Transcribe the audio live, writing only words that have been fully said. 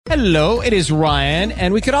Hello, it is Ryan,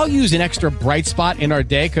 and we could all use an extra bright spot in our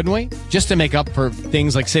day, couldn't we? Just to make up for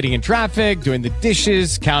things like sitting in traffic, doing the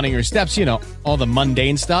dishes, counting your steps, all the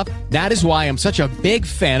mundane stuff. That is why I'm such a big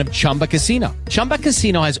fan of Chumba Casino. Chumba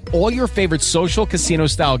Casino has all your favorite social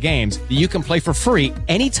casino-style games that you can play for free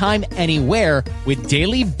anytime, anywhere with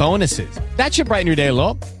daily bonuses. That should brighten your day a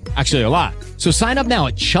little. Actually, a lot. So sign up now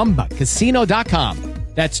at ChumbaCasino.com.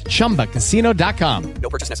 That's ChumbaCasino.com. No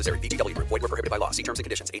purchase necessary. VGW Group. Void where prohibited by law. See terms and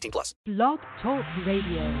conditions. 18+. Blog Talk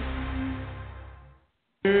Radio.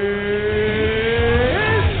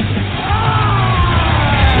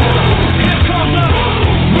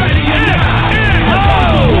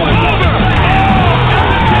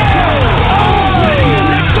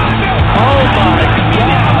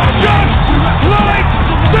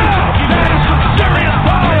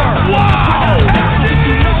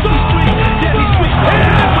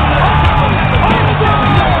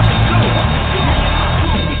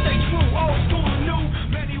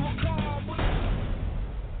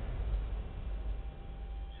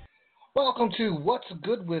 Welcome to What's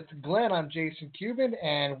Good with Glenn. I'm Jason Cuban,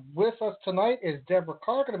 and with us tonight is Deborah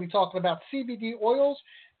Carr, going to be talking about CBD oils.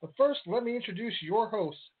 But first, let me introduce your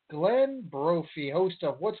host, Glenn Brophy, host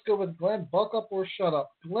of What's Good with Glenn, Buck Up or Shut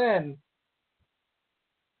Up. Glenn,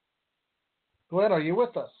 are you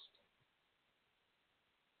with us?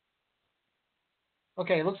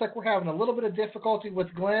 Okay, looks like we're having a little bit of difficulty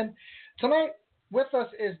with Glenn. Tonight, with us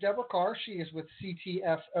is Deborah Carr. She is with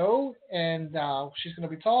CTFO, and she's going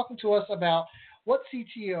to be talking to us about what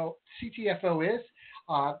CTFO is.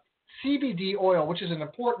 CBD oil, which is an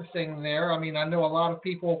important thing there. I mean, I know a lot of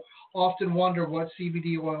people often wonder what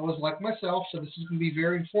CBD oil is, like myself, so this is going to be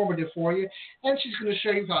very informative for you. And she's going to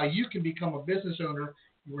show you how you can become a business owner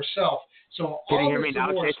yourself. So Can you hear me now,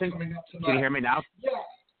 Jason? Can you hear me now? Yeah.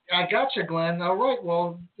 I got you, Glenn. All right.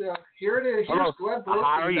 Well, here it is. Hello. Here's Glenn. How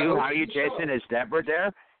are you? How are you, Jason? Is Deborah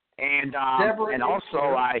there? And Deborah and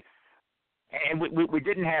also we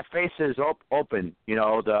didn't have faces open,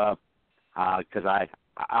 because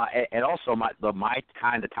and also my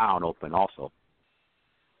kind of town open also.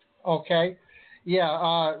 Okay. Yeah.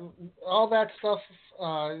 All that stuff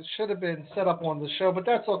should have been set up on the show, but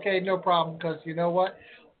that's okay. No problem, because you know what?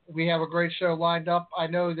 We have a great show lined up. I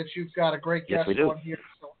know that you've got a great guest on here,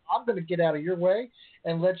 so I'm going to get out of your way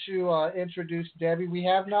and let you introduce Debbie. We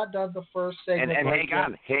have not done the first segment. And hang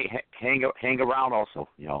on. Hang around also,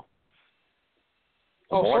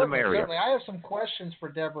 Oh, certainly. I have some questions for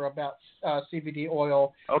Deborah about CBD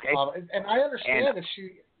oil. Okay. And I understand that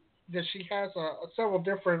she has several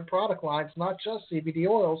different product lines, not just CBD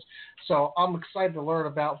oils. So I'm excited to learn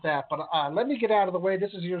about that. But let me get out of the way.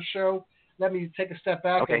 This is your show. Let me take a step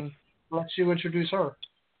back and let you introduce her.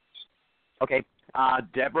 Okay.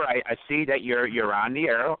 Deborah, I see that you're on the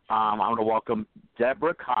air. I want to welcome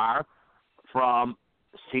Deborah Carr from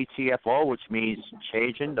CTFO, which means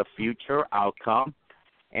Changing the Future Outcome.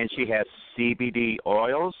 And she has CBD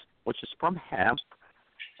oils, which is from hemp,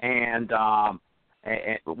 and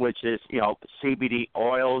which is, CBD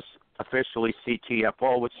oils, officially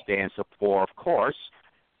CTFO, which stands for, of course,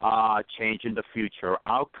 Changing the Future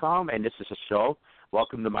Outcome. And this is a show.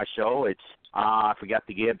 Welcome to my show. It's I forgot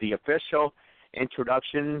to give the official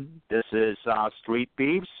introduction. This is Street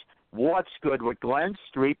Beefs. What's Good with Glenn?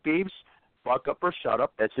 Street Beefs. Buck up or shut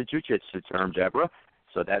up. That's a jiu-jitsu term, Deborah.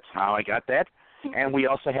 So that's how I got that. And we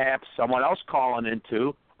also have someone else calling in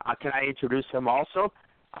too. Can I introduce him also?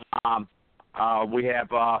 We have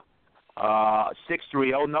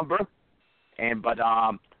 630 number, but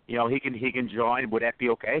he can join. Would that be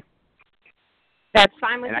okay? That's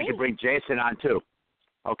fine with me. And I can bring Jason on too.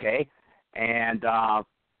 Okay. And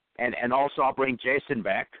also I'll bring Jason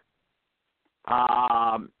back.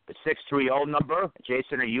 630 number.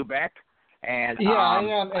 Jason, are you back? And yeah, I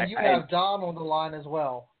am. And you have Don on the line as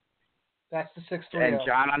well. That's the 630. And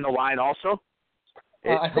John on the line also?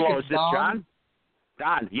 I think hello, it's is this Don. John?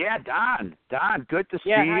 Don. Yeah, Don. Don, good to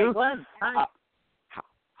see hi, you. Glenn. Hi.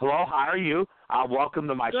 Hello, how are you? Welcome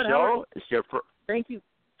to my Good, show. It's your Thank you.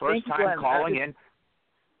 first time Glenn. calling in.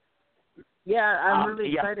 Yeah, I'm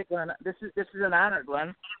really excited, Glenn. This is an honor,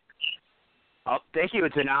 Glenn. Oh, thank you.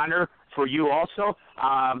 It's an honor for you also.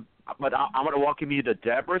 But I'm going to welcome you to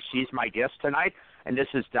Deborah. She's my guest tonight. And this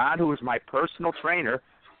is Don, who is my personal trainer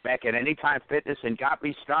back at Anytime Fitness and got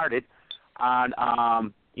me started on,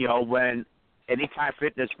 when Anytime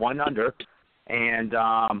Fitness went under. And,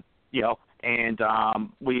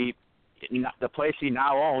 the place he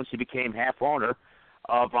now owns, he became half owner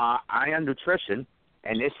of Ion Nutrition.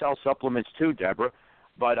 And they sell supplements too, Deborah.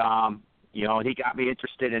 But, he got me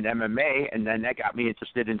interested in MMA, and then that got me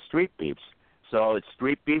interested in street beefs. So it's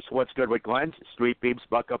Street Beefs, What's Good with Glenn, Street Beefs,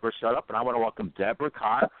 Buck Up or Shut Up, and I want to welcome Deborah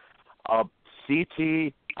Carr of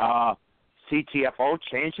CTFO,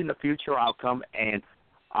 Changing the Future Outcome, and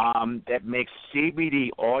that makes CBD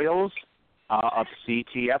oils of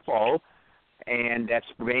CTFO, and that's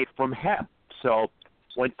made from hemp. So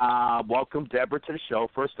welcome, Deborah, to the show,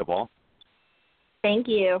 first of all. Thank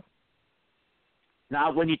you.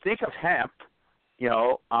 Now, when you think of hemp,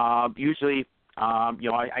 usually,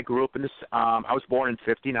 I grew up in I was born in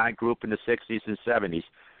 '59, grew up in the '60s and '70s.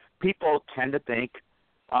 People tend to think,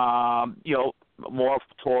 more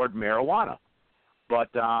toward marijuana, but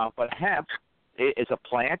hemp is a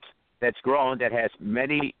plant that's grown that has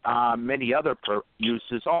many other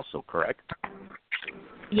uses also. Correct?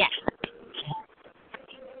 Yes.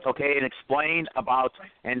 Okay, and explain about,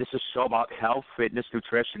 and this is a show about health, fitness,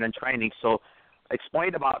 nutrition, and training. So,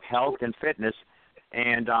 explain about health and fitness.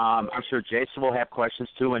 And I'm sure Jason will have questions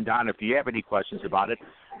too. And Don, if you have any questions about it,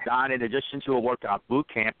 Don, in addition to a workout boot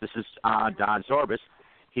camp, this is Don Zorbas.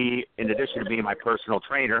 He, in addition to being my personal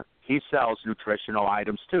trainer, he sells nutritional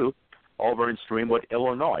items too over in Streamwood,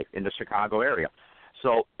 Illinois, in the Chicago area.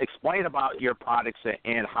 So explain about your products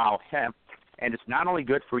and how hemp, and it's not only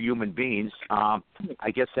good for human beings, I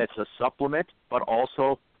guess that's a supplement, but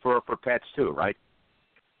also for pets too, right?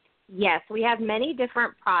 Yes, we have many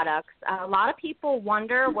different products. A lot of people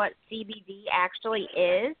wonder what CBD actually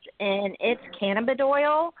is, and it's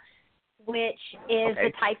cannabidiol, which is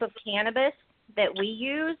the type of cannabis that we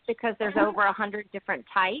use because there's over 100 different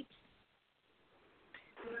types.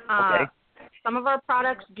 Some of our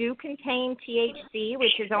products do contain THC,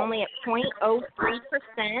 which is only at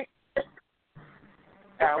 0.03%.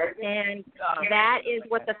 And that is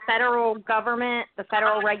what the federal government, the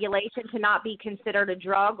federal regulation to not be considered a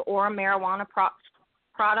drug or a marijuana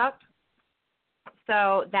product.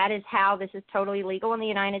 So that is how this is totally legal in the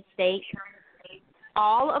United States.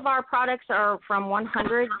 All of our products are from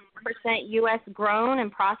 100% U.S. grown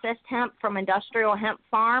and processed hemp from industrial hemp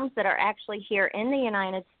farms that are actually here in the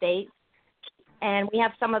United States. And we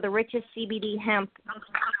have some of the richest CBD hemp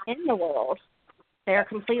in the world. They're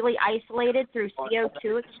completely isolated through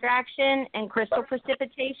CO2 extraction and crystal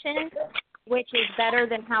precipitation, which is better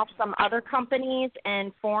than how some other companies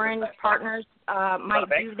and foreign partners might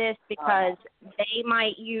do this because they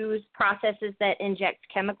might use processes that inject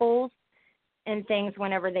chemicals and things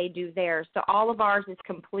whenever they do theirs. So all of ours is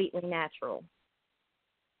completely natural.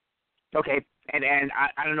 Okay, and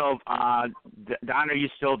I don't know, Don, are you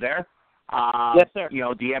still there? Yes, sir.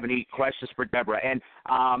 Do you have any questions for Deborah? And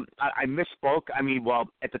I misspoke. I mean, well,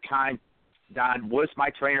 at the time, Don was my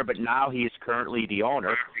trainer, but now he is currently the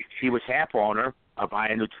owner. He was half owner of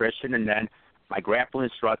Ion Nutrition, and then my grappling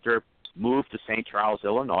instructor moved to St. Charles,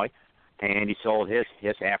 Illinois, and he sold his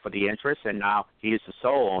half of the interest, and now he is the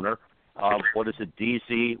sole owner of what is a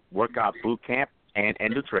DZ Workout Boot Camp and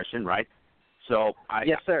nutrition, right? So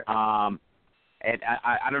yes, sir. And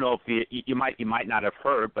I don't know if you might not have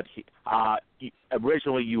heard, but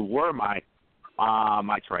originally you were my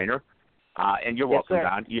trainer, and you're welcome,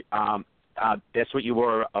 Don. That's what you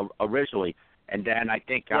were originally, and then I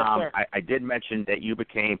think I did mention that you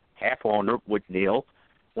became half owner with Neil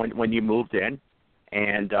when you moved in,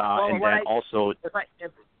 and then also.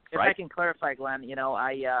 If I can clarify, Glenn,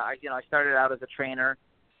 I started out as a trainer,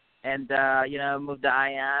 and moved to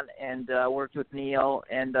Ion and worked with Neil,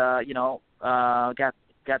 and got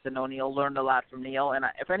to know Neil, learned a lot from Neil, and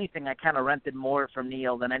if anything, I kind of rented more from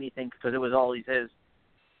Neil than anything because it was always his.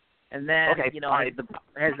 And then, as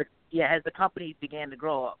the company began to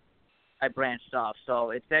grow, I branched off.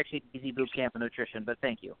 So it's actually Easy Boot Camp and Nutrition. But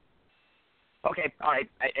thank you. Okay, all right,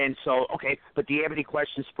 and so but do you have any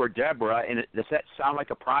questions for Deborah? And does that sound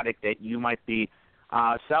like a product that you might be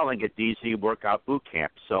selling at DZ Workout Boot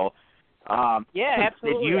Camp? So yeah,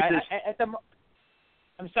 absolutely.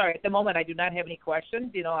 I'm sorry. At the moment, I do not have any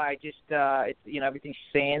questions. I just everything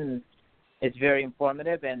she's saying is very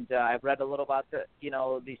informative, and I've read a little about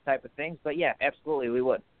these type of things. But yeah, absolutely, we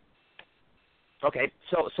would. Okay,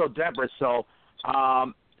 so Deborah,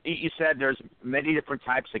 you said there's many different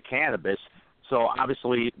types of cannabis. So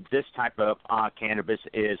obviously, this type of cannabis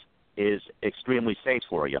is extremely safe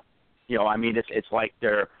for you. I mean, it's like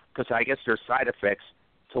because I guess there's side effects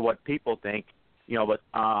to what people think. But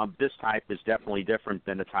this type is definitely different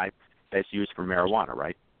than the type that's used for marijuana,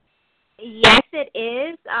 right? Yes, it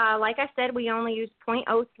is. Like I said, we only use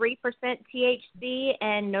 0.03% THC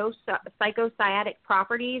and no psychocyanic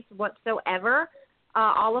properties whatsoever.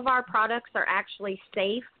 All of our products are actually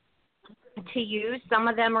safe to use. Some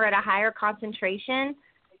of them are at a higher concentration,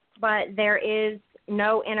 but there is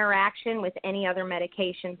no interaction with any other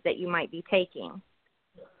medications that you might be taking.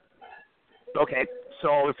 Okay,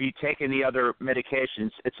 so if you take any other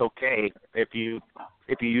medications, it's okay if you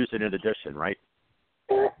use it in addition, right?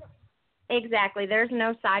 Exactly. There's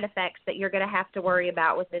no side effects that you're going to have to worry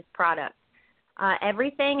about with this product.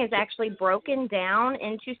 Everything is actually broken down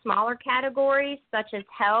into smaller categories such as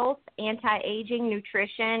health, anti-aging,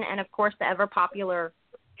 nutrition, and, of course, the ever-popular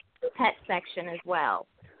pet section as well.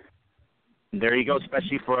 There you go,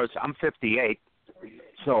 especially for us. I'm 58,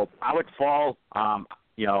 so I would fall, I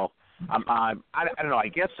don't know, I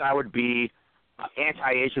guess I would be,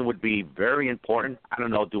 anti-aging would be very important. I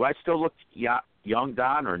don't know, do I still look young,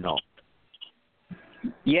 Don, or no?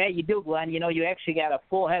 Yeah, you do, Glenn. You actually got a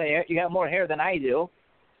full head of hair. You got more hair than I do.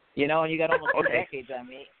 And you got almost 2 decades on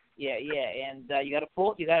me. Yeah, and you got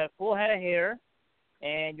a full head of hair,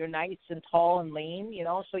 and you're nice and tall and lean.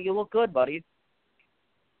 So you look good, buddy.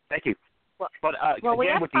 Thank you. But we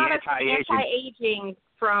again, have with the anti-aging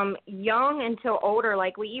from young until older.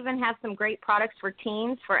 Like, we even have some great products for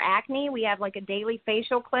teens for acne. We have like a daily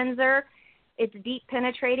facial cleanser. It's deep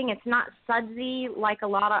penetrating. It's not sudsy like a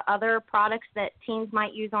lot of other products that teens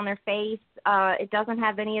might use on their face. It doesn't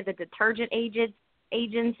have any of the detergent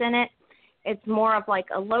agents in it. It's more of like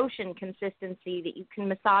a lotion consistency that you can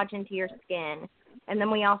massage into your skin. And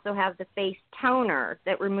then we also have the face toner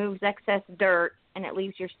that removes excess dirt, and it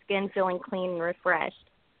leaves your skin feeling clean and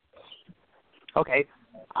refreshed. Okay.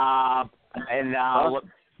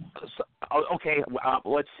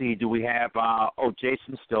 Let's see. Do we have?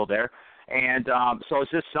 Jason's still there. And so, is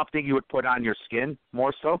this something you would put on your skin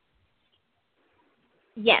more so?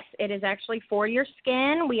 Yes, it is actually for your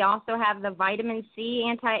skin. We also have the vitamin C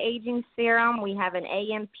anti-aging serum. We have an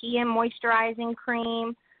AM/PM moisturizing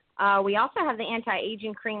cream. We also have the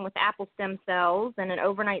anti-aging cream with apple stem cells and an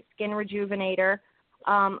overnight skin rejuvenator.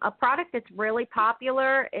 A product that's really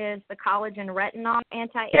popular is the collagen retinol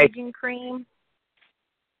anti-aging cream.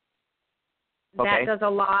 That does a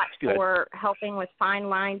lot for helping with fine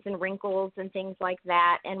lines and wrinkles and things like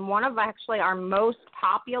that. And one of actually our most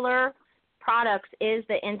popular products is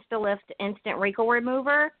the InstaLift Instant Wrinkle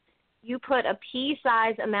Remover. You put a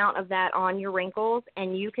pea-size amount of that on your wrinkles,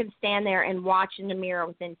 and you can stand there and watch in the mirror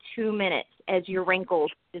within 2 minutes as your wrinkles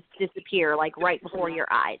just disappear, like right before your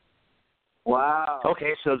eyes. Wow.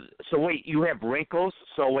 Okay, so wait, you have wrinkles?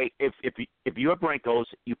 So wait, if you have wrinkles,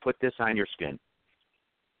 you put this on your skin?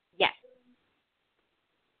 Yes.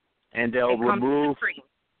 And they'll remove. Comes with a cream.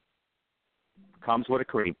 Comes with a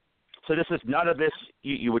cream. So this is none of this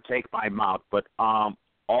you would take by mouth, but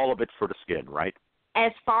all of it for the skin, right?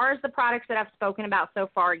 As far as the products that I've spoken about so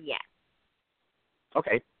far, yes.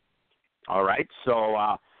 Okay. All right. So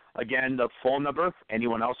again, the phone number. If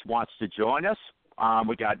anyone else wants to join us,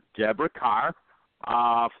 we got Deborah Carr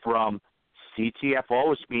from CTFO,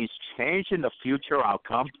 which means Changing the Future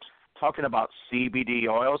Outcome, talking about CBD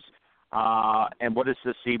oils. And what is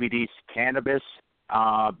the CBD? Cannabis,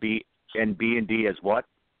 B and D is what?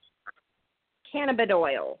 Cannabis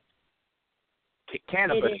oil.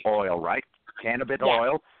 Cannabis oil, right? Cannabis yes.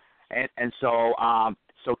 oil. And so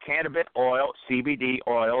cannabis oil, CBD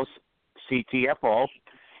oils, CTFO.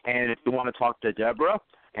 And if you want to talk to Deborah,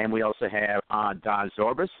 and we also have Don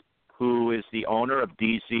Zorbas, who is the owner of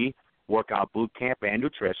DZ Workout Boot Camp and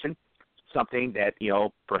Nutrition, something that,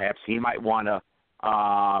 perhaps he might want to,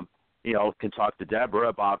 can talk to Deborah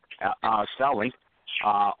about selling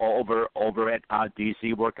over at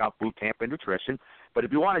DZ Workout Boot Camp and Nutrition. But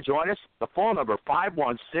if you want to join us, the phone number,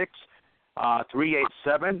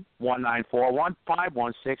 516-387-1941,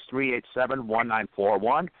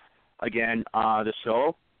 516-387-1941. Again, the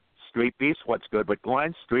show, Street Beefs, What's Good with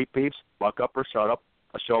Glenn, Street Beefs, Buck Up or Shut Up,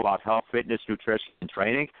 a show about health, fitness, nutrition, and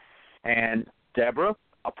training. And Deborah,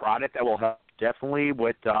 a product that will help definitely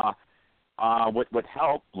with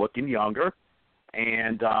help looking younger.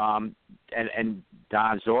 And Don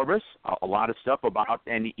Zorbas, a lot of stuff about,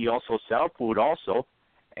 and he also sell food also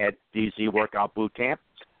at DZ Workout Boot Camp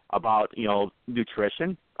about,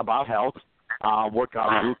 nutrition, about health,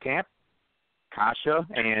 workout boot camp, Kasha,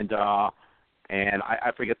 and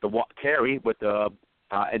I forget Carrie with the,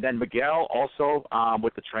 and then Miguel also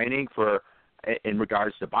with the training for, in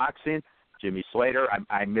regards to boxing, Jimmy Slater.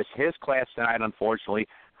 I missed his class tonight, unfortunately.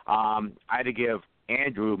 I had to give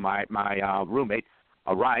Andrew, my roommate,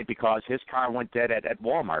 a ride because his car went dead at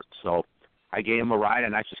Walmart. So I gave him a ride,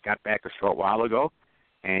 and I just got back a short while ago.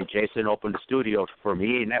 And Jason opened the studio for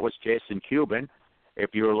me, and that was Jason Cuban,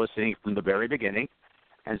 if you were listening from the very beginning.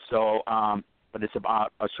 And so, but it's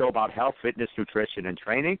about a show about health, fitness, nutrition, and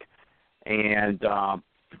training. And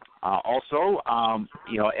also,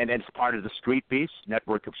 and it's part of the Street Beefs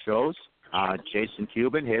network of shows. Jason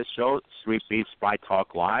Cuban, his show, Street Beefs by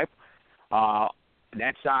Talk Live.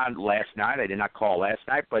 that's on last night. I did not call last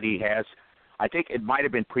night, but he has, I think it might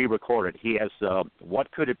have been pre-recorded. He has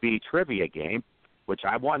What Could It Be trivia game, which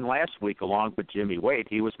I won last week along with Jimmy Wade.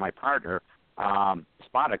 He was my partner,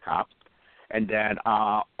 Spot a Cop. And then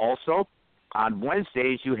also on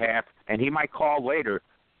Wednesdays you have, and he might call later,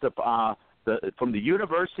 from the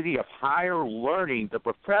University of Higher Learning, the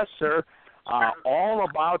professor all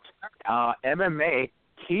about MMA,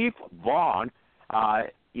 Keith Vaughn.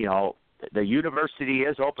 The university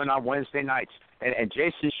is open on Wednesday nights. And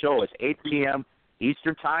Jason's show is 8 p.m.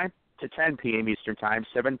 Eastern Time to 10 p.m. Eastern Time,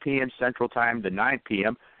 7 p.m. Central Time to 9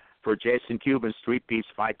 p.m. for Jason Cuban's Street Beefs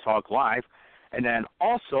Fight Talk Live. And then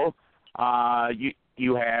also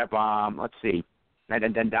you have, let's see,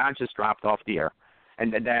 and then Don just dropped off the air.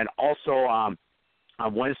 And then also on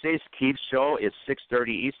Wednesdays, Keith's show is 6:30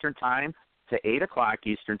 Eastern Time to 8 o'clock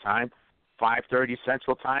Eastern Time, 5:30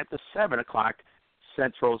 Central Time to 7 o'clock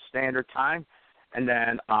Central Standard Time. And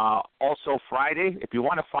then also Friday, if you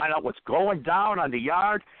want to find out what's going down on the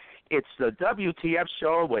yard, it's the WTF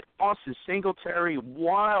show with Austin Singletary,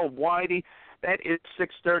 Wild Whitey. That is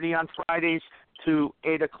 6:30 on Fridays to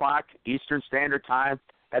 8 o'clock Eastern Standard Time.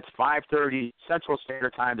 That's 5:30 Central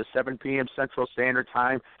Standard Time to 7 p.m. Central Standard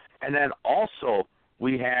Time. And then also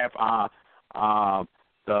we have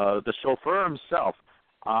the chauffeur himself,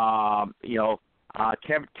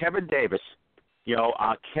 Kevin Davis.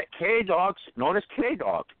 K-Dog's, known as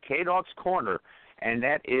K-Dog, K-Dog's Corner, and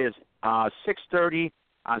that is 6:30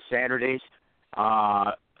 on Saturdays,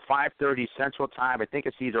 5:30 Central Time. I think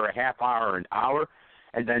it's either a half hour or an hour.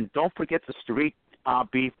 And then don't forget the Street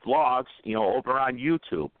Beef vlogs, over on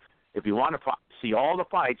YouTube. If you want to see all the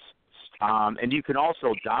fights, and you can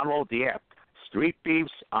also download the app, Street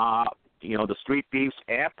Beefs, the Street Beefs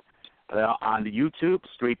app on the YouTube,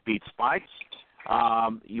 Street Beefs Fights.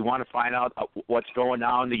 You want to find out what's going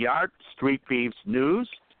on in the yard, Street Beefs News,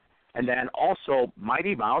 and then also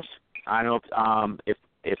Mighty Mouse. I don't know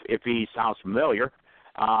if he sounds familiar.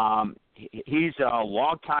 He's a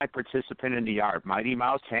longtime participant in the yard. Mighty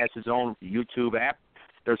Mouse has his own YouTube app.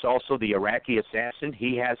 There's also the Iraqi Assassin.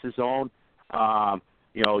 He has his own,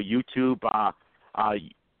 YouTube,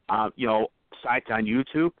 site on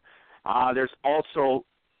YouTube. There's also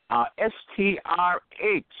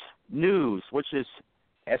STR8 News, which is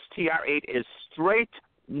STR8 is straight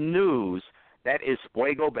news. That is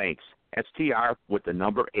Fuego Banks. STR with the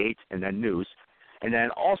number 8 and then news. And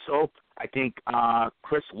then also, I think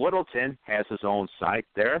Chris Littleton has his own site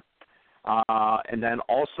there. And then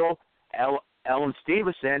also Ellen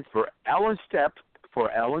Stevenson for Ellen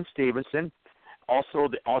Stevenson. Also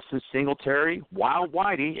the Austin Singletary, Wild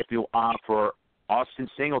Whitey, if you for Austin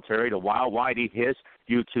Singletary, the Wild Whitey, his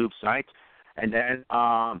YouTube site. And then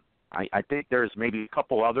I think there's maybe a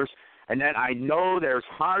couple others. And then I know there's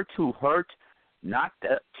Hard to Hurt, not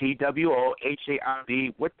the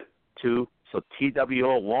TWOHARD with the 2. So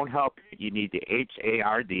TWO won't help you. You need the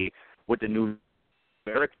HARD with the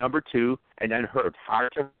numeric number 2, and then Hurt.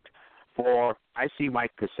 Hard to Hurt for I See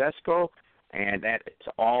Mike Casesco, and that is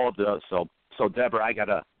all of the so Deborah, I got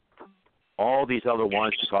all these other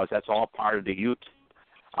ones because that's all part of the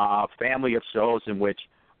YouTube family of shows in which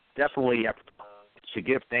definitely have to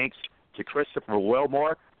give thanks to Christopher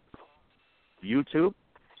Wilmore, YouTube,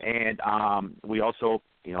 and we also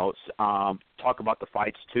talk about the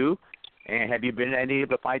fights too. And have you been to any of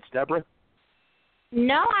the fights, Deborah?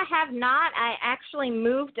 No, I have not. I actually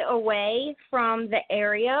moved away from the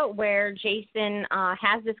area where Jason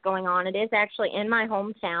has this going on. It is actually in my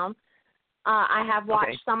hometown. I have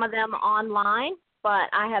watched some of them online, but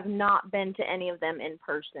I have not been to any of them in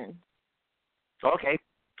person. Okay.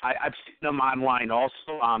 I've seen them online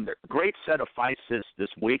also. They're a great set of fights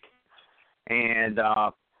this week. And,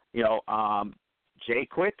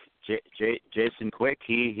 Jason Quick,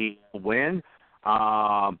 he will win.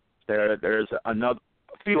 There's a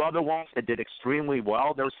few other ones that did extremely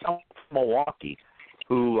well. There was someone from Milwaukee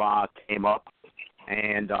who came up,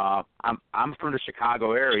 and I'm from the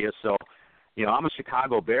Chicago area, so I'm a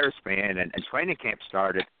Chicago Bears fan, and training camp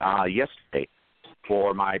started yesterday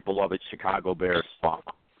for my beloved Chicago Bears.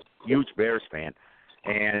 Huge Bears fan,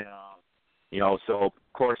 and so of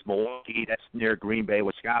course Milwaukee, that's near Green Bay,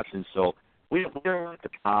 Wisconsin, so. We're the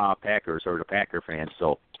Packers or the Packer fans,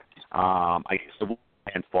 so I guess the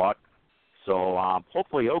fan fought. So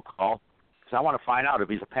hopefully he'll call because I want to find out if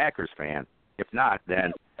he's a Packers fan. If not,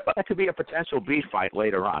 then that could be a potential beef fight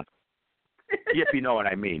later on, if you know what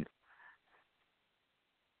I mean.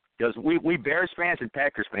 Because we Bears fans and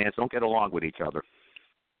Packers fans don't get along with each other.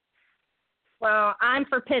 Well, I'm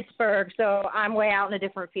for Pittsburgh, so I'm way out in a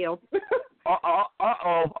different field.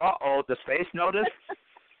 Uh-oh, the space notice?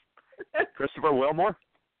 Christopher Wilmore?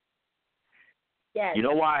 Yes. You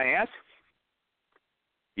know why I ask?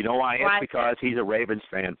 Because he's a Ravens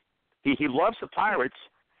fan. He loves the Pirates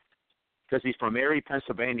because he's from Erie,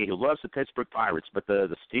 Pennsylvania. He loves the Pittsburgh Pirates, but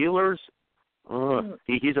the Steelers,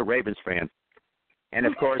 he's a Ravens fan. And,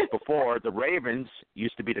 of course, before, the Ravens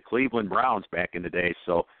used to be the Cleveland Browns back in the day.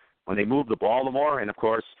 So when they moved to Baltimore, and, of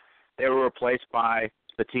course, they were replaced by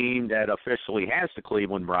the team that officially has the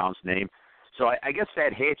Cleveland Browns name. So I guess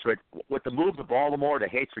that hatred, with the move to Baltimore, the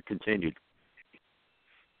hatred continued.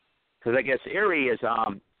 Because I guess Erie is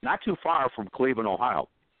not too far from Cleveland, Ohio,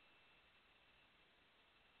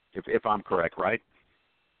 if I'm correct, right?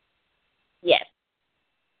 Yes.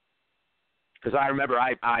 Because I remember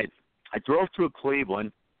I drove through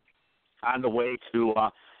Cleveland on the way to,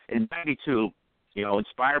 in 92,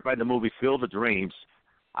 inspired by the movie Field of Dreams.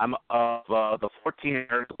 I'm of the 14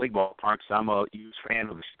 American League ballparks. I'm a huge fan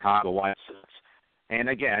of the Chicago White Sox. And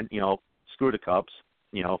again, screw the Cubs.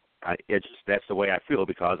 It's just, that's the way I feel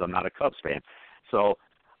because I'm not a Cubs fan. So,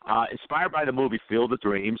 inspired by the movie Field of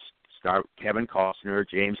Dreams, star Kevin Costner,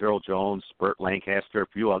 James Earl Jones, Burt Lancaster, a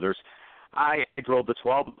few others. I drove the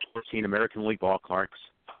 12 and 14 American League ballparks,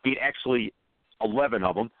 beat actually 11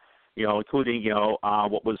 of them, including,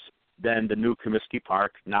 what was then the new Comiskey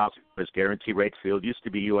Park, now it's Guarantee Rate Field, used to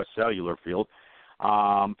be U.S. Cellular Field,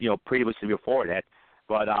 previously before that.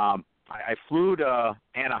 But I flew to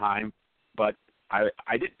Anaheim, but I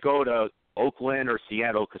didn't go to Oakland or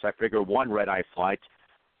Seattle because I figured one red-eye flight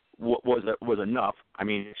was enough. I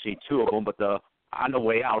mean, actually two of them, but on the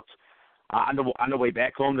way out, on the way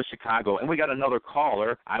back home to Chicago, and we got another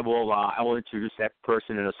caller. I will introduce that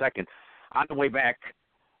person in a second. On the way back,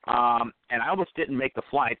 and I almost didn't make the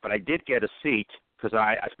flight, but I did get a seat because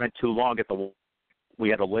I spent too long we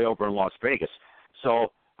had a layover in Las Vegas.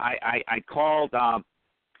 So I called.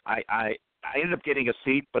 I ended up getting a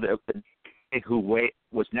seat, but the guy who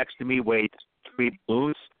was next to me weighed 3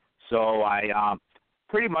 balloons. So I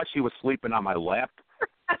pretty much he was sleeping on my lap.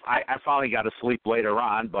 I finally got to sleep later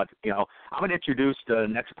on, but I'm going to introduce the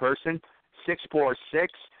next person.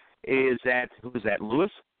 646 who's that? Louis?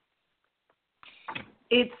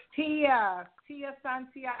 It's Tia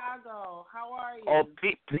Santiago. How are you? Oh,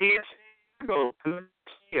 Tia Santiago.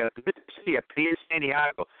 Good to see you. Tia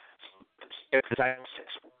Santiago. Because I have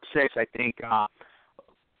 646, I think,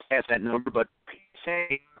 has that number, but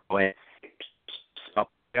Tia Santiago.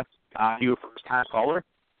 You a first-time caller?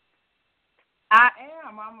 I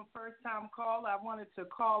am. I'm a first-time caller. I wanted to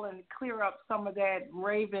call and clear up some of that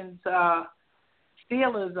Ravens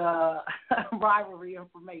Steelers rivalry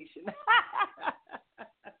information.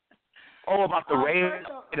 Oh, about the Ravens?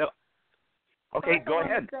 Okay, go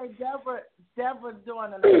ahead. Say Deborah's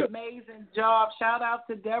doing an amazing job. Shout out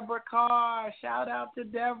to Deborah Carr. Shout out to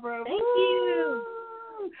Deborah. Thank you.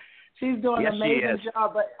 She's doing an amazing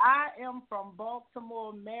job. But I am from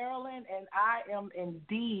Baltimore, Maryland, and I am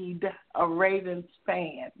indeed a Ravens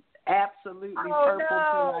fan. Absolutely purple till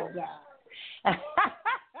I die.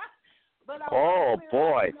 But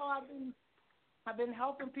boy. I've been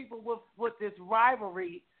helping people with this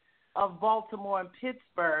rivalry of Baltimore and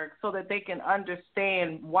Pittsburgh so that they can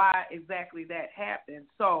understand why exactly that happened.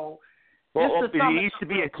 So, they used to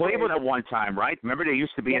be in Cleveland at one time, right? Remember, they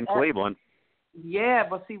used to be in Cleveland. Yeah,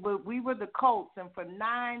 but see, we were the Colts, and for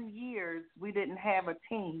 9 years, we didn't have a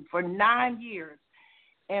team. For 9 years.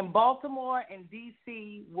 And Baltimore and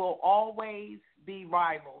D.C. will always be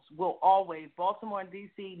rivals. Will always. Baltimore and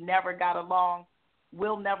D.C. never got along.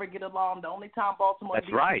 Will never get along. The only time Baltimore and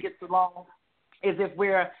D.C. gets along is if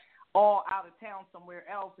we're all out of town somewhere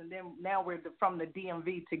else, and then now we're from the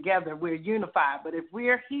DMV together. We're unified. But if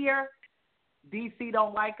we're here, D.C.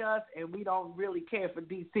 don't like us, and we don't really care for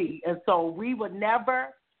D.C. And so we would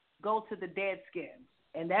never go to the Deadskins.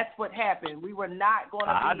 And that's what happened. We were not going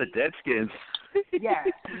to be... the Deadskins. Yes,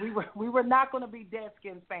 we were not going to be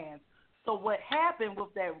Deadskins fans. So what happened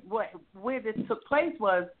with that, where this took place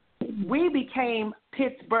was we became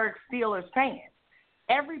Pittsburgh Steelers fans.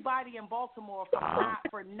 Everybody in Baltimore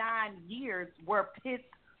for 9 years were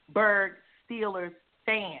Pittsburgh Steelers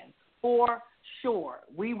fans, for sure.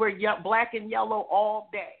 We were black and yellow all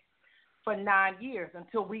day for 9 years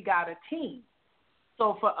until we got a team.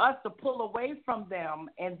 So for us to pull away from them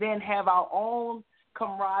and then have our own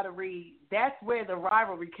camaraderie, that's where the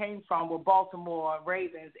rivalry came from with Baltimore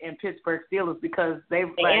Ravens and Pittsburgh Steelers, because they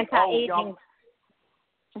were like, anti-aging.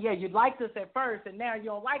 Yeah, you liked us at first, and now you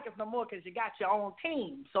don't like us no more because you got your own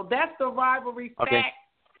team. So that's the rivalry fact.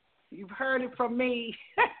 You've heard it from me.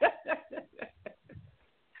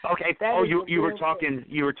 Okay. You were talking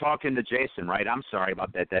to Jason, right? I'm sorry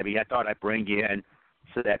about that, Debbie. I thought I'd bring you in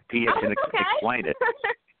so that Pia can explain it.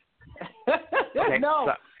 Okay,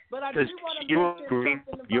 no, but I do want to mention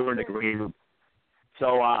something about you're in the green room.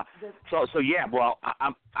 So yeah. Well,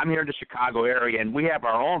 I'm here in the Chicago area, and we have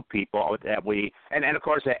our own people that we and of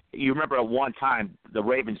course you remember at one time the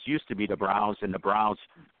Ravens used to be the Browns, and the Browns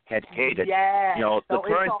had hated. Yeah. The So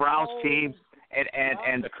current Browns team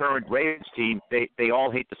and the current Ravens team, they all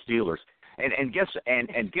hate the Steelers. And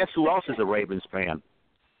guess who else is a Ravens fan?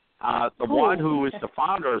 The one who is the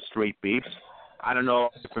founder of Street Beefs. I don't know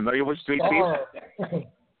if you're familiar with Street Beefs.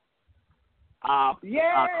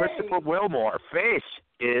 Christopher Wilmore, Face,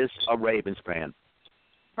 is a Ravens fan.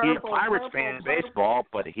 He's a Pirates fan in baseball,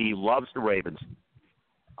 but he loves the Ravens.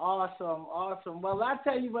 Awesome. Well, I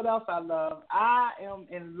tell you what else I love. I am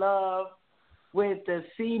in love with the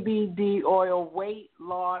CBD oil weight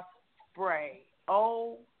loss spray.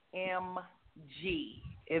 OMG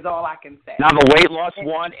is all I can say. Now the weight loss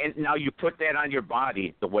one, and now you put that on your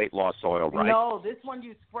body, the weight loss oil, right? No, this one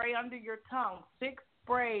you spray under your tongue. 6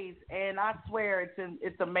 sprays, and I swear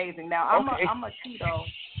it's amazing. Now I'm a keto.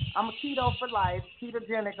 I'm a keto for life.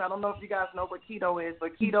 Ketogenics. I don't know if you guys know what keto is,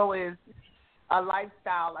 but keto is a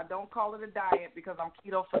lifestyle. I don't call it a diet because I'm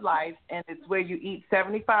keto for life, and it's where you eat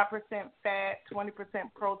 75% fat,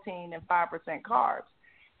 20% protein, and 5% carbs.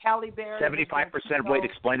 Halle Berry. 75%. Wait,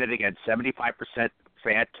 explain it again. 75%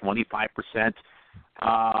 fat, 25%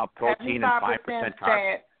 protein, and 5%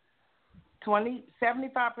 carbs.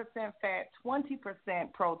 75% fat,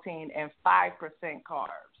 20% protein, and 5%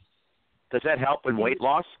 carbs. Does that help in weight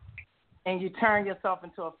loss? And you turn yourself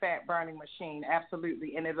into a fat-burning machine,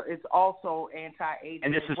 absolutely. And it's also anti-aging.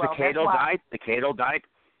 And this is the keto diet? The keto diet?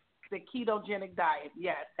 The ketogenic diet,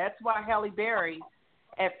 yes. That's why Halle Berry,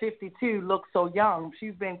 at 52, looks so young.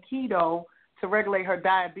 She's been keto to regulate her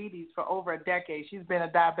diabetes for over a decade. She's been a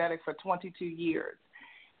diabetic for 22 years.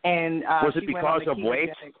 And was it because of weight?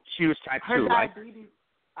 She was type 2, right? Diabetes,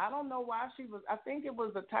 I don't know why she was. I think it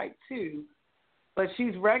was a type 2, but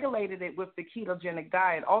she's regulated it with the ketogenic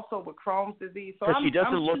diet, also with Crohn's disease. So she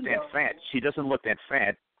doesn't look that fat. She doesn't look that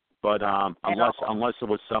fat, but unless it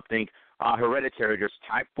was something hereditary, there's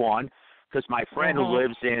type 1. Because my friend who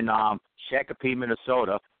lives in Shakopee,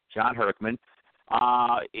 Minnesota, John Herkman,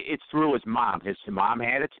 it's through his mom. His mom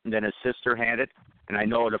had it, and then his sister had it, and I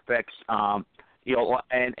know it affects.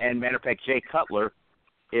 And matter of fact, Jay Cutler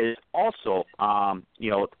is also, a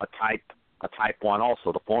type 1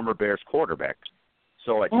 also, the former Bears quarterback.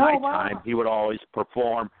 So at nighttime, he would always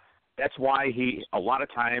perform. That's why a lot of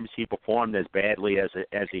times he performed as badly as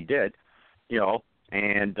he did,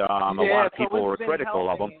 and a lot of people were critical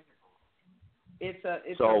of him.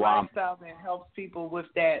 It's a lifestyle that helps people with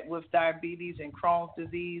diabetes and Crohn's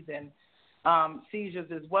disease and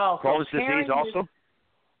seizures as well. Crohn's disease also?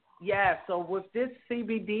 Yeah, so with this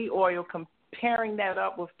CBD oil, comparing that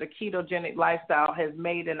up with the ketogenic lifestyle has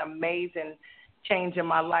made an amazing change in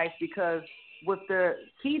my life, because with the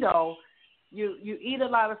keto, you eat a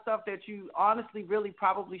lot of stuff that you honestly really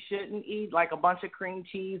probably shouldn't eat, like a bunch of cream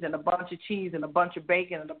cheese and a bunch of cheese and a bunch of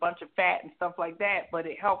bacon and a bunch of fat and stuff like that, but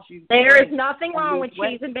it helps you. There is nothing wrong with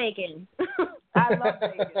cheese and bacon. I love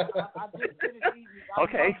bacon. I just finished eating. I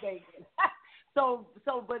love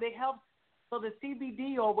bacon. But it helps. So the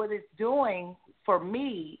CBD, or what it's doing for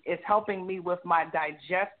me, is helping me with my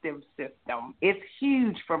digestive system. It's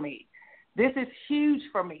huge for me. This is huge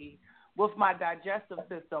for me with my digestive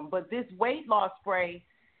system. But this weight loss spray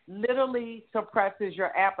literally suppresses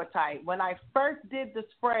your appetite. When I first did the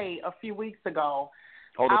spray a few weeks ago,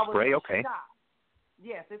 I was spray, okay. shocked.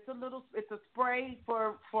 Yes, it's a spray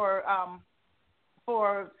for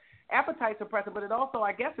appetite suppressor, but it also,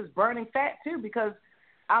 I guess, is burning fat too, because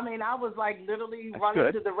I was like literally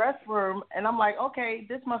running to the restroom, and I'm like, okay,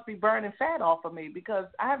 this must be burning fat off of me, because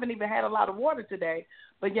I haven't even had a lot of water today,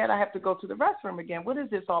 but yet I have to go to the restroom again. What is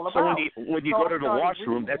this all about? So when you go to the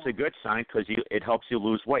washroom, that's a good sign, because it helps you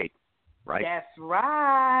lose weight, right? That's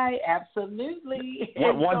right, absolutely.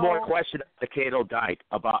 One more question about the keto diet.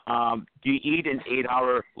 About do you eat an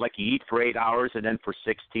 8-hour, like you eat for 8 hours and then for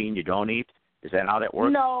 16 you don't eat? Is that how that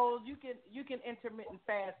works? No, you can intermittent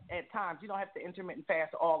fast at times. You don't have to intermittent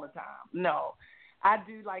fast all the time. No. I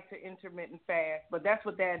do like to intermittent fast, but that's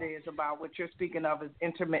what that is about. What you're speaking of is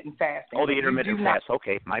intermittent fasting. Oh, the intermittent fast.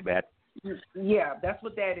 Okay, my bad. Yeah, that's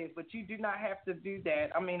what that is. But you do not have to do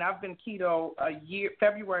that. I've been keto a year.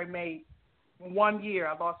 February made 1 year.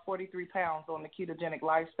 I lost 43 pounds on the ketogenic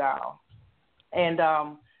lifestyle. And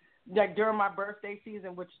like during my birthday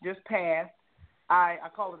season, which just passed, I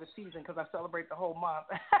call it a season because I celebrate the whole month.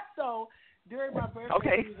 So during my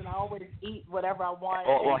birthday season, I always eat whatever I want.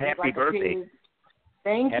 Well, happy birthday.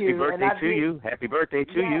 Thank you. Happy birthday to you. Happy birthday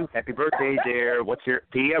to you. Happy birthday, dear. What's your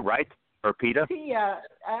Pia, right? or Peta? Pia.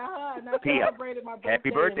 And I Pia. celebrated my birthday. Happy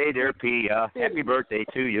birthday, dear Pia. Happy birthday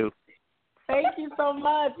to you. Thank you so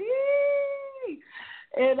much. Yay!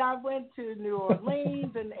 And I went to New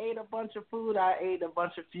Orleans and ate a bunch of food. I ate a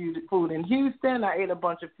bunch of food in Houston. I ate a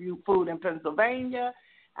bunch of food in Pennsylvania.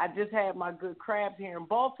 I just had my good crabs here in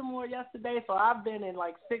Baltimore yesterday. So I've been in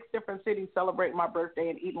like 6 different cities celebrating my birthday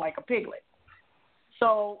and eating like a piglet.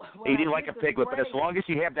 So eating like a piglet, but as long as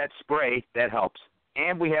you have that spray, that helps.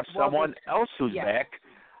 And we have someone else who's back,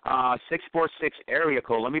 646 area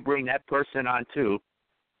code. Let me bring that person on too.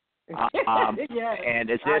 And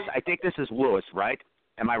is this? I think this is Lewis, right?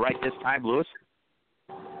 Am I right this time, Lewis?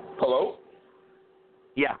 Hello?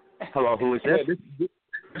 Yeah. Hello, who is this? Yeah,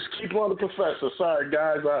 this Keith Vaughn, the professor. Sorry,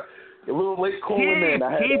 guys. A little late calling in.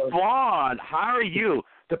 Keith Vaughn, how are you?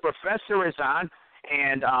 The professor is on,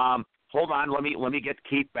 and hold on. Let me get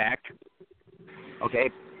Keith back.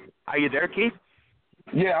 Okay. Are you there, Keith?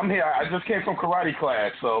 Yeah, I'm here. I just came from karate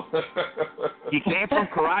class, so. You came from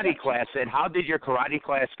karate class, and how did your karate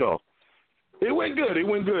class go? It went good.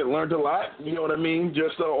 Learned a lot. You know what I mean?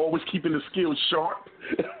 Just always keeping the skills sharp.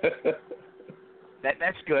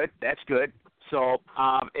 That's good. That's good. So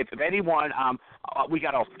if anyone, we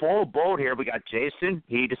got a full boat here. We got Jason.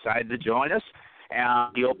 He decided to join us.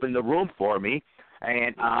 He opened the room for me.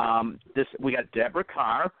 And we got Deborah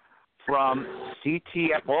Carr from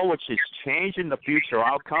CTFO, which is Changing the Future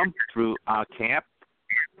Outcome through Camp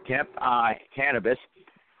Cannabis.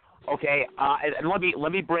 Okay, and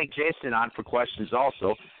let me bring Jason on for questions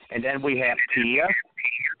also, and then we have Pia,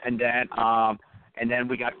 and then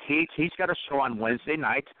we got Keith. He's got a show on Wednesday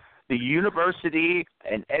night. The University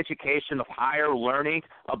and Education of Higher Learning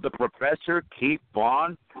of the Professor Keith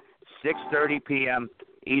Vaughn, 6:30 p.m.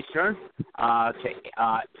 Eastern to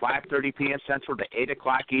 5:30 p.m. Central to 8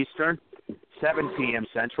 o'clock Eastern, 7 p.m.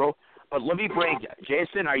 Central. But let me bring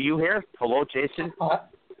Jason. Are you here? Hello, Jason.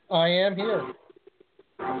 I am here.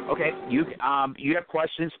 Okay, you have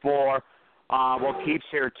questions for Keith's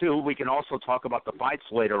here too. We can also talk about the fights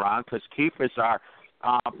later on because Keith is our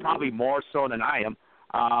probably more so than I am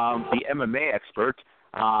the MMA expert,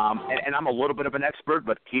 and I'm a little bit of an expert,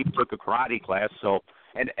 but Keith took a karate class. So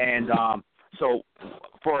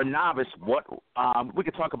for a novice, what we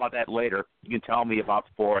can talk about that later. You can tell me about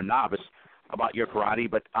for a novice about your karate.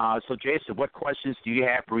 But so Jason, what questions do you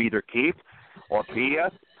have for either Keith or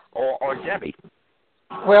Pia or Debbie?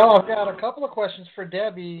 Well, I've got a couple of questions for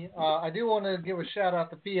Debbie. I do want to give a shout out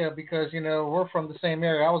to Pia because, we're from the same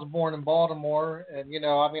area. I was born in Baltimore, and,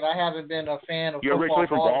 I haven't been a fan of You're football. You're originally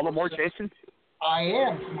from Baltimore, Jason? I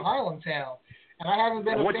am, from Highlandtown. And I haven't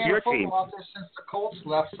been a fan of football out there since the Colts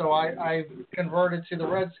left, so I converted to the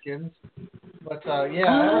Redskins. But, ever since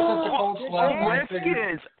the Colts left.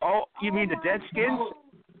 Redskins! Oh, you mean the Deadskins?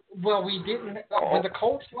 Well, we didn't. When the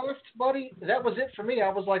Colts left, buddy, that was it for me. I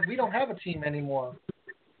was like, we don't have a team anymore.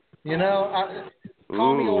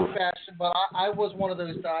 Call me old-fashioned, but I was one of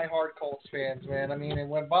those die-hard Colts fans, man. And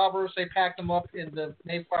when Bob Irsay packed them up in the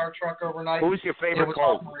Mayflower truck overnight. Who's your favorite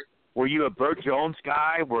Colt? Were you a Burt Jones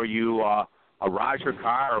guy? Were you a Roger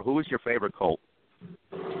Carr? Or who was your favorite Colt?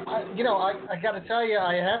 I got to tell you,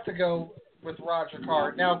 I have to go with Roger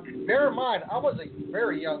Carr. Now, bear in mind, I was a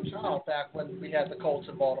very young child back when we had the Colts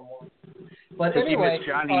in Baltimore. But anyway, you miss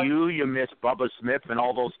Johnny you miss Bubba Smith and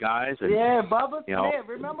all those guys. And, Bubba Smith.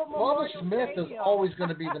 Remember Bubba Smith is always going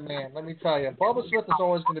to be the man. Let me tell you, Bubba Smith is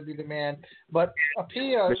always going to be the man. But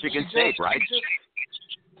Pia, Michigan State, right?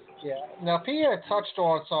 Yeah. Now, Pia touched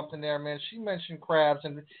on something there, man. She mentioned crabs,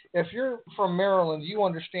 and if you're from Maryland, you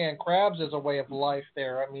understand crabs is a way of life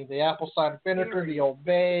there. The apple cider vinegar, the Old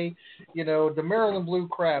Bay, the Maryland blue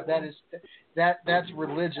crab. That's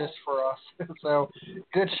religious for us. So,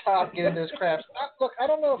 good job getting those crabs. Look, I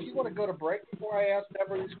don't know if you want to go to break before I ask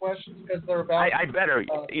Deborah these questions because they're about. I better.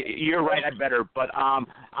 You're right. I better. But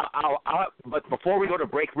but before we go to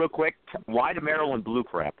break, real quick, why the Maryland blue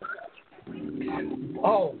crab?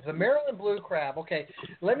 Oh, the Maryland blue crab. Okay,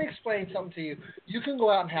 let me explain something to you. You can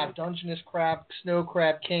go out and have Dungeness crab, snow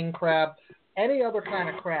crab, king crab, any other kind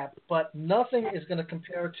of crab, but nothing is going to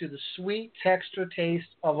compare to the sweet texture taste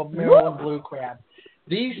of a Maryland blue crab.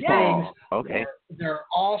 These things, they're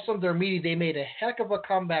awesome. They're meaty. They made a heck of a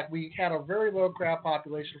comeback. We had a very low crab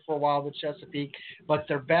population for a while with Chesapeake, but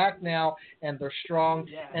they're back now, and they're strong.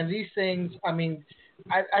 And these things,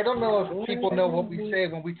 I don't know if people know what we say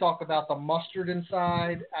when we talk about the mustard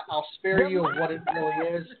inside. I'll spare you of what it really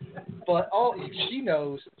is. But she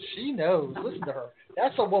knows. She knows. Listen to her.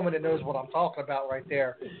 That's a woman that knows what I'm talking about right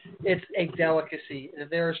there. It's a delicacy.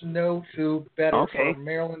 There's no food better for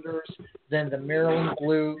Marylanders than the Maryland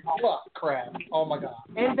blue crab. Oh, my God.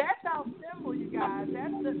 And that's our symbol, you guys.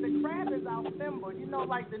 That's the crab is our symbol. You know,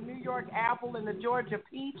 like the New York apple and the Georgia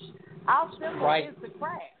peach. Our symbol is the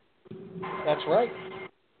crab. That's right.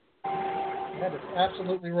 That is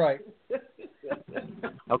absolutely right.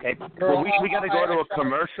 Okay. Well, we got to go to a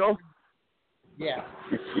commercial. Yeah.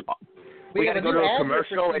 We got to go to a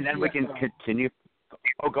commercial, and then we can continue.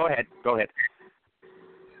 Oh, go ahead. Go ahead.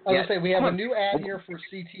 I was going to say, we have a new ad here for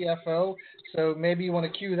CTFO, so maybe you want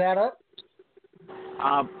to cue that up?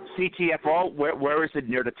 CTFO, where is it,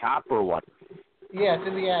 near the top or what? Yeah, it's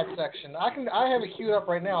in the ad section. I have it queued up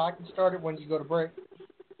right now. I can start it when you go to break.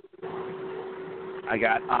 I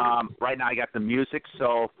got right now. I got the music,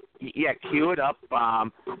 so yeah, cue it up.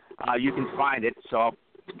 You can find it. So,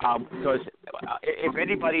 because if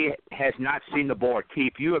anybody has not seen the board,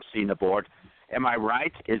 Keith, you have seen the board. Am I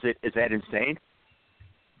right? Is that insane?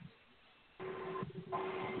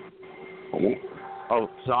 Oh,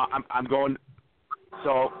 so I'm going.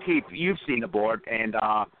 So, Keith, you've seen the board, and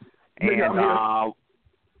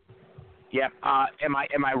yeah.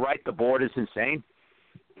 Am I right? The board is insane.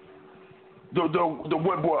 The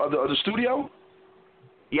what board? The studio?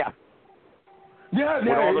 Yeah. Yeah.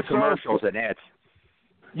 With all the commercials and ads.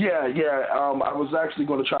 Yeah. I was actually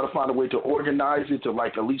going to try to find a way to organize it to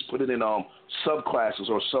like at least put it in subclasses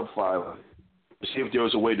or subfiles. See if there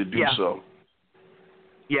was a way to do so.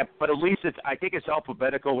 Yeah, but at least I think it's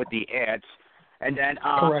alphabetical with the ads. And then,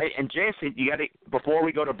 and Jason, you got to before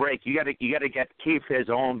we go to break, you got to get Keith his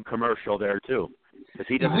own commercial there too, because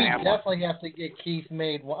he doesn't have one. We definitely have to get Keith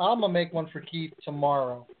made. Well, I'm gonna make one for Keith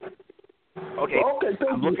tomorrow. Okay.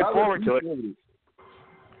 I'm looking forward to it.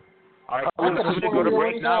 All right, I'm going to go to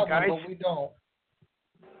break now, guys. But we don't.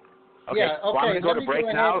 Okay. Yeah, well, I'm going to go to break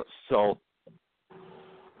now. So,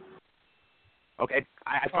 okay,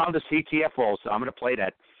 I found the CTFO, so I'm going to play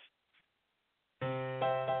that.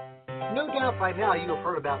 No doubt by now you have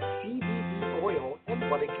heard about CBD oil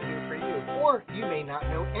and what it can do for you. Or you may not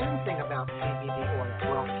know anything about CBD oil.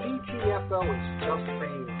 Well, CTFO is just for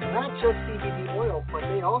you. Not just CBD oil, but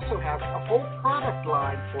they also have a whole product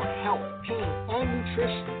line for health, pain, and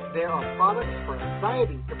nutrition. There are products for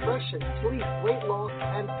anxiety, depression, sleep, weight loss,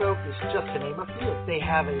 and focus, just to name a few. They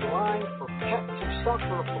have a line for pets who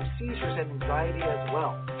suffer from seizures and anxiety as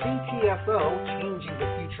well. CTFO, changing the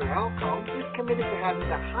future outcome, is committed to having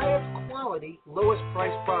the highest quality, lowest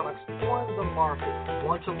price products on the market.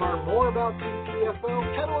 Want to learn more about CTFO?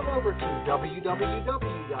 Head on over to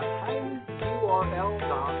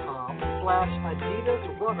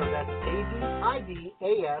www.tinyurl.com/Adidas Runner. That's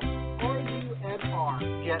ADIDASRUNR.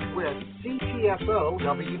 Get with CTFO.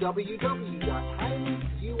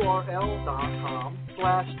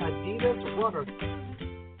 www.tinyurl.com/Adidas Runner.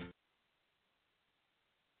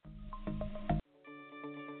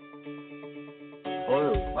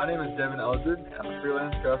 Hello, my name is Devin Eldred, and I'm a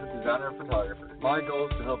freelance graphic designer and photographer. My goal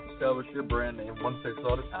is to help establish your brand name one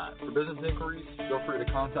pixel at a time. For business inquiries, feel free to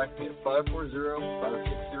contact me at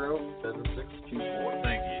 540-560-7624.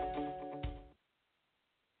 Thank you.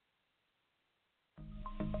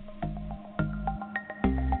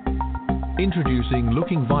 Introducing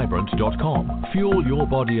LookingVibrant.com. Fuel your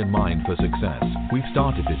body and mind for success. We've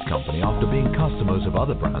started this company after being customers of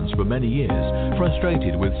other brands for many years,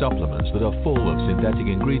 frustrated with supplements that are full of synthetic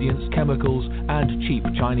ingredients, chemicals, and cheap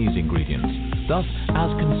Chinese ingredients. Thus, as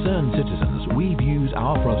concerned citizens, we've used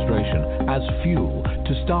our frustration as fuel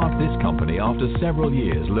to start this company after several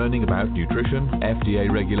years learning about nutrition, FDA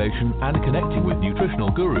regulation, and connecting with nutritional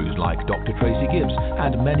gurus like Dr. Tracy Gibbs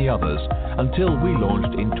and many others, until we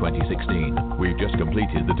launched in 2016. We've just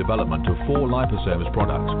completed the development of 4 liposomes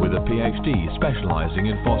products with a PhD specializing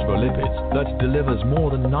in phospholipids that delivers more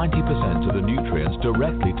than 90% of the nutrients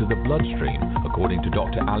directly to the bloodstream, according to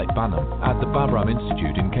Dr. Alec Banham at the Babram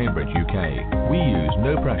Institute in Cambridge, UK. We use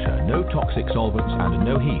no pressure, no toxic solvents, and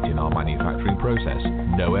no heat in our manufacturing process.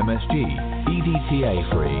 No MSG, EDTA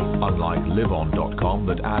free, unlike Livon.com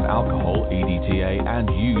that add alcohol, EDTA, and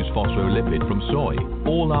use phospholipid from soy.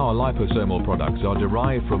 All our liposomal products are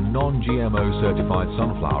derived from non-GMO certified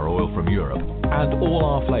sunflower oil from Europe. And all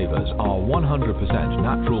our flavors are 100%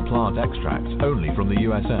 natural plant extracts only from the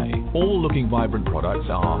USA. All Looking Vibrant products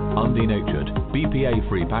are undenatured,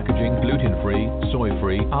 BPA-free packaging, gluten-free,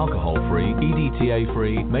 soy-free, alcohol-free,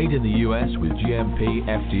 EDTA-free, made in the US with GMP,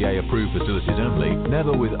 FDA-approved facilities only,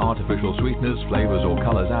 never with artificial sweeteners, flavors or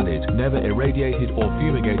colors added, never irradiated or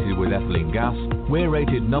fumigated with ethylene gas. We're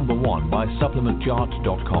rated #1 by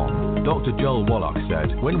supplementchart.com. Dr. Joel Wallach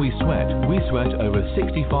said, when we sweat over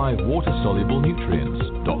 65 water-soluble nutrients.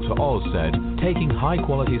 Dr. Oz said, taking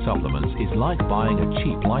high-quality supplements is like buying a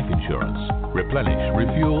cheap life insurance. Replenish,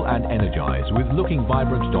 refuel, and energize with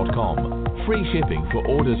lookingvibrant.com. Free shipping for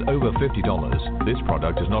orders over $50. This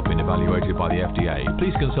product has not been evaluated by the FDA.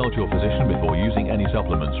 Please consult your physician before using any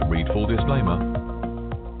supplements. Read full disclaimer.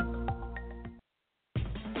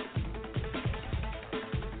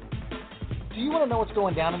 Do you want to know what's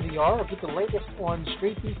going down in the yard or get the latest on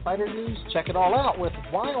Street Beef Fighter news? Check it all out with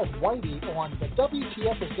Wild Whitey on the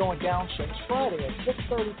WTF is Going Down show Friday at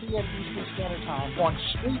 6:30 p.m. Eastern Standard Time on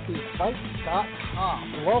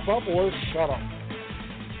StreetBeefFights.com. Love up or shut up.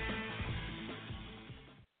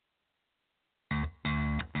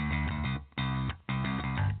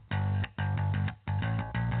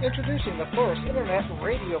 Introducing the first internet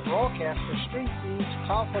radio broadcast for Street Beef's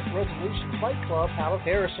Conflict Resolution Fight Club out of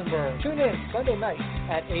Harrisonburg. Tune in Sunday night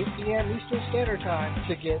at 8 p.m. Eastern Standard Time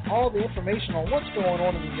to get all the information on what's going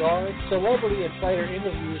on in the yard, celebrity and fighter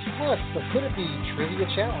interviews, plus the Could It Be Trivia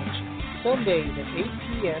Challenge. Sundays at 8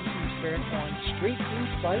 p.m. Eastern on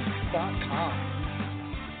StreetBeefFights.com.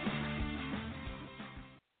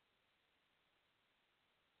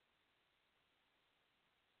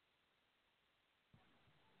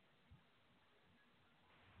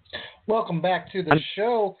 Welcome back to the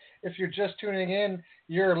show. If you're just tuning in,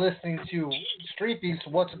 you're listening to Street Beef's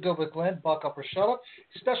What's Good with Glenn, Buck Up or Shut Up.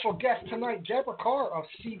 Special guest tonight, Deborah Carr of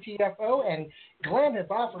CTFO, and Glenn has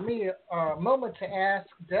offered me a moment to ask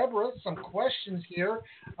Deborah some questions here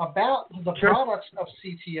about the products of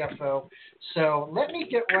CTFO. So let me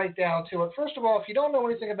get right down to it. First of all, if you don't know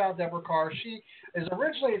anything about Deborah Carr, she is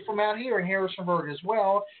originally from out here in Harrisonburg as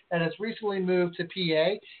well, and has recently moved to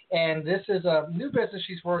PA, and this is a new business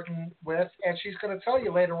she's working with, and she's going to tell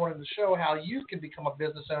you later on in the show how you can become a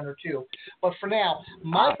business owner too. But for now,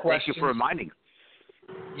 my question. Thank you for reminding.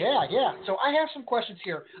 Yeah. So I have some questions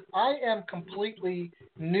here. I am completely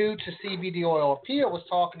new to CBD oil. Pia was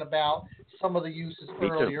talking about some of the uses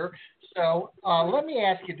earlier. So let me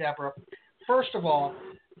ask you, Deborah. First of all,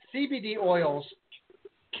 CBD oils,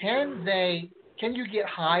 can you get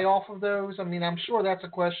high off of those? I mean, I'm sure that's a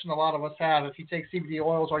question a lot of us have. If you take CBD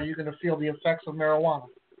oils, are you going to feel the effects of marijuana?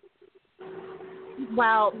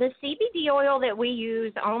 Well, the CBD oil that we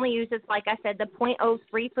use only uses, like I said, the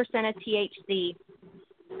 0.03% of THC.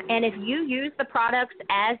 And if you use the products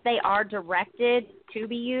as they are directed to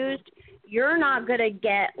be used, you're not going to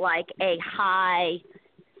get like a high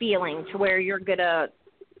feeling to where you're going to,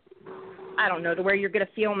 to where you're going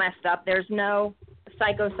to feel messed up. There's no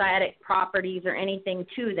psychocytic properties or anything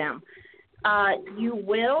to them. You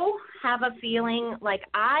will have a feeling like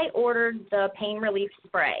I ordered the pain relief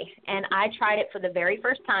spray, and I tried it for the very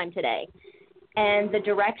first time today. And the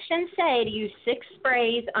directions say to use 6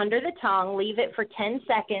 sprays under the tongue, leave it for 10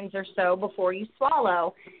 seconds or so before you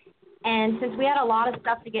swallow. And since we had a lot of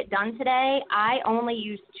stuff to get done today, I only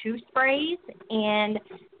used 2 sprays, and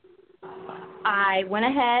I went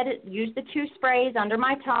ahead, used the 2 sprays under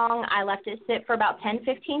my tongue. I left it sit for about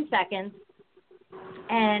 10-15 seconds,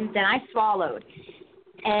 and then I swallowed.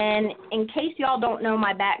 And in case y'all don't know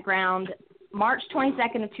my background, March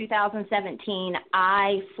 22nd of 2017,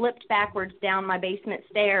 I flipped backwards down my basement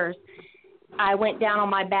stairs. I went down on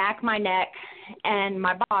my back, my neck, and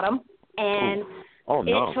my bottom, and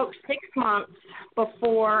it took 6 months of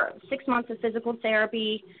physical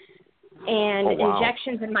therapy and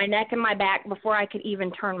injections in my neck and my back before I could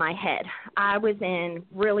even turn my head. I was in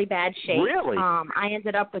really bad shape. Really? I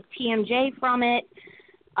ended up with TMJ from it.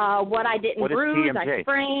 What I didn't bruise, I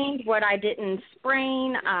sprained. What I didn't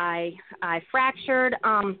sprain, I fractured.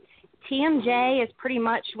 TMJ is pretty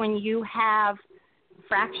much when you have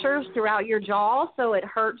fractures throughout your jaw, so it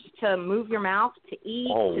hurts to move your mouth, to eat,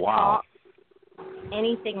 to talk,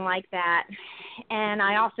 anything like that. And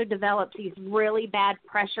I also developed these really bad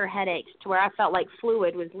pressure headaches to where I felt like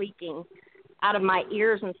fluid was leaking out of my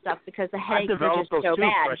ears and stuff because the headaches were just so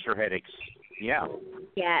bad. Pressure headaches. Yeah.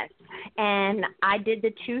 Yes. And I did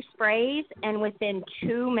the 2 sprays, and within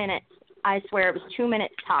 2 minutes, I swear it was 2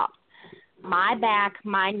 minutes tops, My back,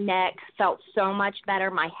 my neck felt so much better.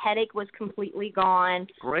 My headache was completely gone.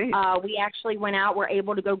 Great. We actually went out, were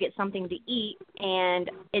able to go get something to eat, and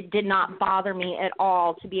it did not bother me at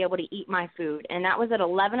all to be able to eat my food. And that was at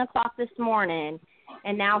 11 o'clock this morning,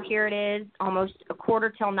 and now here it is almost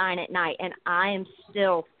 8:45 at night, and I am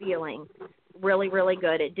still feeling really, really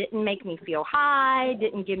good. It didn't make me feel high,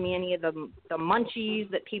 didn't give me any of the munchies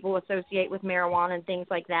that people associate with marijuana and things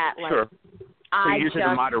like that. Sure. So use it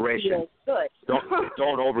in moderation. Feel good.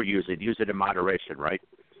 Don't overuse it. Use it in moderation, right?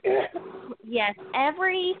 Yes.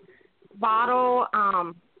 Every bottle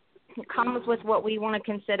comes with what we want to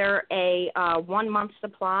consider a 1-month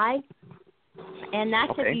supply, and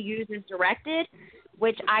that's if you use as directed,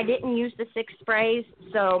 which I didn't use the 6 sprays,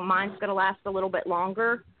 so mine's going to last a little bit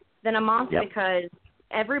longer than a month because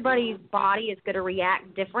everybody's body is going to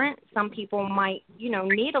react different. Some people might,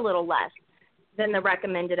 need a little less than the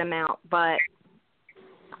recommended amount, but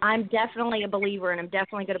I'm definitely a believer, and I'm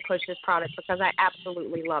definitely going to push this product because I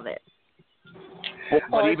absolutely love it.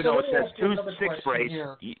 But even though it says 6 sprays,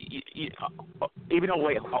 even though,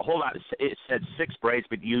 hold on, it said 6 sprays,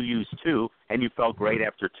 but you used 2, and you felt great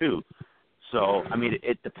after 2. So, I mean,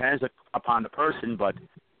 it depends upon the person, but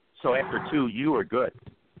so after 2, you were good.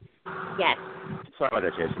 Yes. Sorry about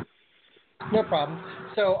that, Jason. No problem.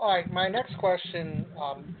 So, all right, my next question,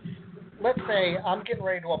 let's say I'm getting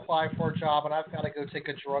ready to apply for a job and I've got to go take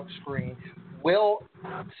a drug screen. Will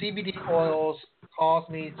CBD oils cause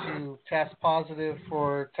me to test positive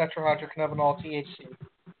for tetrahydrocannabinol THC?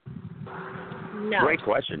 No. Great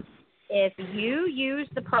question. If you use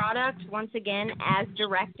the product, once again, as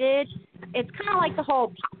directed, it's kind of like the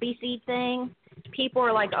whole poppy seed thing. People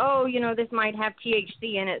are like, oh, this might have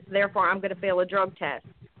THC in it, so therefore I'm going to fail a drug test.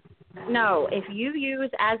 No, if you use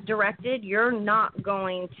as directed, you're not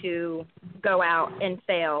going to go out and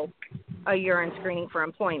fail a urine screening for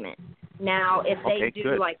employment. Now, if they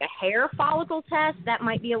do like a hair follicle test, that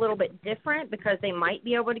might be a little bit different because they might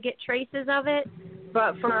be able to get traces of it.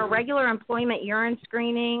 But for a regular employment urine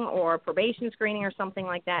screening or probation screening or something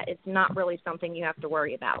like that, it's not really something you have to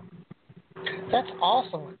worry about. That's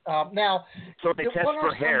awesome. Now, so if they test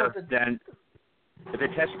for hair, then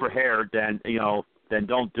then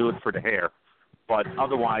don't do it for the hair. But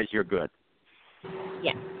otherwise, you're good.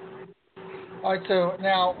 Yeah. All right, so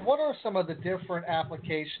now what are some of the different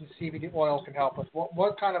applications CBD oil can help with?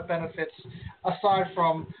 What kind of benefits, aside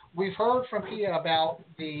from, we've heard from Pia about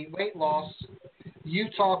the weight loss, you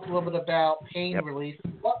talked a little bit about pain relief.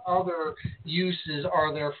 What other uses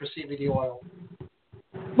are there for CBD oil?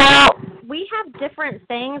 Well, we have different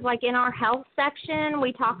things. Like in our health section,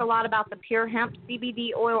 we talk a lot about the pure hemp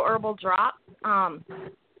CBD oil herbal drops.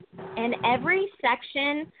 And every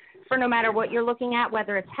section, for no matter what you're looking at,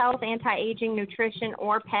 whether it's health, anti-aging, nutrition,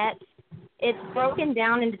 or pets, it's broken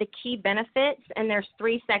down into the key benefits, and there's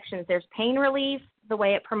 3 sections. There's pain relief, the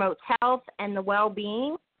way it promotes health, and the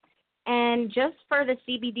well-being. And just for the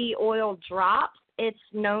CBD oil drops, it's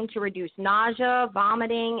known to reduce nausea,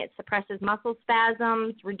 vomiting. It suppresses muscle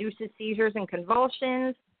spasms, reduces seizures and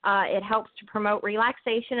convulsions. It helps to promote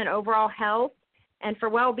relaxation and overall health. And for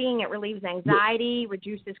well-being, it relieves anxiety,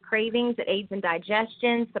 reduces cravings, it aids in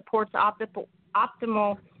digestion, supports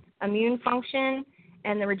optimal immune function,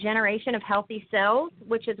 and the regeneration of healthy cells,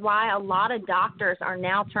 which is why a lot of doctors are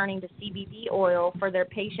now turning to CBD oil for their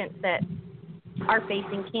patients that are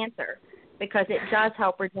facing cancer, because it does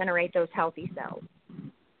help regenerate those healthy cells.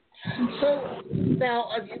 So now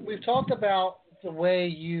we've talked about the way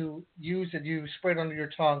you use it, you spray it under your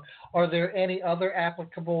tongue. Are there any other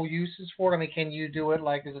applicable uses for it? I mean, can you do it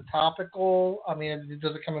like as a topical? I mean,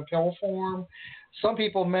 does it come in pill form? Some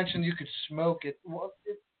people mentioned you could smoke it.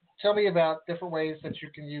 Tell me about different ways that you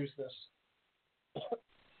can use this.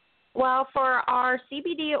 Well, for our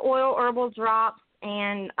CBD oil herbal drops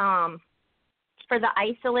and for the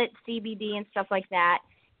isolate CBD and stuff like that,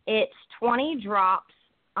 it's 20 drops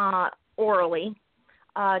orally.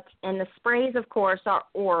 And the sprays, of course, are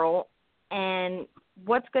oral. And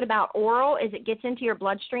what's good about oral is it gets into your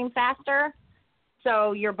bloodstream faster,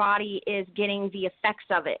 so your body is getting the effects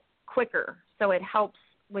of it quicker. So it helps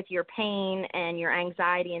with your pain and your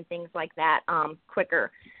anxiety and things like that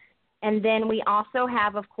quicker. And then we also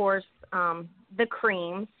have, of course, the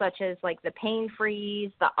creams, such as like the Pain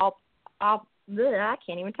Freeze, the I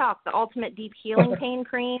can't even talk, the Ultimate Deep Healing Pain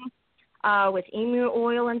Cream with emu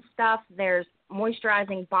oil and stuff. There's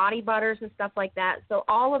moisturizing body butters and stuff like that. So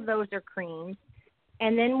all of those are creams.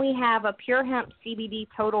 And then we have a Pure Hemp CBD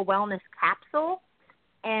Total Wellness Capsule,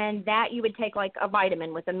 and that you would take like a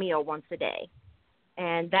vitamin with a meal once a day.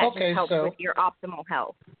 And that just helps with your optimal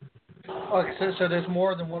health. Okay, so there's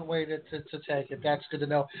more than one way to take it. That's good to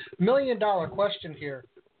know. $1 million question here.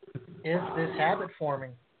 Is this habit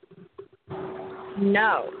forming?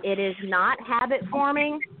 No, it is not habit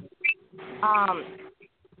forming.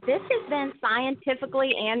 This has been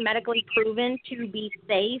scientifically and medically proven to be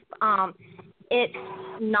safe. It's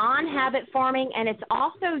non-habit forming, and it's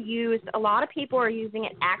also used, a lot of people are using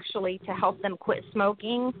it actually to help them quit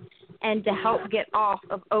smoking and to help get off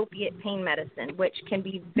of opiate pain medicine, which can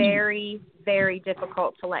be very, very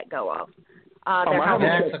difficult to let go of. They're helping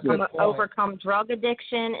us overcome drug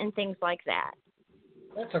addiction and things like that.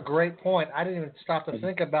 That's a great point. I didn't even stop to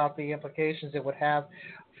think about the implications it would have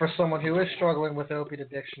for someone who is struggling with opiate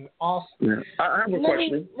addiction. Also, yeah. I have a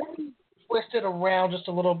question. Let me twist it around just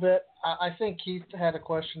a little bit. I think Keith had a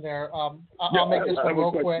question there. I'll make this one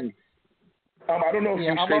real quick. I don't know if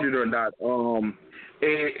you stated it or not.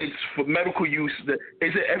 It's for medical use. Is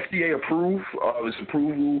it FDA approved? Is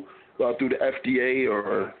approval through the FDA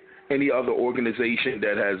or any other organization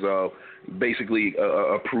that has basically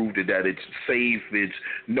approved it, that it's safe, it's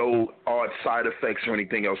no odd side effects or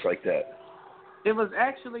anything else like that? It was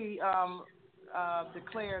actually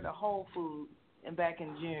declared a whole food back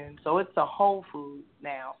in June, so it's a whole food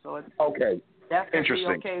now. So it's okay. That's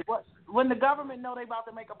interesting. Okay. When the government know they about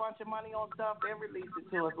to make a bunch of money on stuff, they release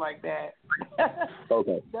it to us like that.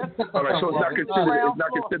 Okay. All right. So it's not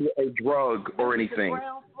considered a drug or anything. It's the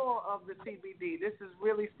ground floor of the CBD. This is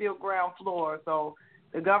really still ground floor. So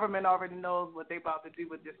the government already knows what they about to do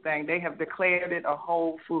with this thing. They have declared it a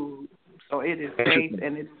whole food, so it is safe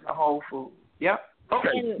and it is a whole food. Yep. Okay.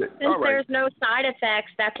 And since there's no side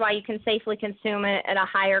effects, that's why you can safely consume it at a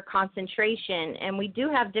higher concentration. And we do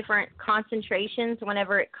have different concentrations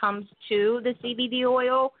whenever it comes to the CBD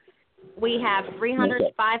oil. We have 300,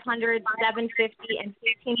 500, 750, and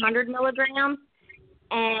 1,500 milligrams.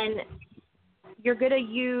 And you're going to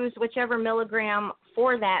use whichever milligram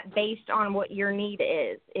for that based on what your need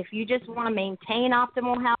is. If you just want to maintain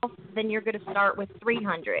optimal health, then you're going to start with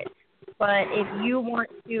 300. But if you want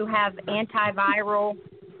to have antiviral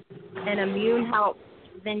and immune help,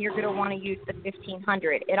 then you're going to want to use the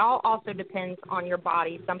 1,500. It all also depends on your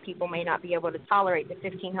body. Some people may not be able to tolerate the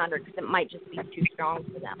 1,500 because it might just be too strong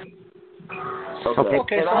for them.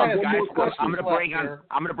 Okay. Guys, I'm going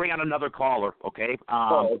to bring on another caller. Okay.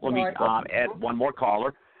 Let me add one more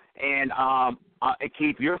caller. And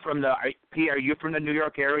Keith, you're from the P. Are you from the New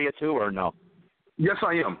York area too, or no? Yes,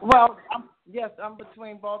 I am. Well, I'm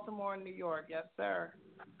between Baltimore and New York. Yes, sir.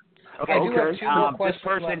 Okay. This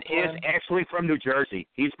person is actually from New Jersey.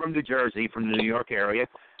 He's from New Jersey, from the New York area.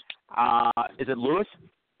 Is it Lewis?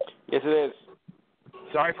 Yes, it is.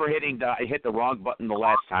 Sorry for hitting I hit the wrong button the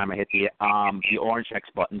last time. I hit the orange X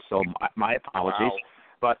button, so my apologies.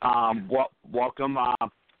 Wow. But welcome,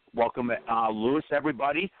 Lewis,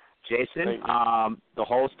 everybody. Jason, the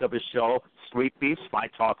host of his show, Street Beefs,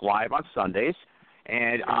 Fight Talk Live on Sundays.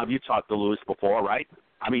 And you talked to Lewis before, right?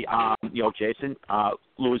 I mean, Jason.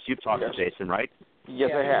 Lewis, you've talked to Jason, right?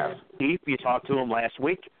 Yes, I have. Keith, you talked to him last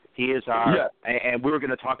week. He is our, and we were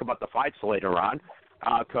going to talk about the fights later on,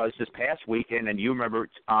 because this past weekend, and you remember,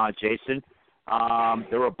 Jason,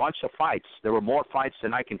 there were a bunch of fights. There were more fights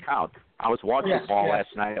than I can count. I was watching ball last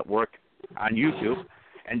night at work on YouTube.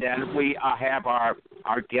 And then we have our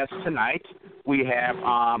guest tonight. We have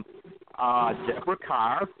Deborah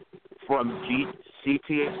Carr from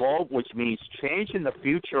CTFO, which means Change in the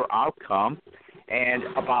Future Outcome, and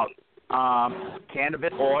about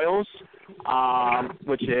cannabis oils,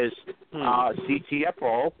 which is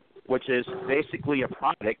CTFO, which is basically a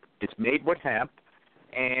product. It's made with hemp,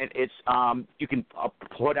 and it's you can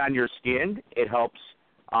put on your skin. It helps.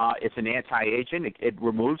 It's an anti-aging. It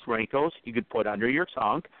removes wrinkles. You could put under your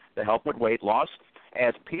tongue to help with weight loss.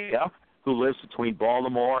 As Pia, who lives between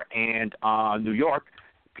Baltimore and New York,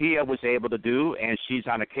 Pia was able to do, and she's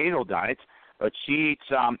on a keto diet, but she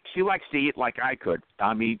likes to eat like I could.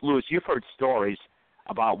 I mean, Louis, you've heard stories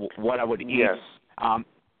about what I would eat. Yes.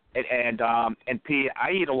 And Pia,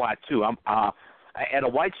 I eat a lot too. At a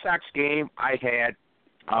White Sox game, I had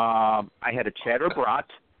a cheddar brat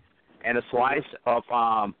and a slice of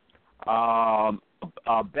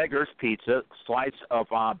Beggar's pizza, slice of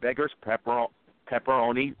Beggar's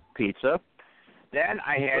pepperoni pizza. Then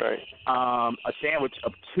I had a sandwich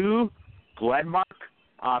of 2 Glenmark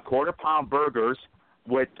quarter-pound burgers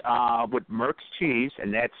with Merck's cheese,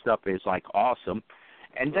 and that stuff is like awesome.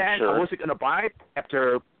 And then I wasn't going to buy it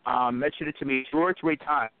after mentioned it to me 2 or 3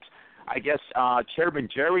 times. I guess Chairman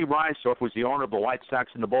Jerry Reinsdorf was the owner of the White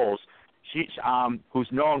Sox and the Bulls. She's who's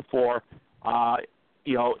known for,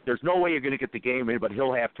 there's no way you're going to get the game in, but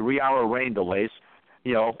he'll have 3-hour rain delays.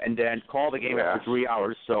 and then call the game after 3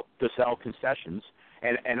 hours to sell concessions.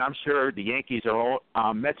 And I'm sure the Yankees are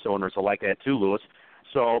all Mets owners are like that too, Louis.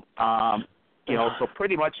 So so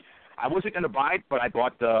pretty much I wasn't going to buy it, but I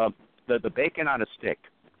bought the bacon on a stick.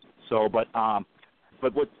 So, but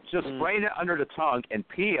with just spraying it under the tongue, and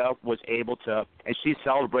Pia was able to, and she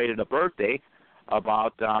celebrated a birthday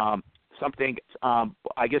about something,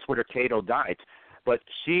 I guess, with her keto diet. But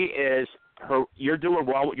you're doing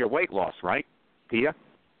well with your weight loss, right, Pia?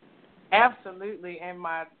 Absolutely, and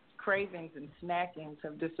my cravings and snackings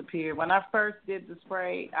have disappeared. When I first did the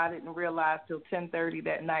spray, I didn't realize till 10:30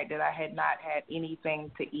 that night that I had not had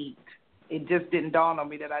anything to eat. It just didn't dawn on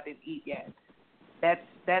me that I didn't eat yet.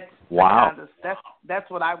 That's wow.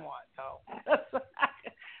 That's what I want, though.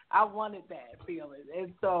 I wanted that feeling,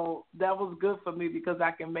 and so that was good for me because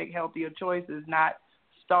I can make healthier choices, not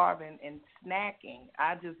starving and snacking.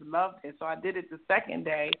 I just loved it, so I did it the second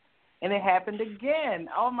day, and it happened again.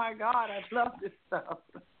 Oh my God, I love this stuff.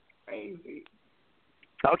 It's crazy.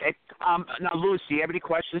 Okay. Now, Louis, do you have any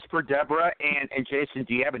questions for Deborah? And Jason,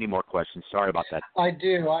 do you have any more questions? Sorry about that. I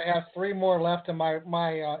do. I have 3 more left in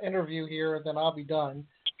my interview here, then I'll be done.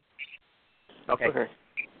 Okay.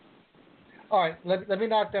 All right. Let me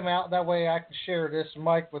knock them out. That way I can share this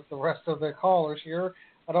mic with the rest of the callers here.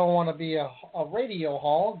 I don't want to be a radio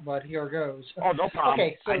hog, but here goes. Oh, no problem.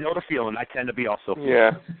 Okay, so, I know the feeling. I tend to be also.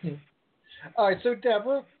 Yeah. All right. So,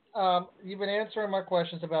 Deborah, you've been answering my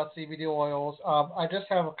questions about CBD oils. I just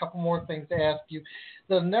have a couple more things to ask you.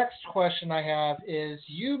 The next question I have is,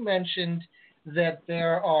 you mentioned that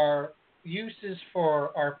there are uses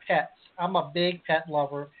for our pets. I'm a big pet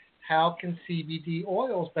lover. How can CBD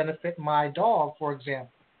oils benefit my dog, for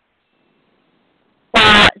example?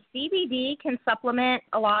 CBD can supplement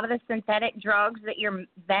a lot of the synthetic drugs that your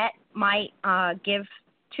vet might give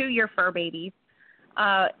to your fur babies.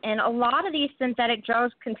 And a lot of these synthetic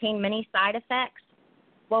drugs contain many side effects.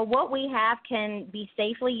 Well, what we have can be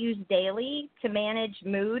safely used daily to manage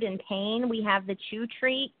mood and pain. We have the Chew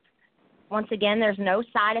Treat. Once again, there's no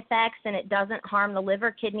side effects, and it doesn't harm the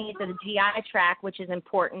liver, kidneys, or the GI tract, which is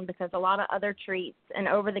important because a lot of other treats and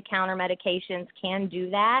over-the-counter medications can do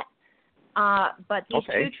that. But these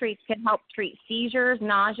Chew Treats can help treat seizures,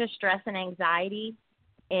 nausea, stress, and anxiety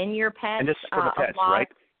in your pets. And this is for the pets, right?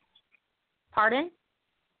 Pardon?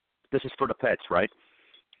 This is for the pets, right?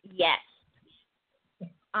 Yes.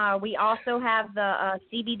 We also have the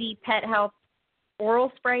CBD Pet Health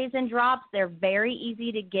oral sprays and drops. They're very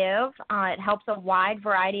easy to give. It helps a wide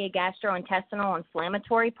variety of gastrointestinal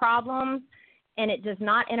inflammatory problems, and it does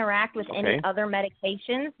not interact with any other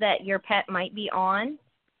medications that your pet might be on.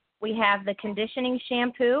 We have the conditioning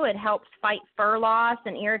shampoo. It helps fight fur loss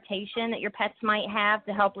and irritation that your pets might have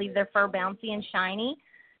to help leave their fur bouncy and shiny.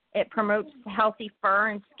 It promotes healthy fur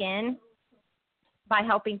and skin by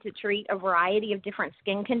helping to treat a variety of different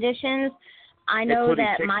skin conditions. I know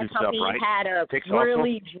that my puppy had a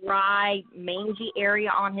really dry, mangy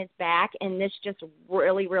area on his back, and this just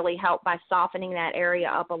really, really helped by softening that area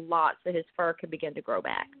up a lot so his fur could begin to grow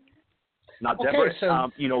back. Now, Deborah,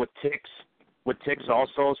 with ticks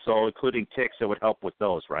also, so including ticks, it would help with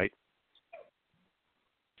those, right?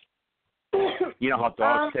 You know how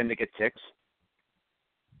dogs tend to get ticks?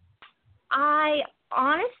 I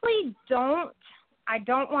honestly don't. I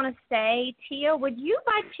don't want to say. Tia, would you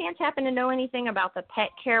by chance happen to know anything about the pet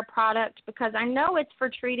care product? Because I know it's for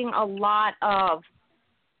treating a lot of,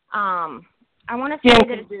 I want to say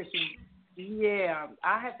that it's... Yeah,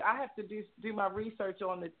 I have to do my research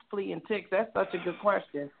on the flea and ticks. That's such a good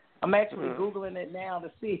question. I'm actually Googling it now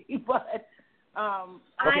to see, but...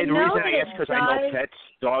 okay, the reason I ask because I know pets,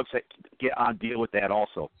 dogs that get on deal with that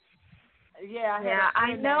also. Yeah,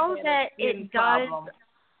 I know that it does.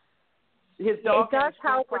 It does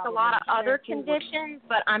help with a lot of other conditions,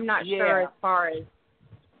 but I'm not sure as far as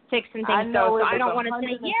ticks and things go. So I don't want to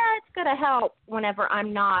say, it's going to help whenever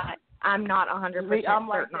I'm not 100% certain on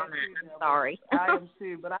that. I'm sorry. I am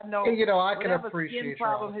too, but I know. I can appreciate skin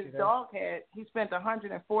problem his dog had. He spent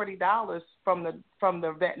 $140 from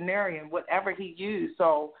the veterinarian, whatever he used.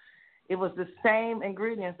 So it was the same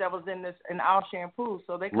ingredients that was in our shampoo,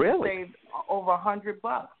 so they could save over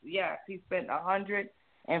 $100. Yes, he spent $140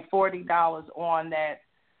 on that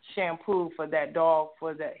shampoo for that dog,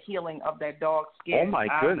 for the healing of that dog's skin. Oh my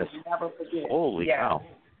goodness! Never forget. Holy cow!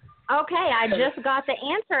 Okay, I just got the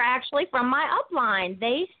answer actually from my upline.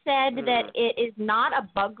 They said that it is not a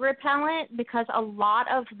bug repellent because a lot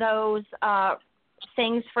of those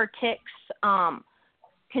things for ticks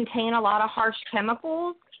contain a lot of harsh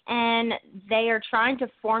chemicals. And they are trying to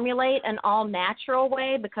formulate an all-natural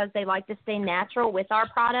way because they like to stay natural with our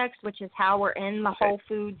products, which is how we're in the Whole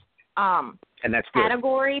Foods and that's good.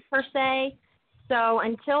 category per se. So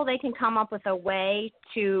until they can come up with a way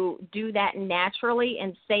to do that naturally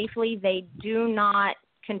and safely, they do not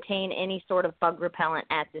contain any sort of bug repellent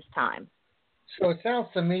at this time. So it sounds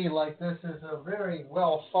to me like this is a very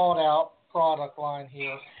well thought out product line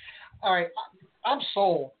here. All right, I'm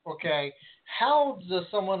sold, okay. How does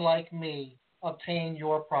someone like me obtain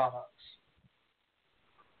your products?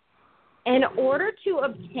 In order to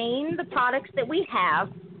obtain the products that we have,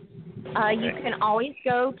 you can always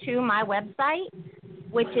go to my website,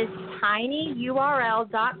 which is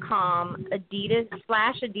tinyurl.com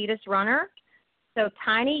 /Adidas Runner. So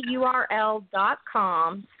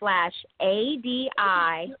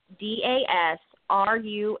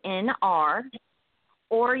tinyurl.com/ADIDASRUNR.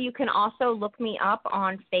 Or you can also look me up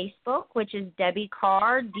on Facebook, which is Debbie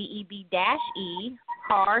Carr, DEB-E,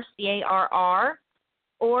 Carr, CARR.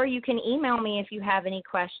 Or you can email me if you have any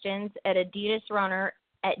questions at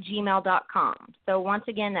adidasrunner@gmail.com. So once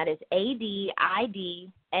again, that is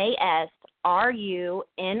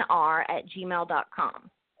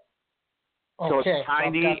ADIDASRUNR@gmail.com. So it's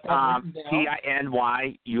tiny,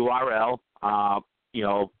 TINYURL,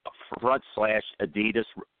 /Adidas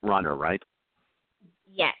Runner, right?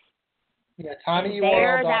 Yes. Yeah, tinyurl.com.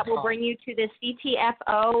 There, that will bring you to the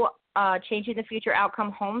CTFO Changing the Future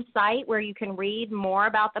Outcome home site, where you can read more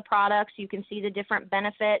about the products. You can see the different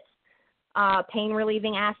benefits, pain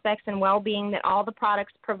relieving aspects, and well-being that all the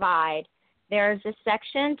products provide. There's a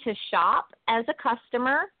section to shop as a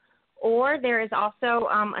customer, or there is also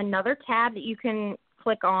another tab that you can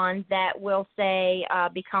click on that will say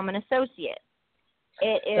become an associate.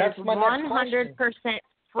 It is 100%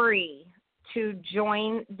 free to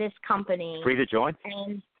join this company. Free to join?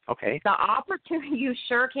 And okay. The opportunity, you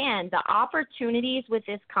sure can. The opportunities with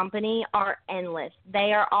this company are endless.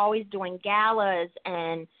 They are always doing galas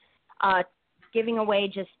and giving away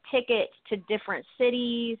just tickets to different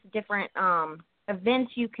cities, different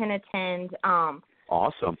events you can attend.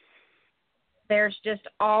 Awesome. There's just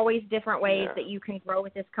always different ways that you can grow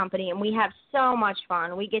with this company, and we have so much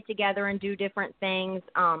fun. We get together and do different things,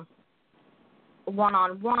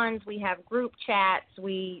 one-on-ones. We have group chats.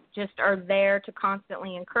 We just are there to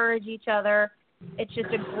constantly encourage each other. It's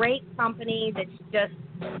just a great company that's just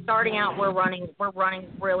starting out. We're running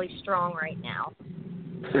really strong right now.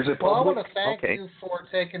 Well, I want to thank you for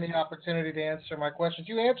taking the opportunity to answer my questions.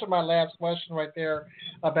 You answered my last question right there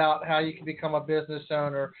about how you can become a business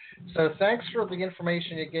owner. So thanks for the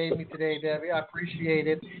information you gave me today, Debbie. I appreciate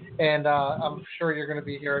it, and I'm sure you're going to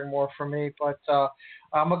be hearing more from me. But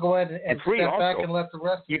I'm going to go ahead and step back and let the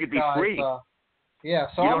rest of you guys. Free. So you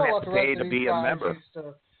I'm going to let the rest of these guys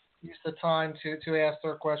use the time to ask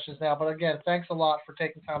their questions now. But again, thanks a lot for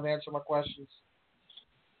taking time to answer my questions.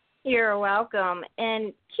 You're welcome.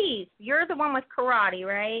 And Keith, you're the one with karate,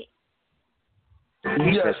 right?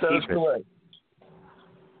 Yes, that's correct.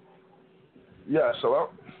 Yes,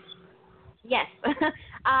 hello? Yes.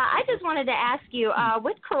 I just wanted to ask you,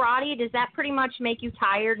 with karate, does that pretty much make you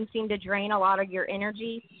tired and seem to drain a lot of your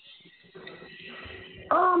energy?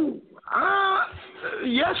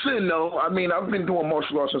 Yes and no. I mean, I've been doing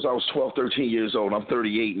martial arts since I was 12, 13 years old. I'm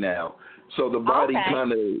 38 now. So the body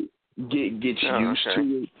kind of gets used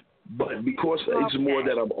to it. But because it's more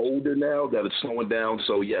that I'm older now, that it's slowing down,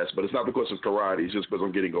 so yes. But it's not because of karate. It's just because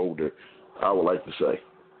I'm getting older, I would like to say.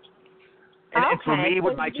 And for me,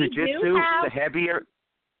 with my jiu-jitsu, the heavier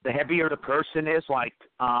the person is, like,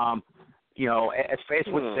 as Faith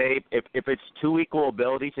would say, if it's two equal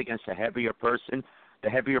abilities against the heavier person,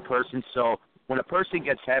 so when a person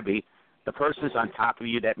gets heavy, the person's on top of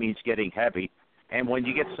you, that means getting heavy. And when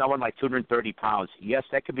you get someone like 230 pounds, yes,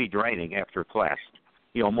 that could be draining after class.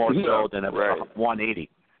 More so than a 180.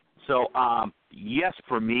 So, yes,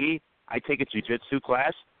 for me, I take a jiu-jitsu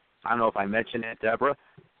class. I don't know if I mentioned that, Deborah.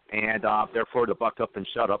 And therefore, to buck up and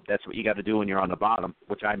shut up, that's what you got to do when you're on the bottom,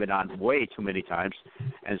 which I've been on way too many times.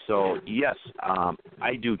 And so, yes,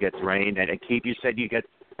 I do get drained. And Keith, you said you get,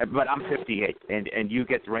 but I'm 58, and you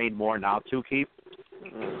get drained more now too, Keith?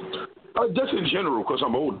 Just in general, because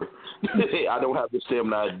I'm older. I don't have the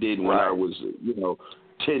stamina I did when I was,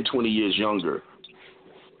 10, 20 years younger.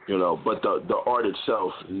 But the art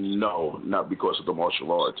itself, no, not because of the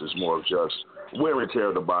martial arts. It's more of just wear and tear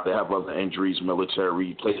of the body. I have other injuries,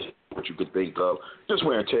 military, what you could think of, just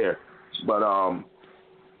wear and tear. But part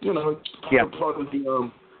of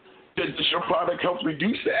the does your product help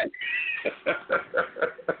reduce that?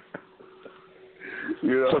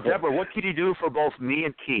 So Deborah, what can you do for both me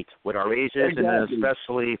and Keith with our ages, and then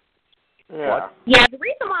especially? What? Yeah, the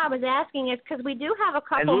reason why I was asking is because we do have a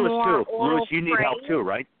couple more too. Louis, you need help too,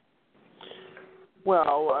 right?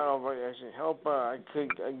 Well, I don't know if I should help. I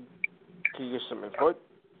Can you give some input?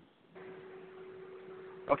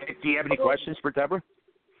 Okay. Do you have any questions for Deborah?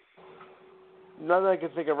 None that I can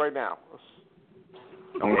think of right now.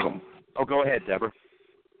 Okay. Oh, go ahead, Deborah.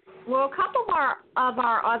 Well, a couple of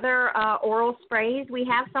our other oral sprays, we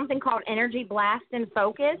have something called Energy Blast and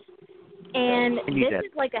Focus. And this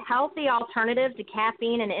is like a healthy alternative to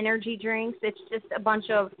caffeine and energy drinks. It's just a bunch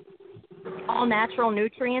of all-natural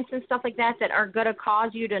nutrients and stuff like that are going to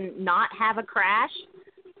cause you to not have a crash,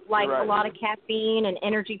 like a lot of caffeine and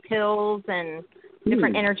energy pills and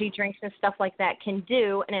different energy drinks and stuff like that can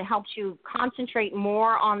do, and it helps you concentrate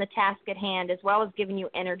more on the task at hand as well as giving you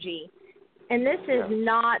energy. And this is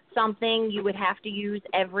not something you would have to use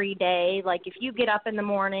every day. Like if you get up in the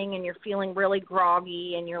morning and you're feeling really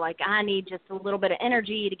groggy and you're like, I need just a little bit of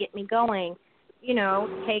energy to get me going,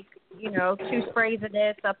 take, 2 sprays of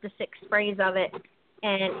this up to 6 sprays of it,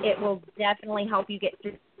 and it will definitely help you get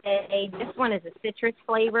through the day. This one is a citrus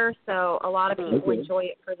flavor, so a lot of people enjoy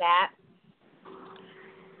it for that.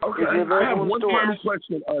 Okay, I have one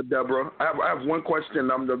question, Deborah. I have one question.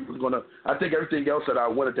 I think everything else that I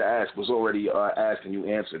wanted to ask was already asked, and you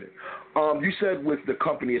answered it. You said with the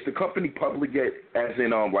company, is the company public yet, as in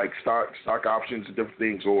like stock options and different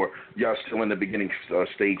things, or y'all still in the beginning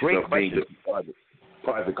stage of being a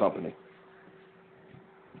private company?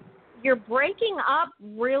 You're breaking up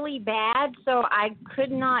really bad, so I could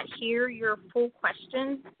not hear your full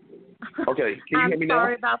question. Okay, can you hear me now? I'm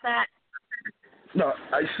sorry about that. No,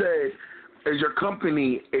 I said, is your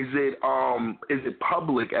company, is it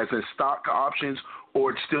public as in stock options,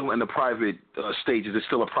 or it's still in the private stage? Is it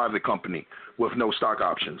still a private company with no stock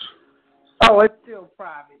options? Oh, it's still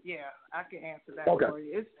private. Yeah, I can answer that for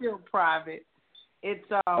you. It's still private. It's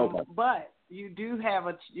but you do have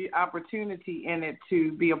an opportunity in it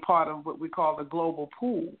to be a part of what we call the global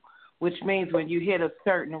pool, which means when you hit a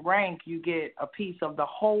certain rank, you get a piece of the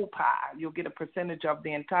whole pie. You'll get a percentage of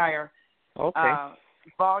the entire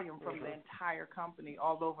volume from the entire company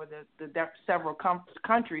all over the several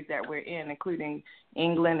countries that we're in, including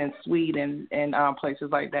England and Sweden and places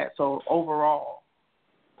like that. So overall.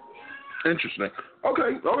 Interesting.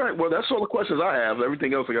 Okay. All right. Well, that's all the questions I have.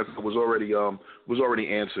 Everything else, I guess, was already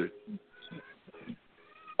answered.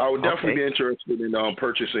 I would definitely be interested in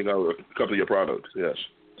purchasing a couple of your products. Yes.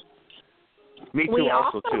 Me too. We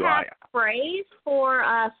also have sprays for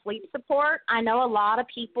sleep support. I know a lot of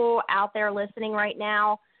people out there listening right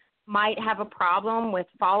now might have a problem with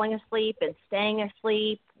falling asleep and staying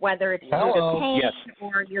asleep, whether it's due to pain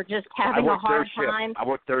or you're just having a hard time. I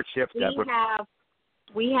work third shift, Deborah.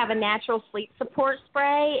 We have a natural sleep support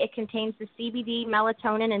spray. It contains the CBD,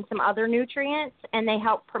 melatonin, and some other nutrients, and they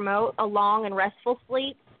help promote a long and restful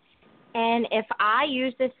sleep. And if I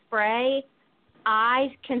use this spray,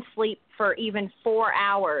 I can sleep for even 4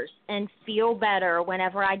 hours and feel better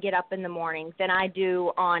whenever I get up in the morning than I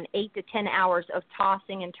do on 8 to 10 hours of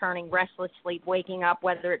tossing and turning, restless sleep, waking up,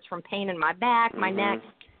 whether it's from pain in my back, my neck,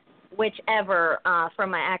 whichever,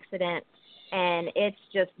 from my accident. And it's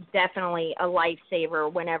just definitely a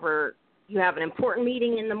lifesaver whenever you have an important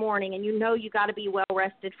meeting in the morning and you know you got to be well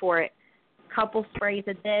rested for it. Couple sprays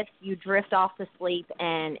of this, you drift off to sleep,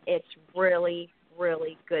 and it's really,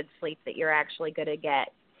 really good sleep that you're actually going to get.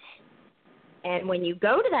 And when you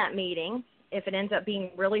go to that meeting, if it ends up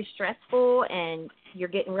being really stressful and you're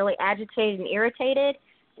getting really agitated and irritated,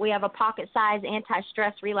 we have a pocket-sized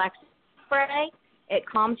anti-stress relax spray. It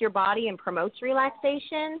calms your body and promotes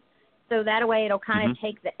relaxation. So that way it'll kind of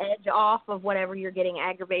take the edge off of whatever you're getting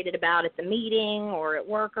aggravated about at the meeting or at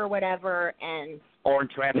work or whatever. Or in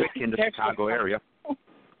traffic in the Chicago area.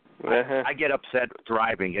 I get upset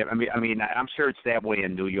driving. I mean, I'm sure it's that way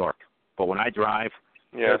in New York. But when I drive,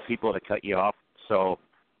 there are people that cut you off. So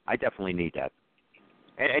I definitely need that.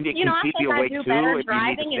 And it can keep you awake, too, if you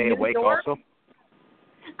need to stay awake also.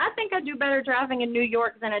 I think I do better driving in New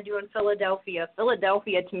York than I do in Philadelphia.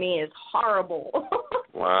 Philadelphia, to me, is horrible.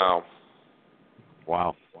 Wow.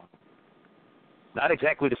 Not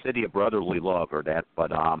exactly the city of brotherly love or that,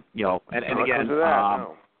 but, and again,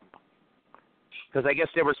 because I guess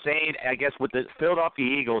they were saying, with the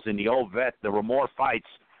Philadelphia Eagles in the old vet, there were more fights,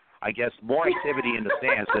 more activity in the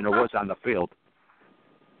stands than there was on the field.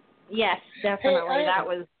 Yes, definitely. That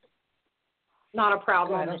was not a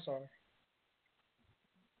problem. Go ahead, I'm sorry.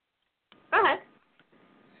 Go ahead.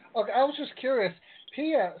 Okay, I was just curious.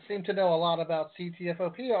 Pia seemed to know a lot about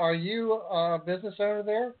CTFO. Pia, are you a business owner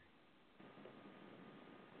there?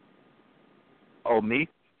 Oh, me?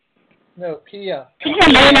 No, Pia. Pia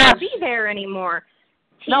may not be there anymore.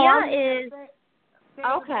 Pia is...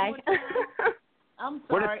 Okay. I'm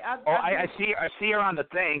sorry. I see her on the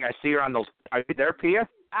thing. I see her on the Are you there, Pia?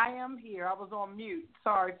 I am here. I was on mute.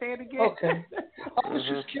 Sorry. Say it again. Okay. I was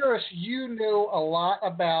just curious. You knew a lot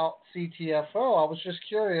about CTFO. I was just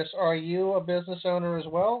curious. Are you a business owner as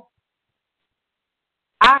well?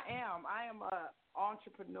 I am. I am an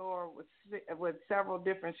entrepreneur with several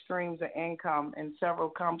different streams of income in several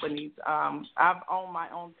companies. I've owned my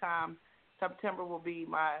own time. September will be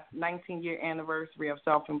my 19-year anniversary of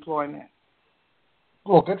self-employment.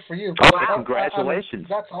 Well, good for you. Oh, wow. Congratulations.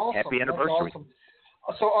 That's awesome. Happy anniversary. That's awesome.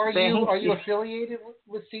 So are you affiliated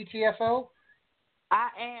with CTFO? I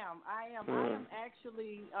am. I am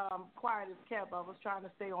actually quiet as kept. I was trying to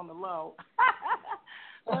stay on the low.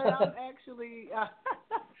 But I'm actually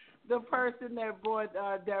the person that brought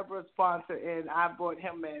Deborah's sponsor in. I brought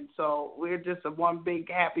him in. So we're just one big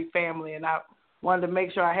happy family, and I wanted to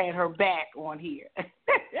make sure I had her back on here.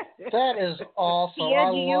 That is awesome. Tia,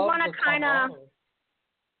 do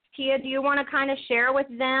you want to kind of share with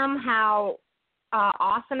them how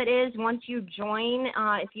awesome it is once you join,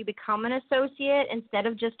 if you become an associate instead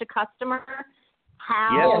of just a customer,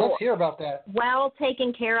 how let's hear about that. Well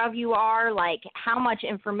taken care of you are, like how much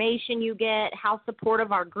information you get, how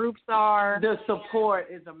supportive our groups are. The support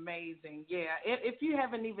is amazing. Yeah, if you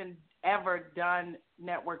haven't even ever done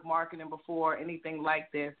network marketing before, anything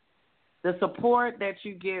like this, the support that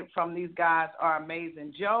you get from these guys are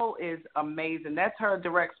amazing. Joe is amazing. That's her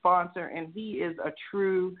direct sponsor, and he is a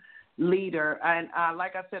true leader. And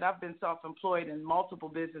like I said, I've been self-employed in multiple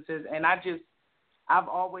businesses, and I've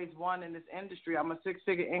always won in this industry. I'm a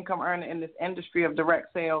six-figure income earner in this industry of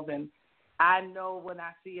direct sales, and I know when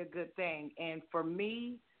I see a good thing. And for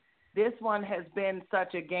me, this one has been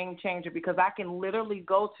such a game changer because I can literally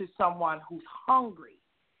go to someone who's hungry,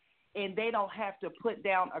 and they don't have to put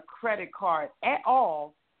down a credit card at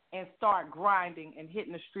all and start grinding and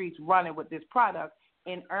hitting the streets running with this product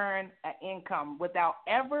and earn an income without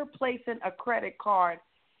ever placing a credit card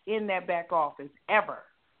in their back office, ever,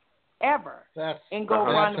 and go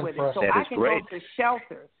run with it. So I can go to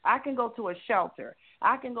shelters. I can go to a shelter.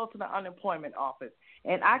 I can go to the unemployment office,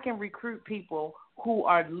 and I can recruit people who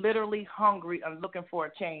are literally hungry and looking for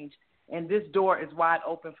a change, and this door is wide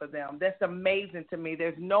open for them. That's amazing to me.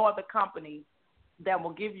 There's no other company that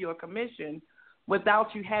will give you a commission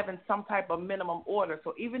without you having some type of minimum order.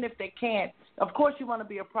 So even if they can't, of course you want to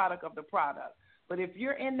be a product of the product. But if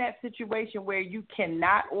you're in that situation where you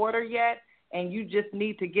cannot order yet and you just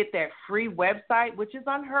need to get that free website, which is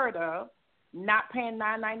unheard of, not paying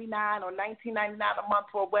 $9.99 or $19.99 a month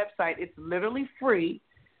for a website, it's literally free,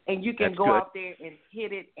 and you can out there and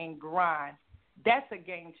hit it and grind. That's a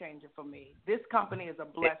game changer for me. This company is a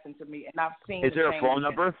blessing to me, and I've seen. Is there a phone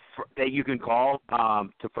number that you can call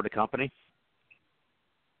for the company?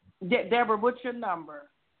 Deborah, what's your number?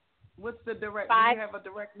 What's the direct? Do you have a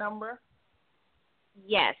direct number?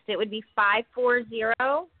 Yes, it would be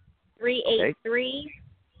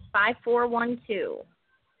 540-383-5412.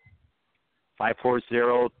 Okay.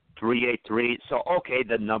 540-383. So, okay,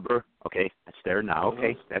 the number. Okay, that's there now.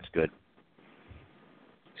 Okay, that's good.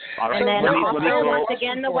 All right. And then let me go. once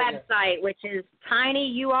again, the website, which is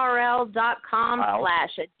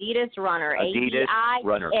tinyurl.com/Adidas Runner. Adidas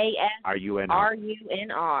Runner.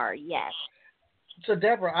 ADIDASRUNR. Yes. So,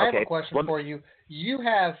 Deborah, I have a question for you. You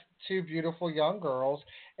have two beautiful young girls,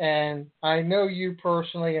 and I know you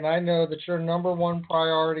personally, and I know that your number one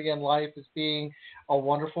priority in life is being a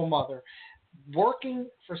wonderful mother. Working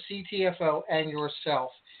for CTFO and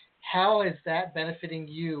yourself, how is that benefiting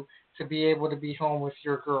you to be able to be home with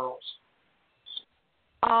your girls?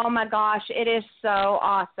 Oh, my gosh, it is so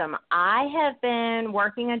awesome. I have been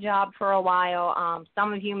working a job for a while.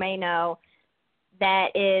 Some of you may know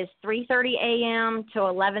that is 3:30 a.m. to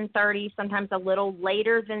 11:30, sometimes a little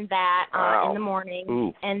later than that in the morning.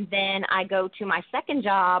 Ooh. And then I go to my second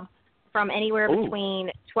job from anywhere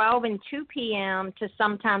between 12 and 2 p.m. to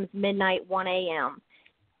sometimes midnight, 1 a.m.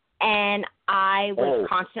 And I was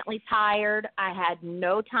constantly tired. I had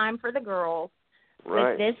no time for the girls.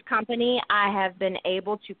 Right. With this company, I have been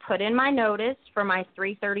able to put in my notice for my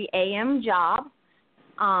 3:30 a.m. job.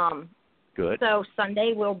 Good. So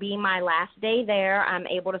Sunday will be my last day there. I'm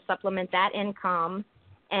able to supplement that income.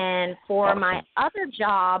 And for my other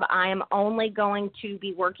job, I am only going to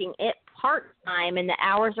be working it part-time, and the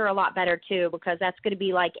hours are a lot better, too, because that's going to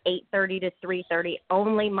be like 8:30 to 3:30,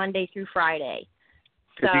 only Monday through Friday.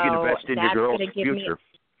 So you can invest in your girls' future.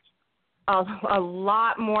 A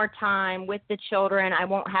lot more time with the children. I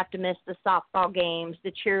won't have to miss the softball games,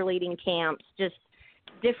 the cheerleading camps, just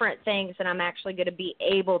different things that I'm actually going to be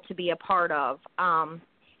able to be a part of. And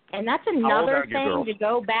that's another thing to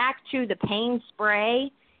go back to the pain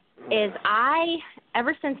spray is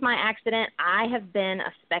ever since my accident, I have been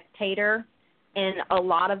a spectator in a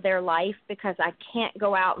lot of their life because I can't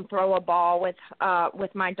go out and throw a ball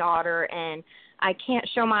with my daughter, and I can't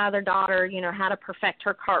show my other daughter, how to perfect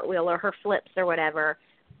her cartwheel or her flips or whatever.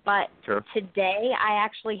 But today I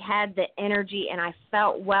actually had the energy and I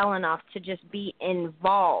felt well enough to just be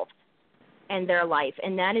involved in their life.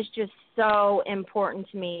 And that is just so important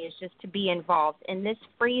to me, is just to be involved. And this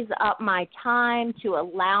frees up my time to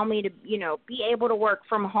allow me to, be able to work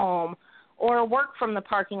from home or work from the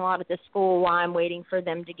parking lot at the school while I'm waiting for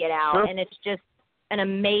them to get out. Sure. And it's just an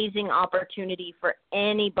amazing opportunity for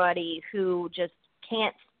anybody who just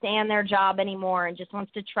can't stand their job anymore and just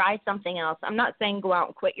wants to try something else. I'm not saying go out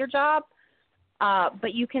and quit your job,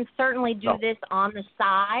 but you can certainly do this on the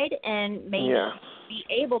side and maybe be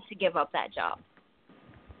able to give up that job.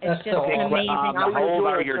 It's just an amazing opportunity. How old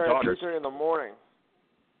are your daughters? 2:30 in the morning.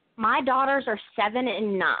 My daughters are 7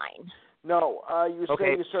 and 9. No, you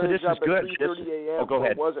said you started a job at 3:30 a.m. Oh, go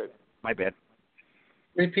ahead. What was it? My bad.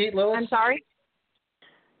 Repeat, Lois. I'm sorry?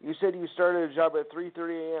 You said you started a job at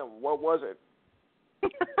 3:30 a.m. What was it?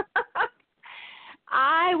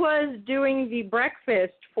 I was doing the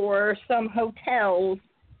breakfast for some hotels.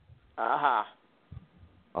 Aha.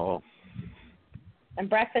 Oh. And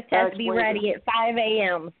breakfast has to be ready at 5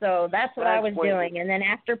 a.m., so that's what I was doing. And then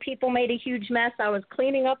after people made a huge mess, I was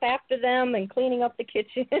cleaning up after them and cleaning up the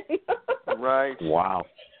kitchen. Right. Wow.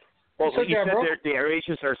 Well, So you said Deborah? their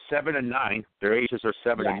ages are 7 and 9. Their ages are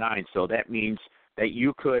 7 and 9, so that means that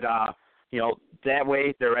you could, that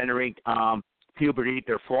way they're entering puberty,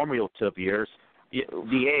 their formative years,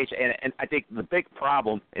 the age. And I think the big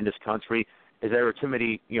problem in this country is there are too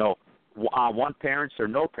many, one parents or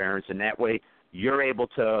no parents, and that way you're able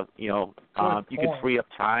to, you can free up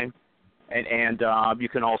time, and you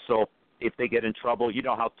can also, if they get in trouble,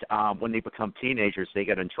 how when they become teenagers, they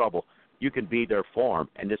get in trouble. You can be their form,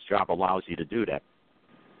 and this job allows you to do that.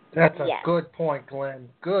 That's a good point, Glenn.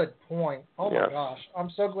 Good point. Oh, my gosh. I'm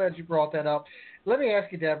so glad you brought that up. Let me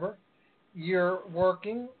ask you, Deborah, you're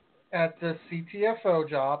working at the CTFO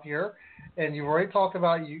job here, and you've already talked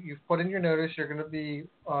about you've put in your notice you're going to be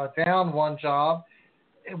down one job.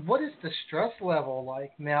 What is the stress level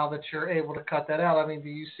like now that you're able to cut that out? I mean, do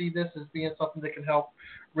you see this as being something that can help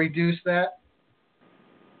reduce that?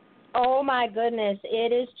 Oh, my goodness.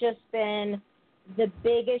 It has just been the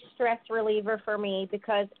biggest stress reliever for me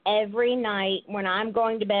because every night when I'm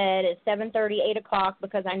going to bed at 7:30, 8 o'clock,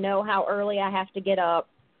 because I know how early I have to get up,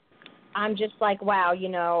 I'm just like, wow,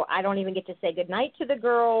 I don't even get to say goodnight to the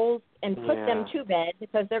girls and put them to bed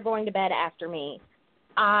because they're going to bed after me.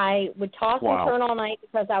 I would toss and turn all night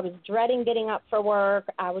because I was dreading getting up for work.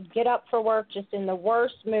 I would get up for work just in the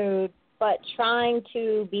worst mood, but trying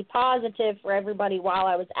to be positive for everybody while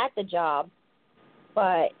I was at the job.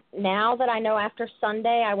 But now that I know after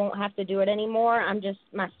Sunday I won't have to do it anymore,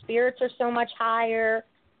 my spirits are so much higher.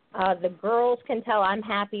 The girls can tell I'm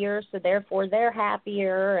happier, so therefore they're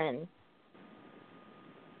happier, and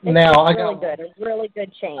it's really good. It's really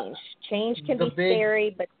good change. Change can be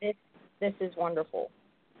scary, but this is wonderful.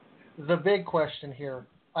 The big question here.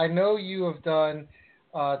 I know you have done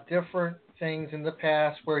different things in the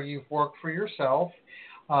past where you've worked for yourself,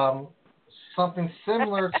 something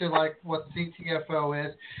similar to like what CTFO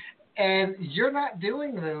is, and you're not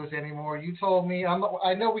doing those anymore. You told me,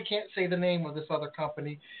 I know we can't say the name of this other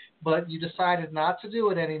company, but you decided not to do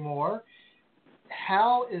it anymore.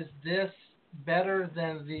 How is this better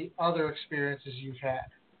than the other experiences you've had?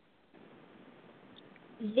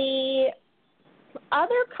 The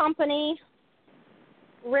other company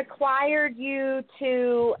required you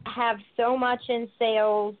to have so much in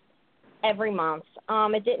sales every month.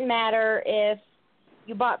 It didn't matter if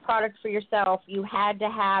you bought product for yourself. You had to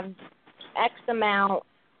have X amount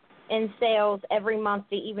in sales every month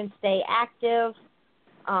to even stay active.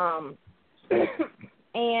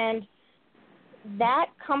 And that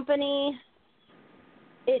company,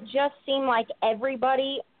 it just seemed like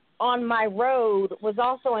everybody on my road was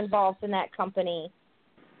also involved in that company.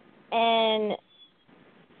 And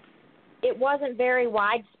it wasn't very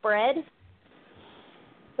widespread.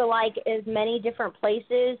 So like as many different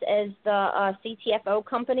places as the CTFO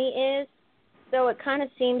company is. So it kind of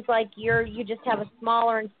seems like you just have a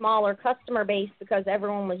smaller and smaller customer base because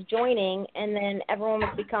everyone was joining, and then everyone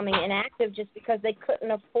was becoming inactive just because they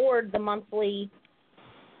couldn't afford the monthly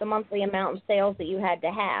amount of sales that you had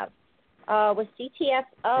to have. With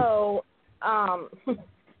CTFO,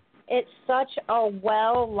 it's such a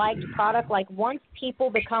well-liked product. Like once people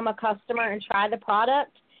become a customer and try the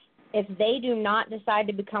product, if they do not decide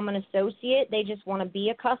to become an associate, they just want to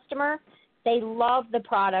be a customer, they love the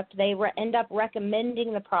product. They end up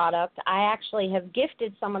recommending the product. I actually have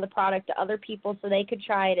gifted some of the product to other people so they could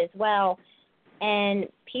try it as well. and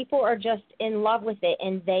people are just in love with it,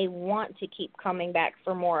 and they want to keep coming back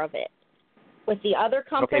for more of it. With the other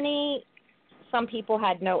company, some people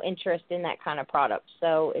had no interest in that kind of product,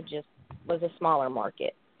 so it just was a smaller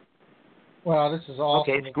market. Well, this is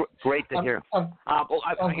awesome. Okay, it's great to hear. I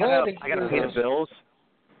gotta pay the bills.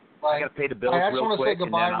 Right. I got to pay the bills I just real want to quick, say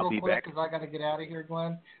goodbye and then I'll real be quick back. because I got to get out of here,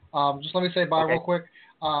 Glenn. Just let me say bye real quick.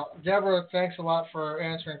 Deborah, thanks a lot for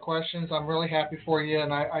answering questions. I'm really happy for you,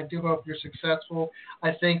 and I do hope you're successful.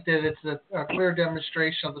 I think that it's a clear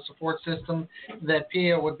demonstration of the support system that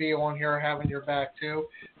Pia would be on here having your back, too.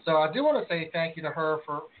 So I do want to say thank you to her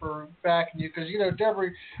for backing you because,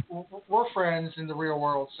 Deborah, we're friends in the real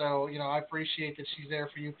world. So, I appreciate that she's there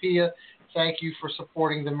for you. Pia, thank you for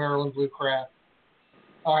supporting the Maryland Blue Crab.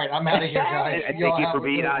 All right, I'm out of here, guys. And thank you for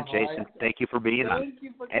being on, Jason. Right? Thank you for being on. Thank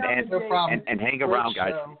you for coming, no problem. And hang around,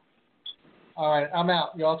 guys. All right, I'm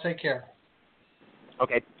out. Y'all take care.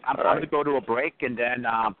 Okay, I'm going to go to a break, and then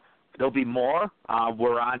there'll be more.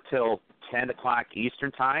 We're on till 10 o'clock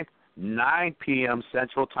Eastern Time, 9 p.m.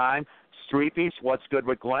 Central Time. Street Beefs, What's Good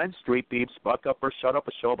with Glenn. Street Beefs, Buck Up or Shut Up,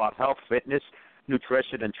 a show about health, fitness,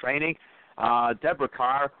 nutrition, and training. Deborah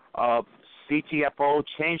Carr of CTFO,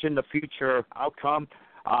 Changing the Future Outcome,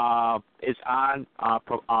 is on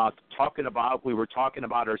we were talking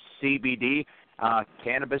about our CBD,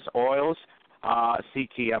 cannabis oils,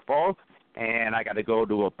 CTFO, and I got to go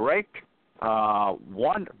to a break.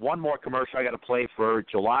 One more commercial I got to play for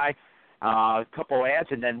July, a couple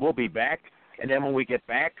ads, and then we'll be back. And then when we get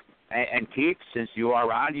back, and Keith, since you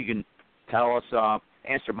are on, you can tell us,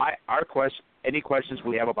 answer any questions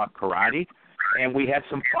we have about karate. And we had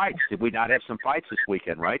some fights. Did we not have some fights this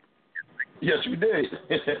weekend, right? Yes, we did.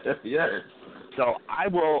 Yes. So I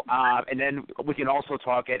will, and then we can also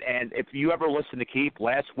talk it. And if you ever listen to Keith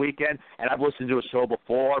last weekend, and I've listened to a show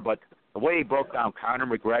before, but the way he broke down Conor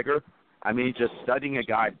McGregor, I mean, just studying a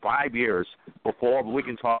guy 5 years before, but we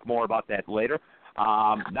can talk more about that later.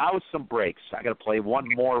 Now it's some breaks. I got to play one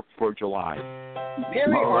more for July.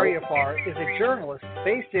 Perry Aryafar is a journalist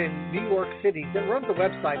based in New York City that runs the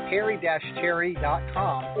website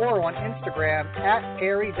perry-cherry.com or on Instagram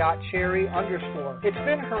 @perry.cherry_. It's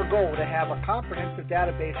been her goal to have a comprehensive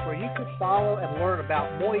database where you could follow and learn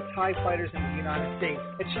about Muay Thai fighters in the United States,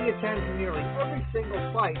 and she attends nearly every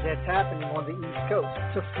single fight that's happening on the East Coast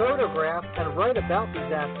to photograph and write about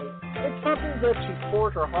these athletes. It's something that she's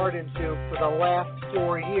poured her heart into for the last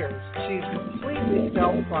 4 years. She's completely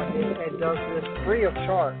self-funded and does this free of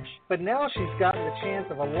charge. But now she's gotten the chance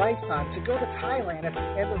of a lifetime to go to Thailand at the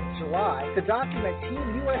end of July to document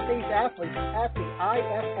Team USA's athletes at the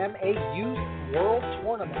IFMA Youth World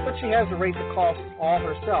Tournament. But she has to rate the cost all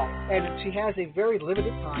herself, and she has a very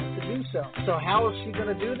limited time to do so. So how is she going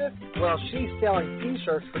to do this? Well, she's selling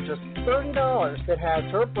t-shirts for just $30 that has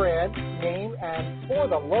her brand, name, and For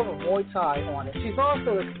the Love of Muay Thai on it. She's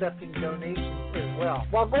also accepting donations as well.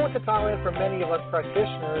 While going to Thailand for many of us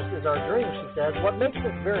practitioners is our dream, she says, what makes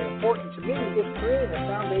this very important to me is creating a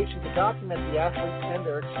foundation to document the athletes and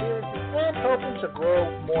their experiences and helping to grow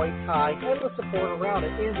Muay Thai and the support around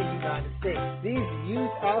it in the United States. These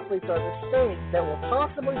youth athletes are the same that will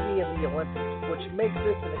possibly be in the Olympics, which makes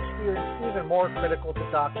this an experience even more critical to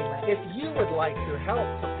document. If you would like to help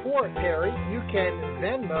support Perry, you can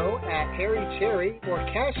Venmo @PerryCherry or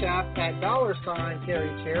Cash App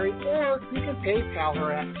 $$TerryCherry, or you can PayPal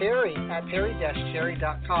her at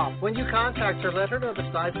perry@perry-cherry.com. When you contact her, let her know the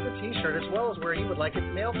size of the t-shirt as well as where you would like it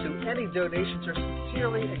mailed to. Any donations are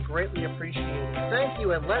sincerely and greatly appreciated. Thank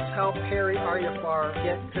you, and let's help Perry Aryafar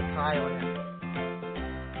get to Thailand.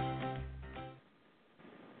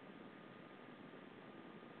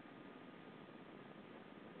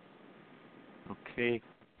 Okay.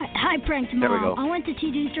 Hi, Pranked Mom. I went to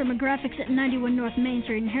TJ's Dermographics at 91 North Main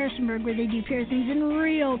Street in Harrisonburg where they do piercings and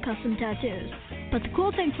real custom tattoos. But the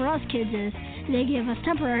cool thing for us kids is they give us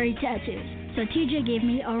temporary tattoos. So TJ gave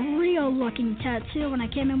me a real-looking tattoo when I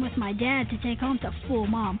came in with my dad to take home to fool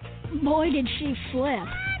Mom. Boy, did she flip.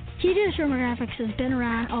 TJ's Dermographics has been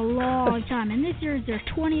around a long time, and this year is their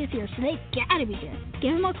 20th year, so they gotta be good.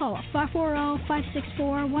 Give them a call at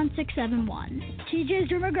 540-564-1671. TJ's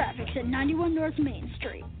Dermographics at 91 North Main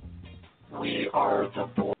Street. We are the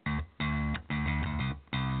boys.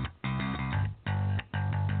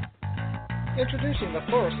 Introducing the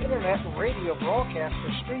first internet radio broadcast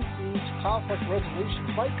for Street Beefs Conflict Resolution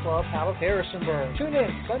Fight Club out of Harrisonburg. Tune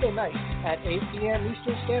in Sunday nights at 8 p.m.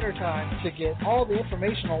 Eastern Standard Time to get all the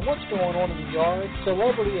information on what's going on in the yard,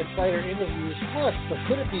 celebrity and fighter interviews, plus the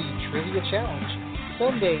Could It Be Trivia Challenge.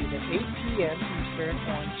 Sundays at 8 p.m. Eastern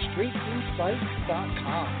on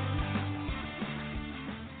StreetBeefSites.com.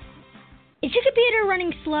 Is your computer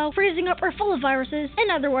running slow, freezing up, or full of viruses? In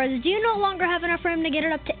other words, do you no longer have enough RAM to get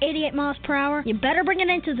it up to 88 miles per hour? You better bring it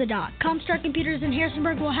into the dock. Comstar Computers in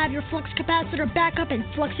Harrisonburg will have your flux capacitor back up and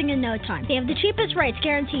fluxing in no time. They have the cheapest rates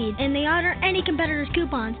guaranteed, and they honor any competitor's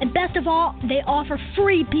coupons. And best of all, they offer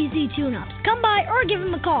free PC tune-ups. Come by or give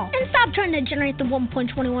them a call. And stop trying to generate the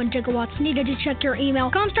 1.21 gigawatts needed to check your email.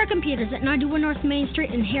 Comstar Computers at 91 North Main Street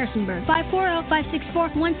in Harrisonburg.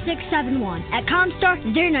 540-564-1671. At Comstar,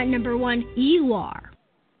 they're not number one. You are.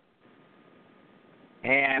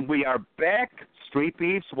 And we are back. Street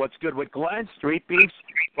Beefs, what's good with Glenn? Street Beefs,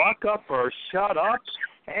 buck up or shut up.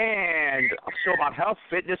 And a show about health,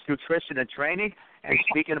 fitness, nutrition, and training. And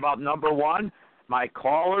speaking about number one, my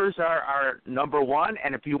callers are number one.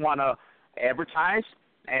 And if you want to advertise,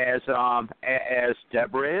 as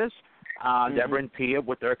Deborah is, Deborah and Pia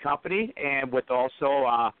with their company, and with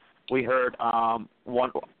also we heard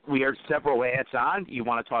several ads on. You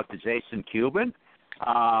want to talk to Jason Cuban,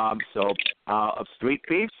 of Street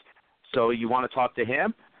Beefs, so you want to talk to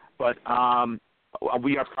him. But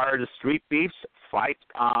we are part of the Street Beefs fight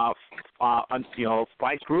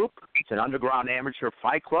group. It's an underground amateur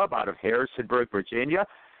fight club out of Harrisonburg, Virginia,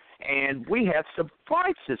 and we had some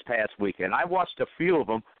fights this past weekend. I watched a few of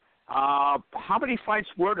them. How many fights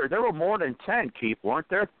were there? There were more than 10, Keith, weren't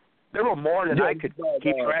there? There were more than I could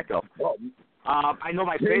keep track of. I know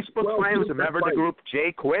my Facebook friend was a member of the group,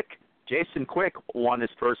 Jason Quick won his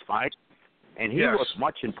first fight, and he was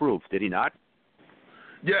much improved, did he not?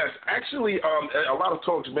 Yes, actually, a lot of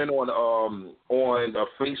talk's been on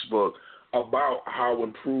Facebook about how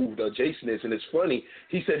improved Jason is, and it's funny.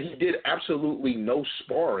 He said he did absolutely no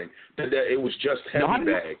sparring; that it was just heavy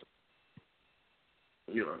bag.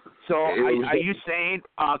 So are you saying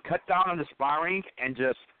cut down on the sparring and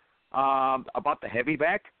just about the heavy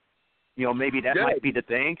bag? Maybe that might be the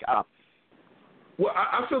thing. Well,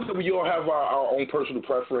 I feel that we all have our own personal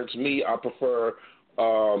preference. Me, I prefer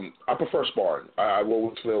sparring. I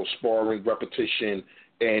always feel sparring, repetition,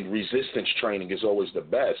 and resistance training is always the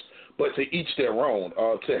best. But to each their own.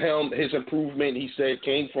 To him, his improvement, he said,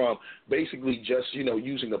 came from basically just,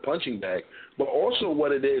 using the punching bag. But also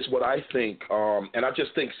what it is, what I think, and I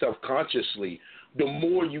just think self-consciously, the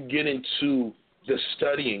more you get into the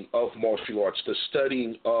studying of martial arts, the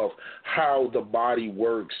studying of how the body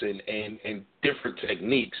works and different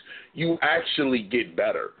techniques, you actually get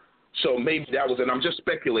better. So maybe that was, and I'm just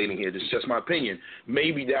speculating here, this is just my opinion,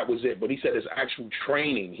 maybe that was it. But he said his actual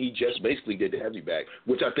training, he just basically did the heavy bag,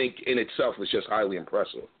 which I think in itself is just highly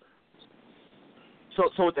impressive. So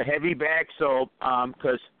with the heavy bag,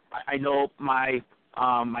 because I know my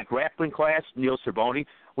grappling class, Neil Cervoni,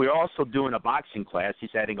 we're also doing a boxing class.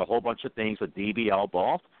 He's adding a whole bunch of things with DBL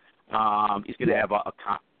ball. He's going to have a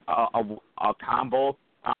combo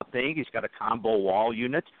thing. He's got a combo wall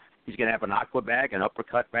unit. He's going to have an aqua bag, an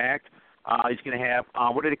uppercut bag. He's going to have,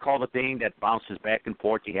 what do they call the thing that bounces back and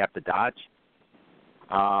forth? You have to dodge.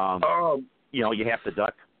 You have to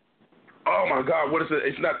duck. Oh, my God. What is it?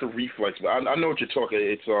 It's not the reflex. But I know what you're talking.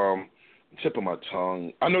 It's tip of my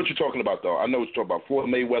tongue. I know what you're talking about, though. I know what you're talking about. Floyd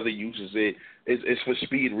Mayweather uses it. It's for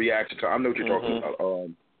speed reaction time. I know what you're talking about.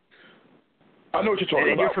 I know what you're talking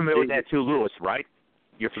about. And you're familiar with that, too, Lewis, right?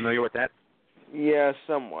 You're familiar with that? Yeah,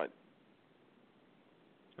 somewhat.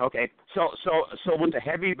 Okay, so with the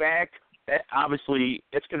heavy bag, obviously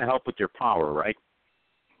it's going to help with your power, right?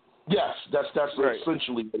 Yes, that's right.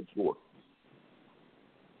 Essentially what it's for.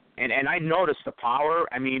 And I noticed the power.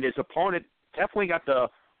 I mean, his opponent definitely got a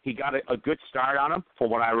good start on him, from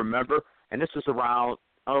what I remember. And this was around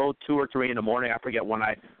 2 or 3 in the morning. I forget when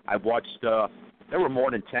I watched. There were more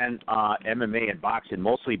than 10 MMA and boxing,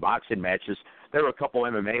 mostly boxing matches. There were a couple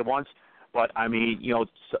MMA ones. But, I mean,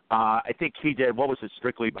 I think he did, what was it,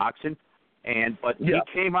 strictly boxing? But he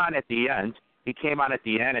came on at the end.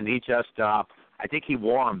 And he just, I think he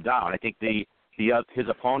wore him down. I think his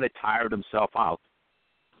opponent tired himself out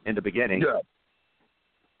in the beginning. Yeah.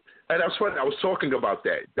 And that's what I was talking about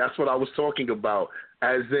that. That's what I was talking about,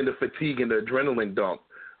 as in the fatigue and the adrenaline dump.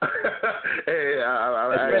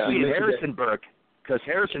 Especially in Harrisonburg, because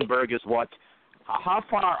Harrisonburg is what? How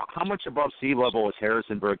much above sea level is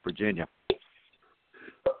Harrisonburg, Virginia?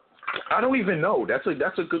 I don't even know. That's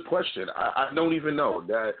a good question. I don't even know.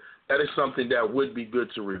 That is something that would be good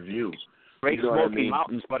to review. Great Smoky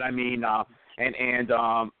Mountains, but I mean, and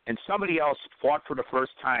somebody else fought for the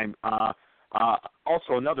first time.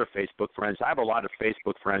 Also, another Facebook friends. I have a lot of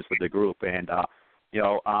Facebook friends with the group, and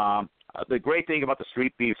the great thing about the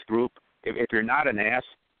Street Beefs group, if you're not an ass,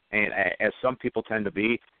 and as some people tend to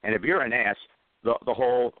be, and if you're an ass, the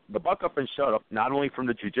buck up and shut up, not only from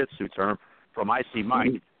the jiu-jitsu term, from IC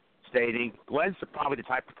Mike, stating, Glenn's probably the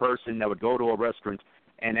type of person that would go to a restaurant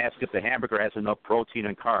and ask if the hamburger has enough protein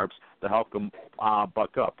and carbs to help them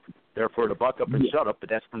buck up. Therefore, the buck up and shut up, but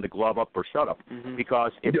that's from the glove up or shut up. Mm-hmm.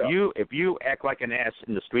 Because if you act like an ass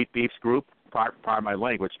in the street beefs group, pardon my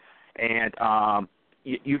language, and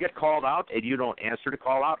you get called out and you don't answer the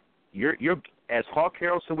call out, you're as Hawk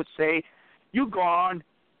Harrelson would say, you gone,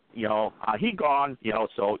 he gone,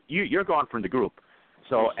 so you're gone from the group.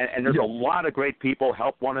 So and there's a lot of great people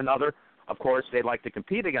help one another. Of course, they like to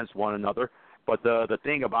compete against one another. But the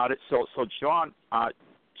thing about it, so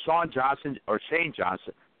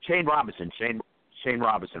Shane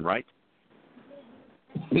Robinson, right?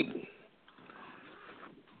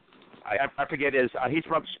 I forget he's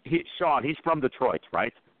from Detroit,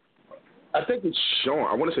 right? I think it's Sean.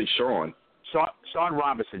 I want to say Sean. Sean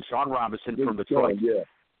Robinson from Detroit. Yeah.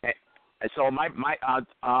 And so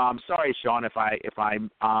I'm sorry, Sean, if I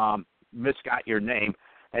misgot your name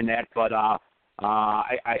and that, but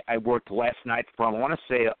I worked last night from I want to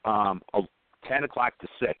say 10 o'clock to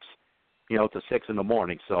 6, to 6 in the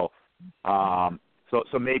morning. So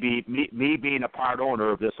so maybe me being a part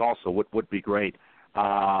owner of this also would be great.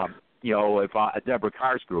 If Deborah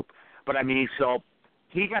Carr's group, but I mean, so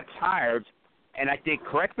he got tired, and I think,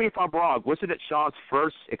 correct me if I'm wrong, wasn't it Sean's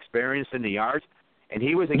first experience in the yard? And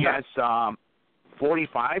he was against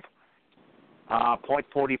 45,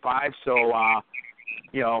 .45. So,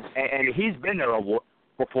 and he's been there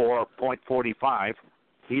before .45.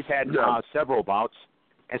 He's had several bouts.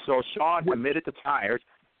 And so Sean admitted to tired,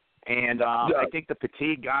 and I think the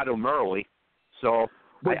fatigue got him early. So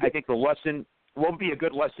I think the lesson will be a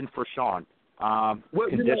good lesson for Sean.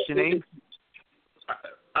 Conditioning.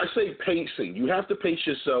 I say pacing. You have to pace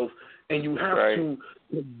yourself, and you have to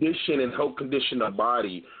condition and help condition the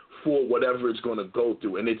body for whatever it's going to go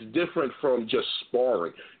through. And it's different from just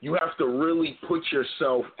sparring. You have to really put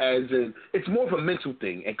yourself it's more of a mental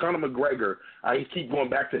thing. And Conor McGregor, I keep going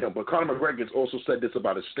back to him, but Conor McGregor has also said this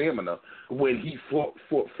about his stamina when he fought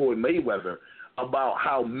Mayweather, about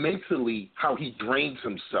how mentally, how he drains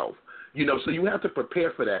himself. So you have to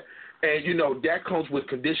prepare for that. And, that comes with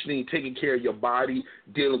conditioning, taking care of your body,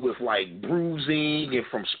 dealing with, bruising and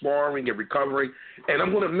from sparring and recovering. And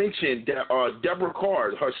I'm going to mention that Deborah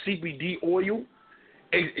Carr, her CBD oil,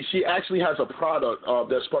 she actually has a product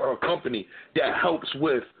that's part of her company that helps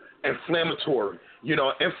with inflammatory,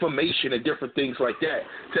 inflammation and different things like that.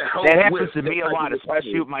 To help that happens to me a lot,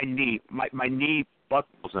 especially with my knee. My knee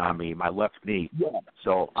buckles on me, my left knee. Yeah.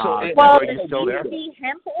 So well, are you still there? The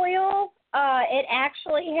hemp oil, it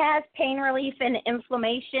actually has pain relief and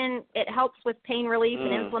inflammation. It helps with pain relief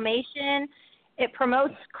and inflammation. It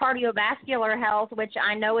promotes cardiovascular health, which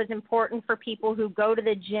I know is important for people who go to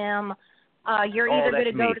the gym. You're either going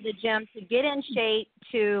to go to the gym to get in shape,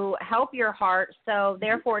 to help your heart. So,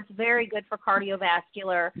 therefore, it's very good for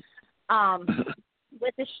cardiovascular.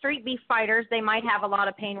 With the street beef fighters, they might have a lot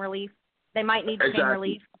of pain relief. They might need pain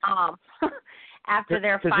relief after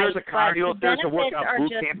their fight. There's a cardio, there's a workout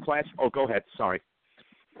boot camp class. Oh, go ahead. Sorry.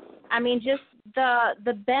 I mean, just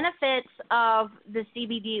the benefits of the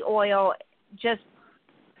CBD oil just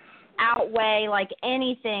outweigh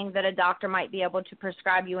anything that a doctor might be able to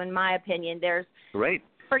prescribe you, in my opinion. There's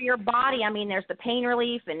for your body, I mean, there's the pain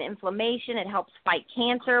relief and inflammation. It helps fight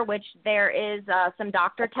cancer, which there is some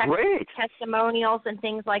doctor testimonials and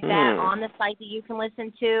things like that on the site that you can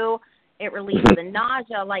listen to. It relieves the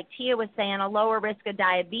nausea, like Tia was saying, a lower risk of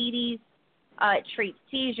diabetes. It treats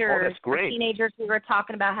seizures. For teenagers, we were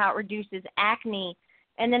talking about how it reduces acne.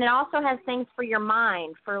 And then it also has things for your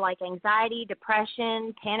mind, for anxiety,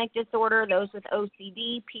 depression, panic disorder, those with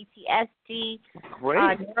OCD, PTSD,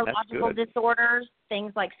 neurological disorders,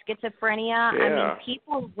 things like schizophrenia. Yeah. I mean,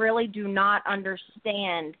 people really do not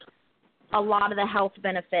understand a lot of the health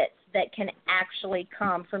benefits that can actually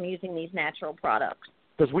come from using these natural products.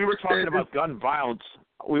 Because we were talking about gun violence.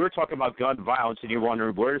 And you're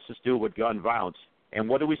wondering, where does this do with gun violence? And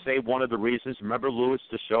what do we say one of the reasons? Remember, Louis,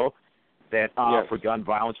 the show? That for gun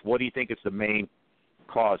violence, what do you think is the main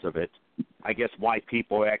cause of it? I guess why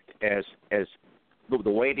people act as the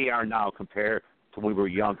way they are now compared to when we were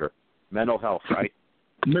younger. Mental health, right?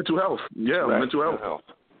 Mental health, mental health.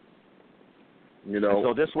 And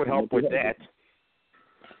so this would help with that.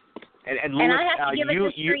 And Louis, I have to give it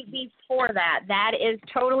to Street Beef for that. That is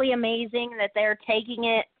totally amazing that they're taking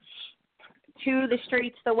it to the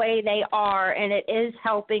streets the way they are, and it is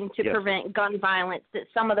helping to prevent gun violence that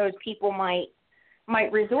some of those people might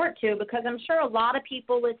resort to, because I'm sure a lot of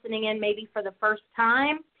people listening in maybe for the first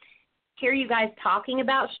time hear you guys talking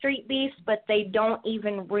about street beef, but they don't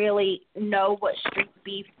even really know what street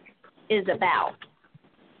beef is about.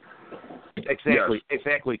 Exactly.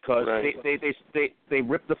 Because they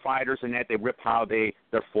rip the fighters and that, they rip how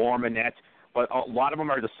their form and that. But a lot of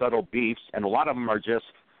them are the subtle beefs, and a lot of them are just,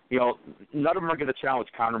 none of them are going to challenge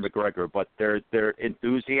Conor McGregor, but they're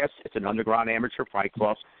enthusiasts. It's an underground amateur fight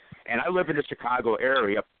club, and I live in the Chicago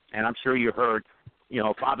area, and I'm sure you heard,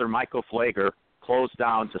 Father Michael Flager closed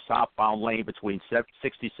down the southbound lane between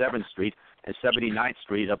 67th Street and 79th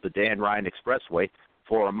Street of the Dan Ryan Expressway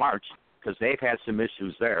for a march because they've had some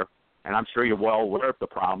issues there, and I'm sure you're well aware of the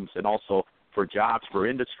problems, and also for jobs, for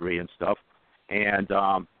industry and stuff, and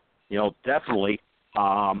definitely.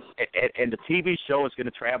 And the TV show is going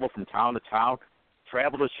to travel from town to town,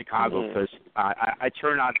 travel to Chicago because I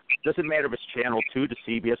turn on, doesn't matter if it's Channel 2, the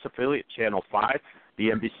CBS affiliate, Channel 5, the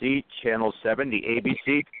NBC, Channel 7, the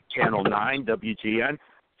ABC, Channel 9, WGN,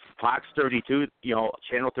 Fox 32,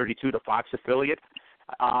 Channel 32, the Fox affiliate.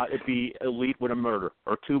 It'd be Elite with a murder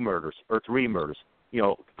or 2 murders or 3 murders,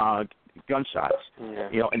 gunshots,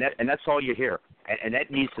 and that's all you hear, and that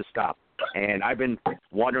needs to stop. And I've been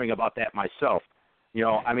wondering about that myself.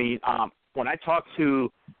 When I talk to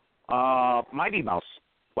Mighty Mouse,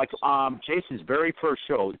 like Jason's very first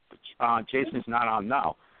show, Jason's not on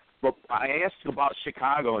now, but I asked him about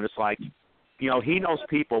Chicago, and it's like, he knows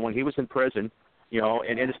people when he was in prison,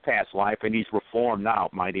 and in his past life, and he's reformed now,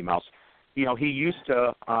 Mighty Mouse. He used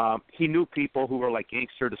to, he knew people who were like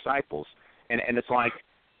gangster disciples, and it's like,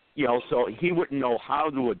 so he wouldn't know how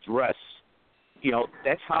to address,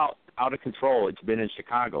 that's how out of control it's been in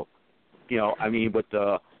Chicago. With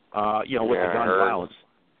the with the gun violence,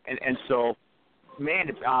 and so, man,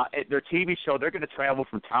 their TV show, they're going to travel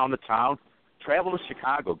from town to town, travel to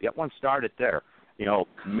Chicago, get one started there.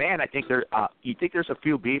 Man, I think you think there's a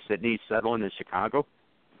few beefs that need settling in Chicago,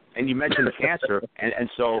 and you mentioned the cancer, and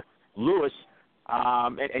so Lewis,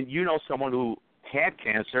 and someone who had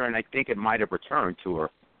cancer, and I think it might have returned to her.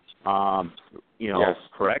 Yes.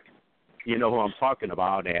 Correct? You know who I'm talking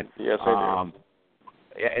about, and yes, I do.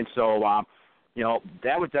 And so,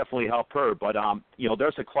 that would definitely help her. But,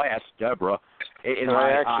 there's a class, Deborah,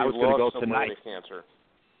 I was going to go tonight. To cancer.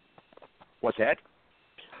 What's that?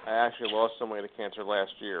 I actually lost somebody to cancer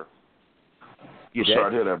last year. You did?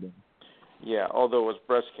 Sorry to hear that. Yeah, although it was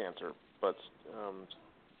breast cancer, but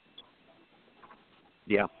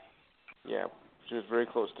yeah. Yeah, she was very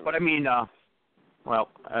close to me. But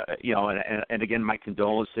and again, my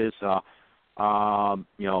condolences.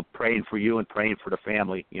 Praying for you and praying for the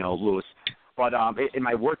family, Lewis. But in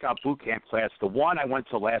my workout boot camp class, the one I went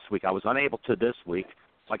to last week, I was unable to this week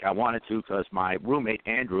like I wanted to because my roommate,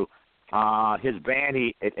 Andrew, his van,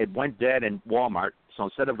 it went dead in Walmart. So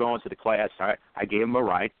instead of going to the class, I gave him a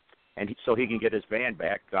ride, and so he can get his van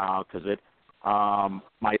back because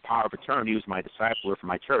my power of attorney, who's my discipler for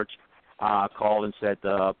my church, called and said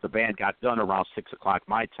the van got done around 6 o'clock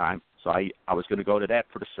my time. So I was going to go to that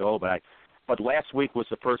for the show, but last week was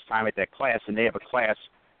the first time at that class, and they have a class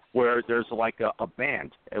where there's like a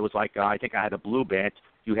band. It was like I think I had a blue band.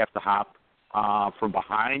 You have to hop from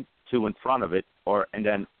behind to in front of it, and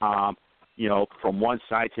then from one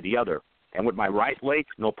side to the other. And with my right leg,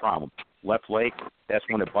 no problem. Left leg, that's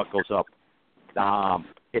when it buckles up.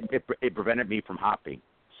 It prevented me from hopping.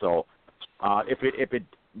 So if it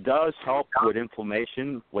does help with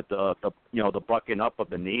inflammation, with the bucking up of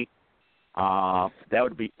the knee, that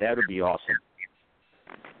would be awesome.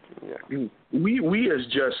 Yeah. We as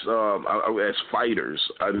just as fighters,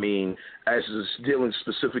 as dealing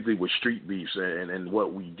specifically with street beefs and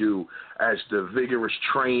what we do as the vigorous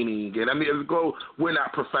training, and we're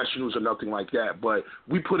not professionals or nothing like that, but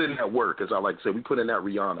we put in that work, as I like to say, we put in that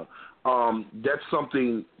Rihanna. That's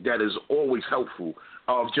something that is always helpful.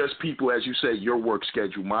 Just people, as you said, your work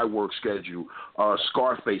schedule, my work schedule,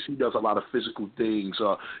 Scarface, he does a lot of physical things.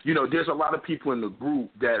 There's a lot of people in the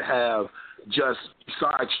group that have just,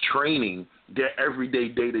 besides training, their everyday,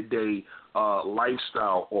 day-to-day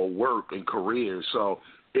lifestyle or work and careers. So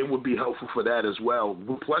it would be helpful for that as well,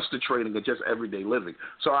 plus the training of just everyday living.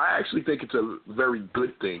 So I actually think it's a very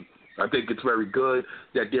good thing. I think it's very good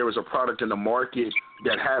that there is a product in the market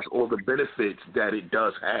that has all the benefits that it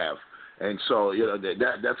does have. And so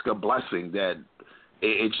that's a blessing that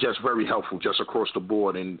it's just very helpful just across the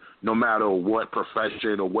board. And no matter what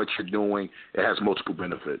profession or what you're doing, it has multiple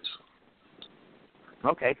benefits.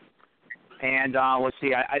 Okay. And let's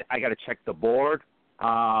see, I got to check the board.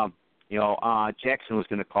 Jackson was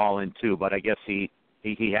going to call in too, but I guess he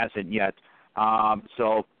hasn't yet.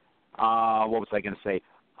 So what was I going to say?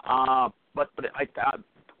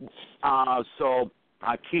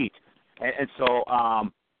 Keith, and so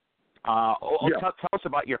tell us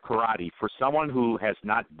about your karate. For someone who has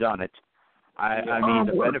not done it,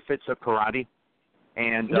 the benefits of karate.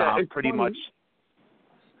 and pretty funny. much.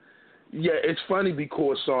 Yeah, it's funny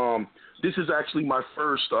because this is actually my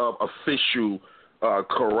first official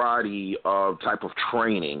karate type of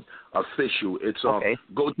training. Official. It's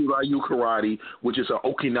Goju Ryu Karate, which is an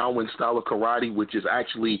Okinawan style of karate, which is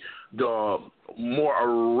actually the more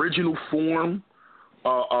original form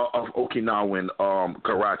of Okinawan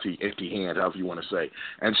karate, empty hand, however you want to say.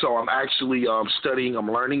 And so I'm actually studying. I'm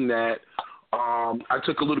learning that. I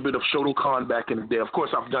took a little bit of Shotokan back in the day. Of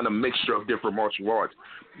course, I've done a mixture of different martial arts,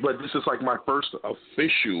 but this is like my first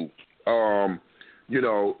official,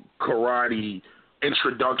 karate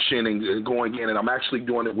introduction and going in. And I'm actually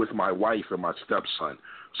doing it with my wife and my stepson.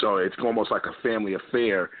 So it's almost like a family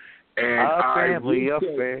affair. And family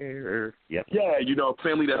affair. Yep. Yeah,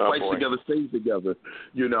 family that fights together stays together,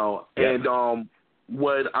 Yep. And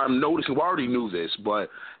what I'm noticing, well, I already knew this, but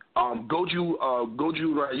Goju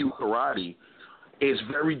Ryu Karate is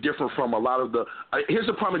very different from a lot of the here's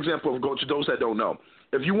a prime example of Goju, those that don't know.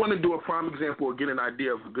 If you want to do a prime example or get an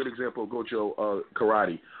idea of a good example of Goju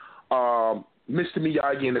Karate, Mr.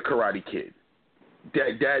 Miyagi and the Karate Kid.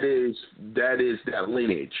 That is that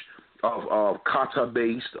lineage of kata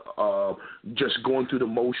based, just going through the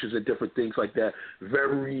motions and different things like that.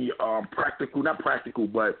 Very practical, not practical,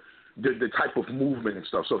 but the type of movement and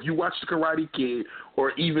stuff. So if you watch the Karate Kid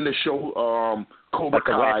or even the show Cobra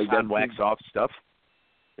Kai, that wax off stuff.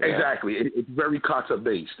 Exactly, it's very kata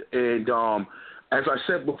based. And as I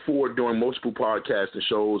said before during multiple podcasts and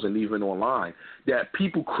shows and even online, that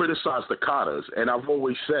people criticize the katas, and I've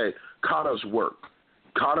always said katas work.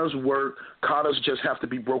 Katas work. Katas just have to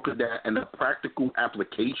be broken down in a practical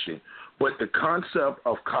application. But the concept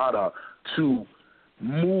of kata to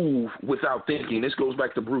move without thinking, this goes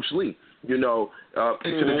back to Bruce Lee, into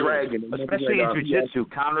the Dragon. Especially in jiu-jitsu,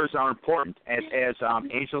 counters are important. As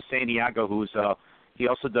Angel Santiago, he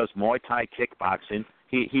also does Muay Thai kickboxing.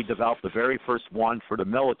 He developed the very first one for the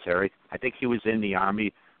military. I think he was in the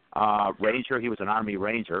Army Ranger. He was an Army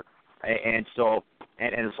Ranger, and so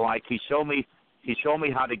it's like he showed me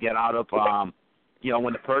how to get out of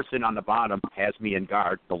when the person on the bottom has me in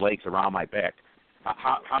guard, the legs around my back,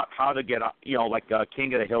 how to get out, like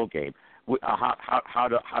King of the Hill game, how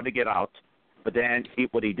to get out. But then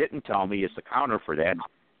what he didn't tell me is the counter for that.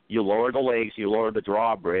 You lower the legs, you lower the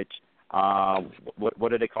drawbridge. What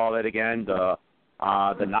do they call that again? The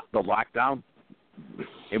lockdown,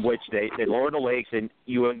 in which they lower the legs and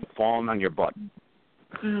you are falling on your butt.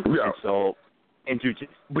 Yeah. And so,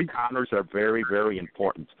 the counters are very, very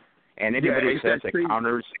important. And anybody who says that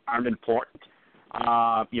counters aren't important,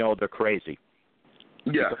 they're crazy.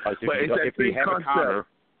 Yeah, because if you have a counter.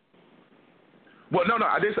 Well, no,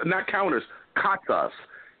 this not counters, katas,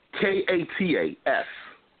 Katas.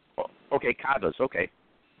 Okay, katas. Okay.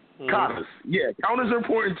 Katas, yeah, counters are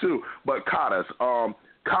important too, but katas,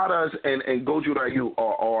 katas and Goju Ryu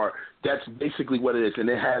are that's basically what it is, and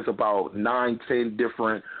it has about 9-10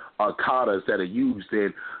 different katas that are used,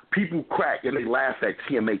 and people crack and they laugh at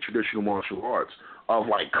TMA traditional martial arts of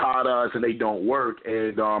like katas and they don't work,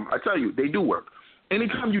 and I tell you, they do work.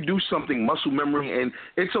 Anytime you do something, muscle memory, and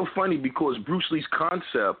it's so funny because Bruce Lee's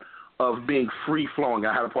concept of being free-flowing.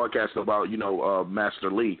 I had a podcast about, Master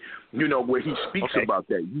Lee, where he speaks about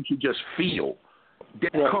that. You should just feel.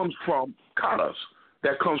 That comes from katas.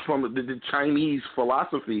 That comes from the Chinese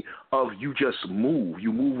philosophy of you just move.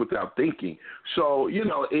 You move without thinking. So,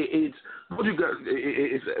 it's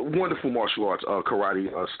a wonderful martial arts, karate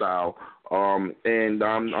style, and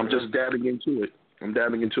I'm just dabbing into it. And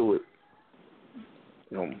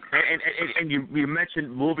you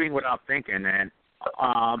mentioned moving without thinking, and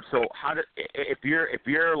so if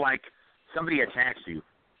you're like somebody attacks you,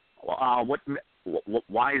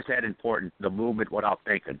 why is that important? The movement without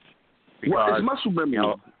thinking. Because, it's muscle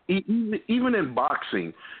memory. Even in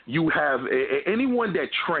boxing, you have anyone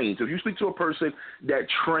that trains. If you speak to a person that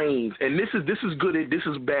trains, and this is good, this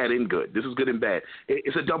is bad and good. This is good and bad.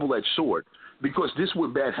 It's a double-edged sword because this is where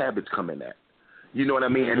bad habits come in at. You know what I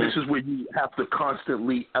mean? And this is where you have to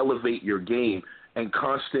constantly elevate your game and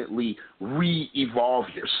constantly re-evolve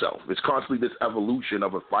yourself. It's constantly this evolution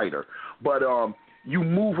of a fighter. But you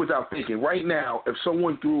move without thinking. Right now, if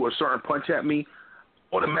someone threw a certain punch at me,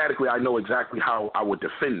 automatically I know exactly how I would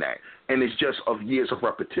defend that. And it's just of years of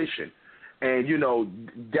repetition. And,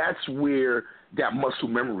 that's where that muscle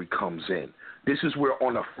memory comes in. This is where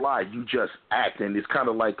on the fly you just act. And it's kind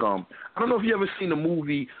of like, I don't know if you ever seen the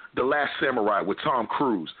movie The Last Samurai with Tom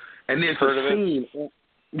Cruise. And there's a scene,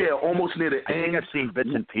 almost near the end. I think I've seen bits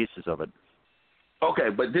and pieces of it. Okay,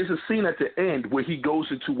 but there's a scene at the end where he goes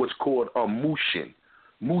into what's called a mushin.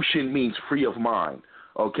 Mushin means free of mind.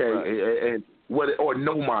 Okay, right. And or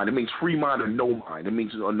no mind. It means free mind or no mind. It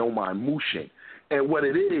means no mind, Mushin. And what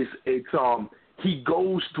it is, it's he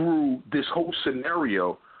goes through this whole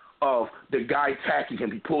scenario of the guy attacking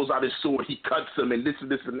him. He pulls out his sword, he cuts him, and this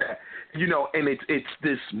and that. And it's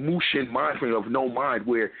this Mushin mind frame of no mind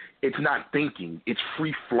where it's not thinking, it's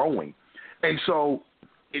free flowing. And so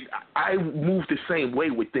I move the same way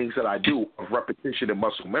with things that I do of repetition and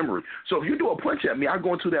muscle memory. So if you do a punch at me, I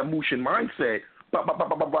go into that Mushin mindset.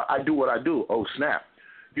 I do what I do. Oh snap!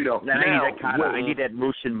 I need that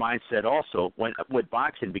Mushin mindset also with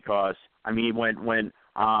boxing because when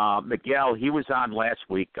Miguel, he was on last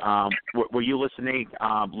week. Were you listening,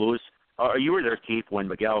 Louis? You were there, Keith, when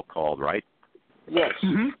Miguel called, right? Yes.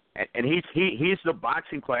 Mm-hmm. And he's the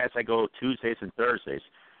boxing class I go Tuesdays and Thursdays,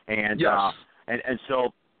 and yes. And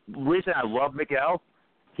so the reason I love Miguel,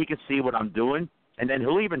 he can see what I'm doing, and then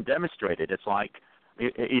he'll even demonstrate it. It's like,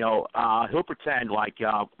 he'll pretend like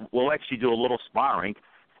we'll actually do a little sparring,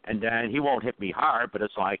 and then he won't hit me hard, but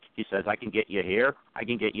it's like he says, I can get you here, I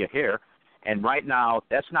can get you here. And right now,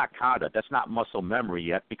 that's not kata, that's not muscle memory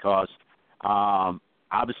yet because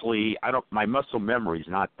obviously my muscle memory is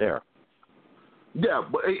not there. Yeah,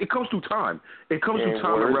 but it comes through time. It comes through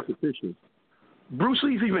time and repetition. Bruce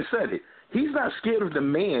Lee's even said it. He's not scared of the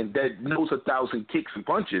man that knows 1,000 kicks and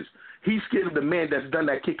punches. He's scared of the man that's done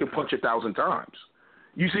that kick and punch 1,000 times.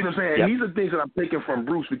 You see what I'm saying? Yep. These are things that I'm taking from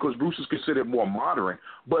Bruce because Bruce is considered more modern.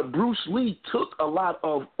 But Bruce Lee took a lot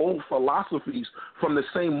of old philosophies from the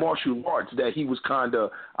same martial arts that he was kind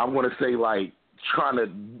of, I want to say, like, trying to,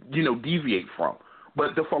 deviate from.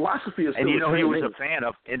 But the philosophy is still the same. He was a fan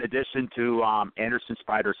of, in addition to Anderson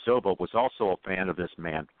Spider Silva, was also a fan of this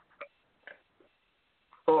man.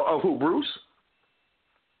 Of who, Bruce?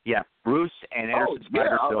 Yeah, Bruce and Anderson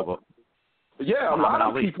Spider Silva. Yeah, a lot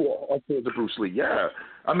of people are fans of Bruce Lee. Yeah,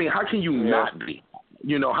 how can you not be?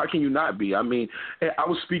 How can you not be? I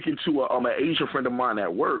was speaking to an Asian friend of mine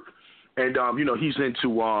at work, and he's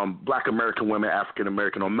into Black American women, African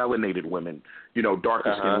American, or melanated women,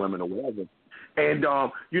 darker skinned women or whatever. And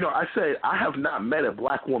I said I have not met a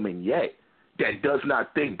black woman yet that does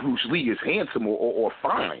not think Bruce Lee is handsome or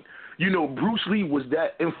fine. Bruce Lee was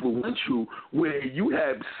that influential where you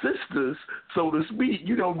had sisters, so to speak,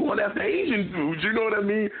 going after Asian dudes, you know what I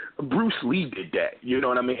mean? Bruce Lee did that, you know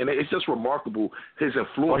what I mean? And it's just remarkable, his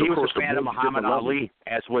influence. Well, he was a fan of Muhammad Ali,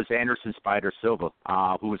 as was Anderson Spider Silva,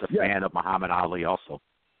 who was a fan of Muhammad Ali also.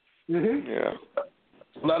 Mm-hmm. Yeah.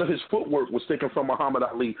 A lot of his footwork was taken from Muhammad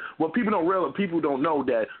Ali. What people don't realize, people don't know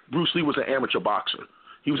that Bruce Lee was an amateur boxer.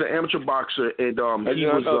 He was an amateur boxer, and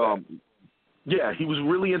he was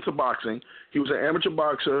really into boxing. He was an amateur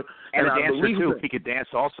boxer, and a I dancer believe too. He could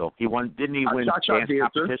dance also. Didn't he win dance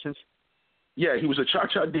competitions? Yeah, he was a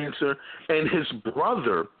cha-cha dancer, and his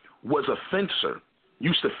brother was a fencer.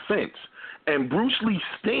 Used to fence. And Bruce Lee's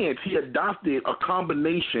stance, he adopted a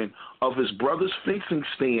combination of his brother's fencing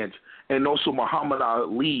stance and also Muhammad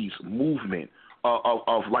Ali's movement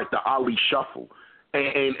of like the Ali shuffle.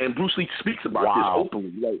 And Bruce Lee speaks about this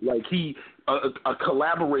openly. Like he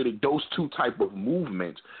collaborated those two type of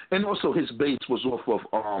movements. And also his base was off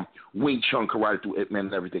of Wing Chun, karate through Ip Man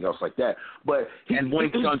and everything else like that. But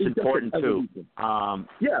Wing Chun's important too.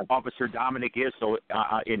 Officer Dominic Iso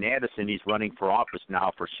in Addison, he's running for office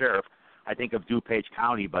now for sheriff, I think of DuPage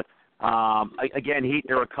County. But again,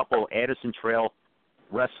 there are a couple Addison Trail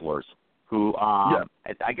wrestlers who I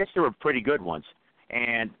guess they were pretty good ones.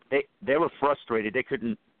 And they were frustrated. They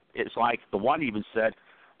couldn't. It's like the one even said,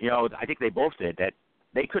 I think they both did that.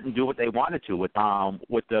 They couldn't do what they wanted to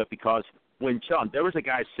because Wing Chun. There was a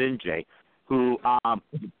guy Sinjay who,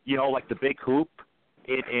 like the big hoop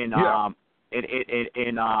in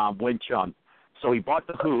Wing Chun. So he bought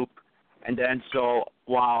the hoop, and then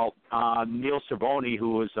while Neil Cervoni,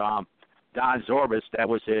 who was Don Zorbas, that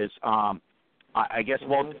was his. I guess,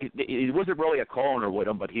 he wasn't really a co-owner with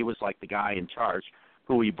him, but he was like the guy in charge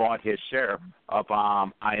who he bought his share of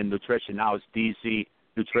in nutrition. Now it's DZ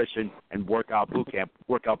Nutrition and Workout Boot Camp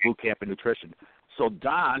and Nutrition. So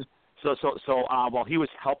Don, while he was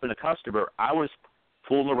helping a customer, I was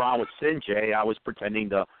fooling around with Sinjay. I was pretending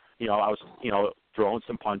to, I was, throwing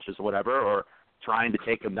some punches or whatever, or trying to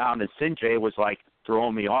take him down. And Sinjay was like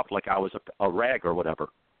throwing me off like I was a rag or whatever.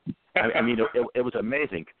 It was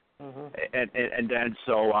amazing. Mm-hmm. And then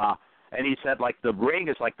and he said like the ring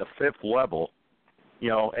is like the fifth level,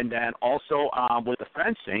 and then also with the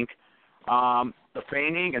fencing, the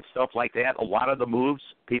feigning and stuff like that. A lot of the moves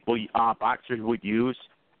boxers would use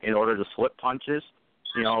in order to slip punches,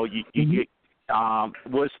 was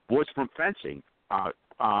from fencing.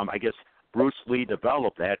 I guess Bruce Lee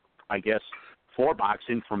developed that. I guess for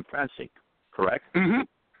boxing from fencing, correct? Mm-hmm.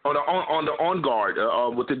 On the on guard,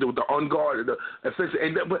 with the on guard,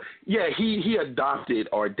 but yeah, he adapted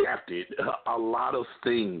a lot of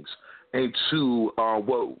things into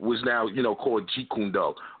what was now called Jeet Kune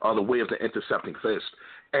Do, the way of the intercepting fist,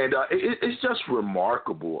 and it's just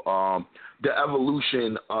remarkable. The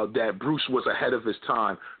evolution that Bruce was ahead of his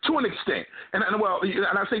time to an extent, and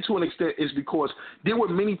I say to an extent is because there were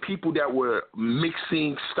many people that were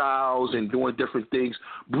mixing styles and doing different things.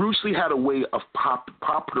 Bruce Lee had a way of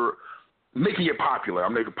making it popular.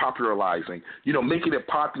 I'm popularizing, making it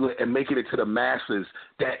popular and making it to the masses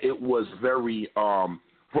that it was very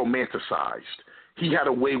romanticized. He had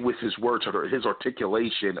a way with his words or his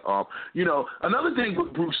articulation. Another thing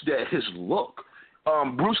with Bruce, that his look.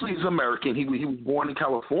 Bruce Lee is American. He was born in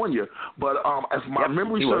California, but if my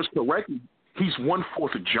memory serves correctly, he's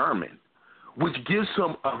 1/4 German, which gives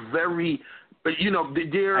him a very, I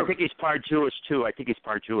think he's part Jewish too. I think he's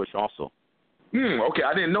part Jewish also. Okay,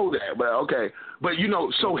 I didn't know that, but okay. But,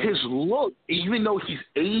 so his look, even though he's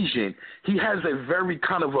Asian, he has a very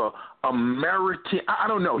kind of a American, I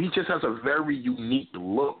don't know, he just has a very unique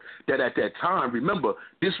look that at that time, remember,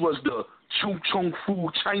 this was the Chu Chung Fu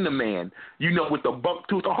Chinaman, with the buck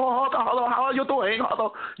tooth, hello, how are you doing?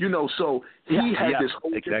 So he had this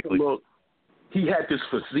whole different look. He had this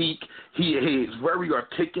physique. He is very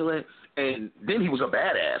articulate. And then he was a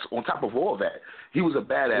badass on top of all that. He was a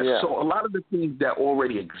badass. Yeah. So a lot of the things that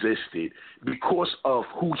already existed because of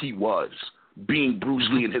who he was, being Bruce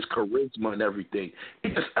Lee and his charisma and everything,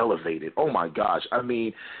 it just elevated. Oh, my gosh. I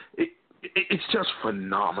mean, it's just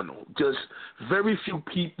phenomenal. Just very few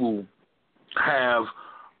people have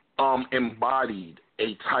embodied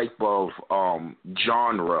a type of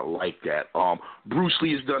genre like that. Bruce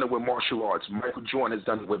Lee has done it with martial arts. Michael Jordan has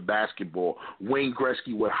done it with basketball. Wayne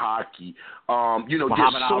Gretzky with hockey.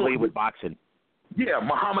 Muhammad Ali with boxing. Yeah,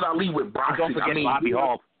 Muhammad Ali with boxing. Don't forget Bobby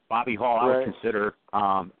Hall. Bobby Hall, I would consider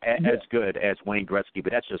as good as Wayne Gretzky,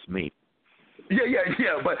 but that's just me.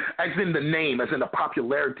 Yeah. But as in the name, as in the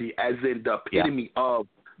popularity, as in the epitome of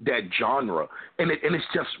that genre, and it's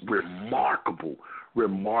just remarkable.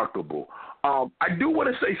 I do want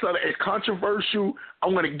to say something. It's controversial. I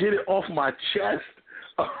want to get it off my chest.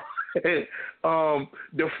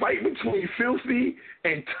 The fight between Filthy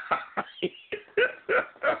and Ty.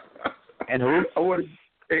 And who?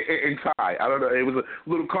 And Ty. I don't know. It was a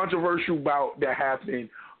little controversial bout that happened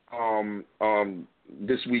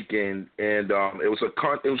this weekend, and it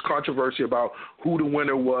was controversy about who the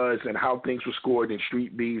winner was and how things were scored in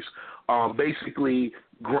Street Beefs. Basically,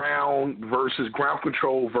 ground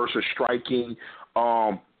control versus striking.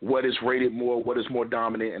 What is rated more? What is more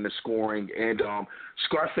dominant in the scoring? And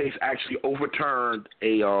Scarface actually overturned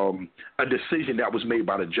a decision that was made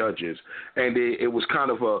by the judges, and it was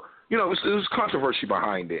kind of it was controversy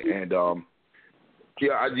behind it. And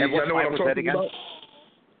I know what I'm talking about.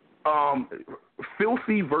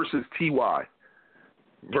 Filthy versus TY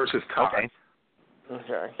versus Ty.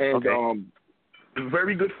 Okay. And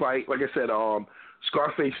very good fight. Like I said,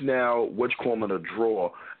 Scarface now, a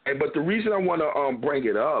draw. But the reason I want to bring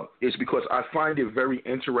it up is because I find it very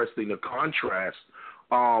interesting the contrast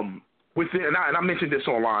within. And I mentioned this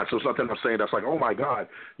online, so it's nothing I'm saying that's like, oh my God,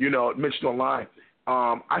 mentioned online.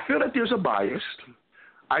 I feel that there's a bias.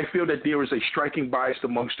 I feel that there is a striking bias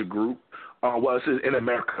amongst the group. It's in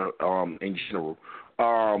America in general.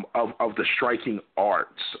 Of the striking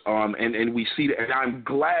arts. And we see that. And I'm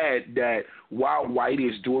glad that while White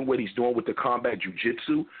is doing what he's doing with the combat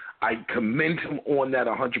jiu-jitsu, I commend him on that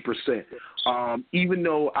 100%. Even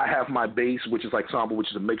though I have my base, which is like Sambo, which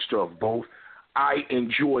is a mixture of both, I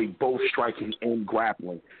enjoy both striking and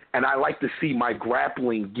grappling. And I like to see my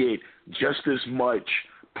grappling get just as much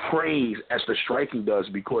praise as the striking does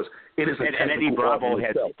because it is a technical and Eddie Bravo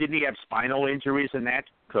itself. Didn't he have spinal injuries in that?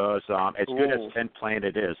 Because as good as 10 Plant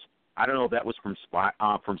it is, I don't know if that was from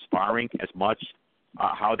sparring as much,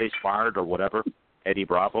 how they sparred or whatever, Eddie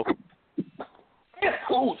Bravo.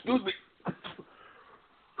 Oh, excuse me.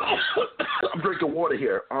 I'm drinking water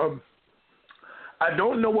here. I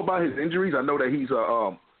don't know about his injuries. I know that he's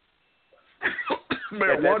a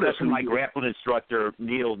marijuana. That's my grappling instructor,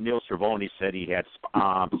 Neil Cervoni, said he had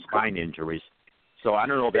spine injuries. So I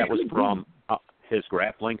don't know if that was from his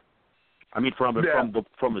grappling. I mean, from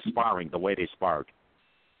the sparring, the way they sparred.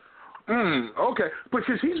 Okay,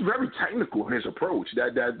 because he's very technical in his approach.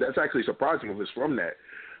 That's actually surprising if it's from that.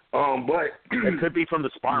 But it could be from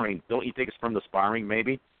the sparring. Don't you think it's from the sparring?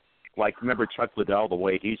 Maybe. Like remember Chuck Liddell, the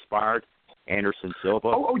way he sparred, Anderson Silva.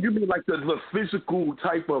 Oh, you mean like the physical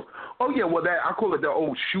type of? Oh yeah, well that I call it the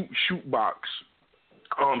old shoot box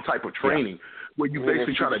type of training where you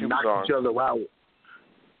basically try to knock each other out.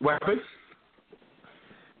 What happened?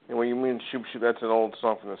 And when you mean shoot, that's an old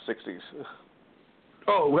song from the 60s.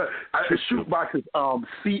 Oh, well, shoot box is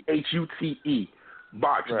CHUTE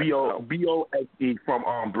box, right. BOXE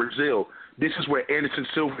from Brazil. This is where Anderson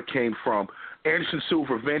Silva came from. Anderson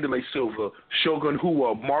Silva, Vanderlei Silva, Shogun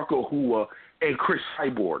Rua, Marco Rua, and Chris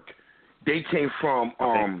Cyborg. They came from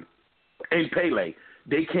and Pele.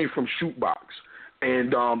 They came from Shootbox,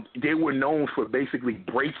 and they were known for basically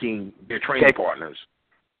breaking their training partners.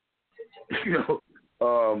 You know,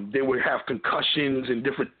 they would have concussions and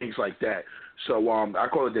different things like that. So I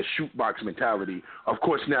call it the Shootbox mentality. Of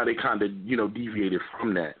course, now they kind of deviated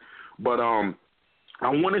from that, but I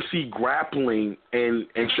want to see grappling and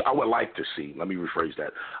I would like to see, let me rephrase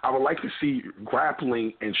that. I would like to see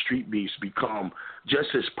grappling and street beefs become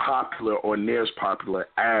just as popular or near as popular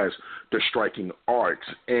as the striking arts.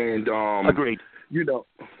 And agreed.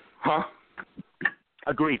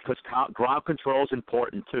 Agreed, because ground control is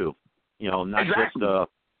important too. Not exactly. just the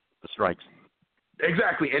strikes.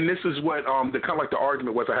 Exactly, and this is what the kind of like the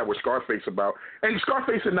argument was I had with Scarface about. And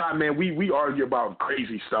Scarface and I, man, we argue about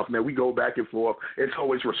crazy stuff, man. We go back and forth. It's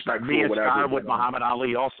always respectful. Me and whatever. Carr with Muhammad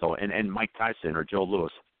Ali also, and Mike Tyson or Joe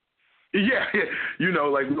Louis. Yeah,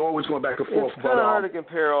 like we're always going back and forth. It's kind of hard to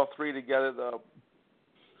compare all three together, though.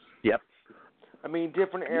 Yep. I mean,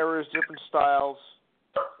 different eras, different styles.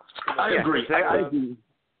 I agree.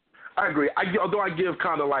 I agree. Although I give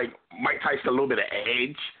kind of like Mike Tyson a little bit of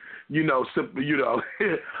edge. But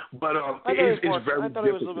it's very. I thought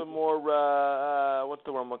it was a little bit more. What's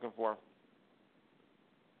the word I'm looking for?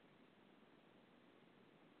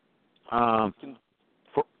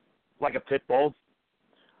 Like a pit bull.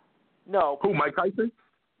 No. Who, Mike Tyson?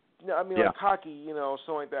 No, I mean like cocky,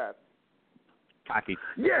 something like that. Cocky.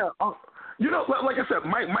 Yeah. Like I said,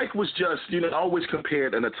 Mike was just, I always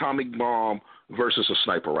compared an atomic bomb versus a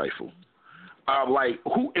sniper rifle.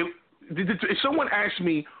 If someone asked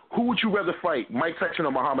me, who would you rather fight, Mike Tyson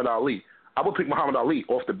or Muhammad Ali? I would pick Muhammad Ali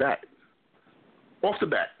off the bat. Off the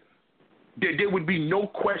bat. There would be no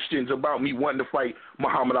questions about me wanting to fight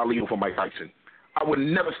Muhammad Ali over Mike Tyson. I would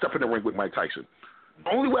never step in the ring with Mike Tyson. The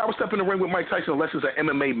only way I would step in the ring with Mike Tyson unless it's an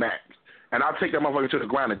MMA match. And I'll take that motherfucker to the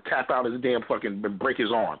ground and tap out his damn fucking and break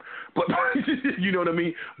his arm. But you know what I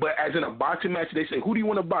mean? But as in a boxing match, they say, who do you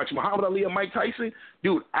want to box, Muhammad Ali or Mike Tyson?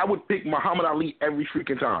 Dude, I would pick Muhammad Ali every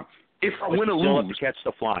freaking time. If I win or lose. You still have to catch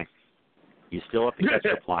the fly. You still have to catch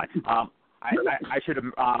the fly. I should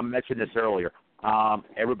have mentioned this earlier.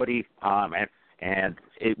 Everybody,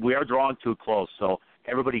 we are drawing too close, so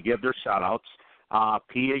everybody give their shout-outs.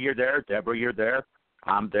 Pia, you're there. Deborah, you're there.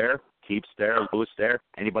 I'm there. Keeps there. Louis there.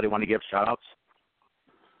 Anybody want to give shout-outs?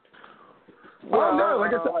 Well, no,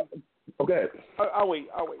 like I said. Okay. I'll wait,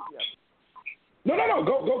 yeah. No.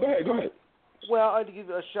 Go ahead. Well, I'd like to give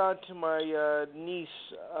a shout out to my niece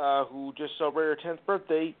who just celebrated her 10th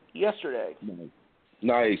birthday yesterday.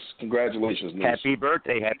 Nice. Congratulations, niece. Happy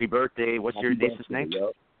birthday. What's your niece's name?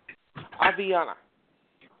 Aviana.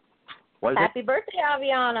 What is Happy birthday,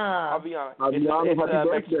 Aviana. Aviana, happy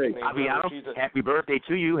birthday. Aviana, happy birthday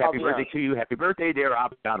to you. Happy birthday to you. Happy birthday, dear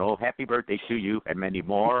Aviana. Happy birthday to you and many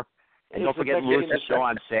more. And don't forget Louis' show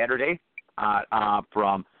on Saturday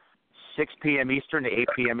from 6 p.m. Eastern to 8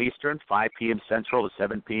 p.m. Eastern, 5 p.m. Central to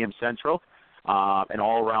 7 p.m. Central, an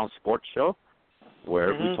all-around sports show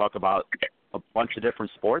where we talk about a bunch of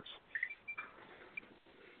different sports.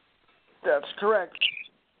 That's correct.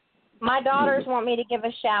 My daughters want me to give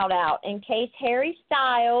a shout-out. In case Harry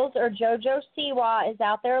Styles or JoJo Siwa is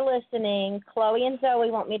out there listening, Chloe and Zoe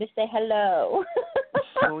want me to say hello.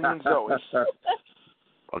 Chloe and Zoe.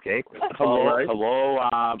 Okay. Hello. Right. Hello.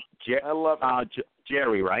 I love it.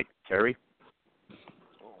 Jerry, right? Terry?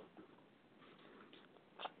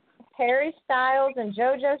 Harry Styles and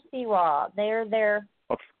JoJo Siwa. They're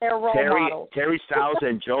role models. Terry Styles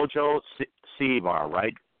and JoJo Siwa,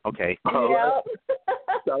 right? Okay. Yep.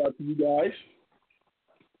 Shout out to you guys.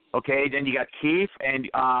 Okay, then you got Keith and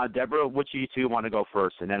Deborah. Which of you two want to go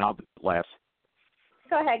first? And then I'll last.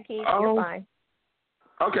 Go ahead, Keith. You're fine.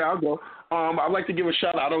 Okay, I'll go. I'd like to give a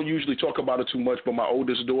shout out. I don't usually talk about it too much, but my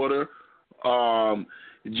oldest daughter,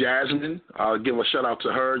 Jasmine, I'll give a shout out to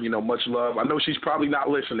her. Much love. I know she's probably not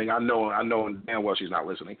listening. I know damn well she's not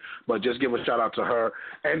listening. But just give a shout out to her.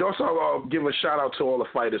 And also give a shout out to all the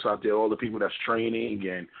fighters out there, all the people that's training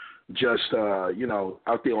and just,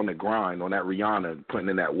 out there on the grind, on that Rihanna, putting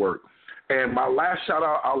in that work. And my last shout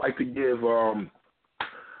out I'd like to give,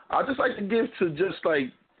 I'd just like to give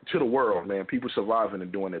to the world, man. People surviving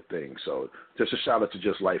and doing their thing. So just a shout out to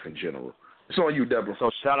just life in general. It's on you, Deborah. So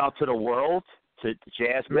shout out to the world, to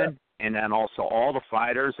Jasmine, and then also all the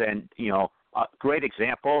fighters, and great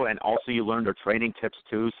example. And also you learned their training tips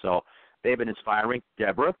too. So They've been inspiring.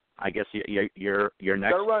 Deborah, I guess you're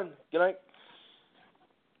next. Gotta run. Good night.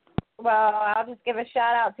 Well, I'll just give a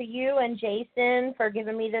shout-out to you and Jason for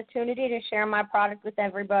giving me the opportunity to share my product with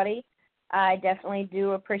everybody. I definitely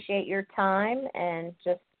do appreciate your time and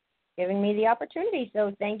just giving me the opportunity.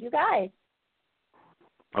 So thank you, guys.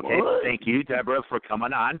 Okay, thank you, Deborah, for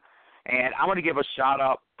coming on. And I want to give a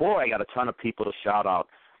shout-out. Boy, I got a ton of people to shout out.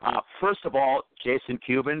 First of all, Jason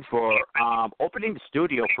Cuban for opening the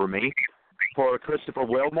studio for me, for Christopher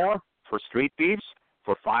Wilmore, for Street Beefs,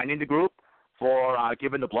 for finding the group, for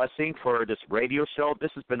giving the blessing for this radio show.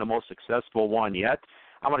 This has been the most successful one yet.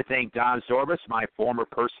 I want to thank Don Zorbas, my former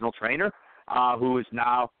personal trainer, who is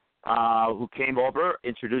now, who came over,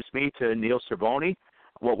 introduced me to Neil Cervoni,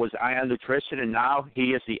 what was Ion Nutrition, and now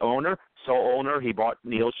he is the owner, sole owner. He bought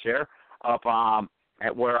Neil's share of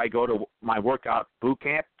at where I go to my workout boot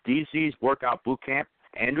camp, DZ's workout boot camp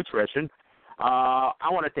and nutrition. I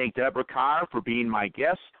want to thank Deborah Carr for being my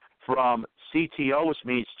guest from CTO, which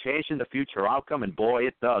means changing the future outcome, and boy,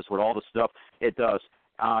 it does with all the stuff it does.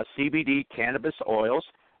 CBD cannabis oils,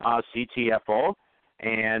 CTFO,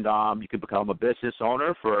 and you can become a business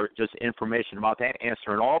owner for just information about that,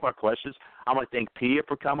 answering all of our questions. I want to thank Pia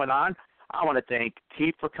for coming on. I want to thank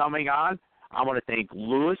Keith for coming on. I want to thank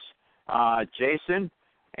Louis, Jason,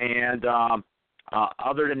 and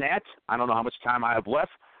other than that, I don't know how much time I have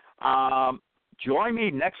left. Join me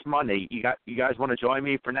next Monday. You guys want to join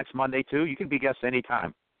me for next Monday too? You can be guests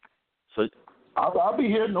anytime. So I'll be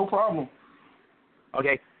here, no problem.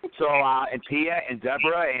 Okay. So and Pia and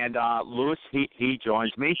Deborah and Louis, he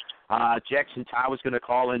joins me. Jackson Ty was going to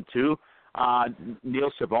call in too.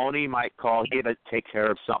 Neil Cervoni might call. He had to take care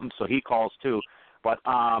of something, so he calls too. But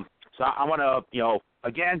so I want to,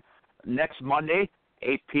 again, next Monday,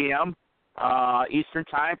 8 p.m. Eastern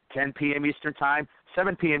Time, 10 p.m. Eastern Time,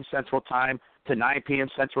 7 p.m. Central Time to 9 p.m.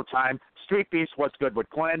 Central Time. Street Beefs, What's Good with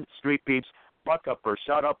Glenn. Street Beefs, Buck Up or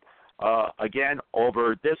Shut Up. Again,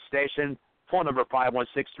 over this station, phone number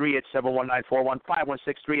 516-387-1941,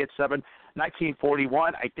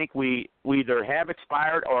 516-387-1941. I think we either have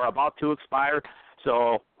expired or are about to expire.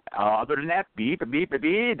 So other than that, beep,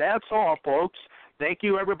 that's all, folks. Thank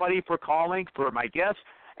you, everybody, for calling, for my guests.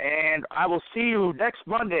 And I will see you next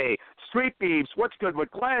Monday. Street Beefs, What's Good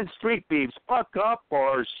with Glenn? Street Beefs, Buck Up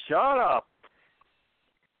or Shut Up.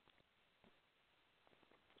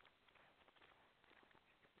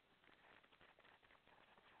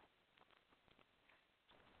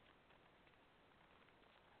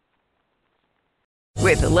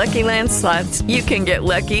 With the Lucky Land Slots, you can get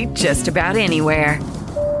lucky just about anywhere.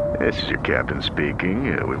 This is your captain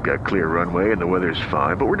speaking. We've got clear runway and the weather's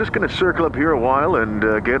fine, but we're just going to circle up here a while and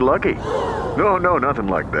get lucky. No, nothing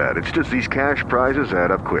like that. It's just these cash prizes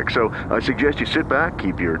add up quick. So I suggest you sit back,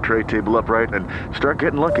 keep your tray table upright, and start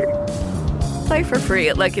getting lucky. Play for free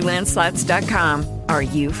at LuckyLandSlots.com. Are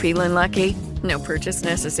you feeling lucky? No purchase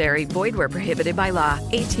necessary. Void where prohibited by law.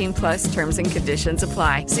 18+ terms and conditions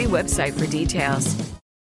apply. See website for details.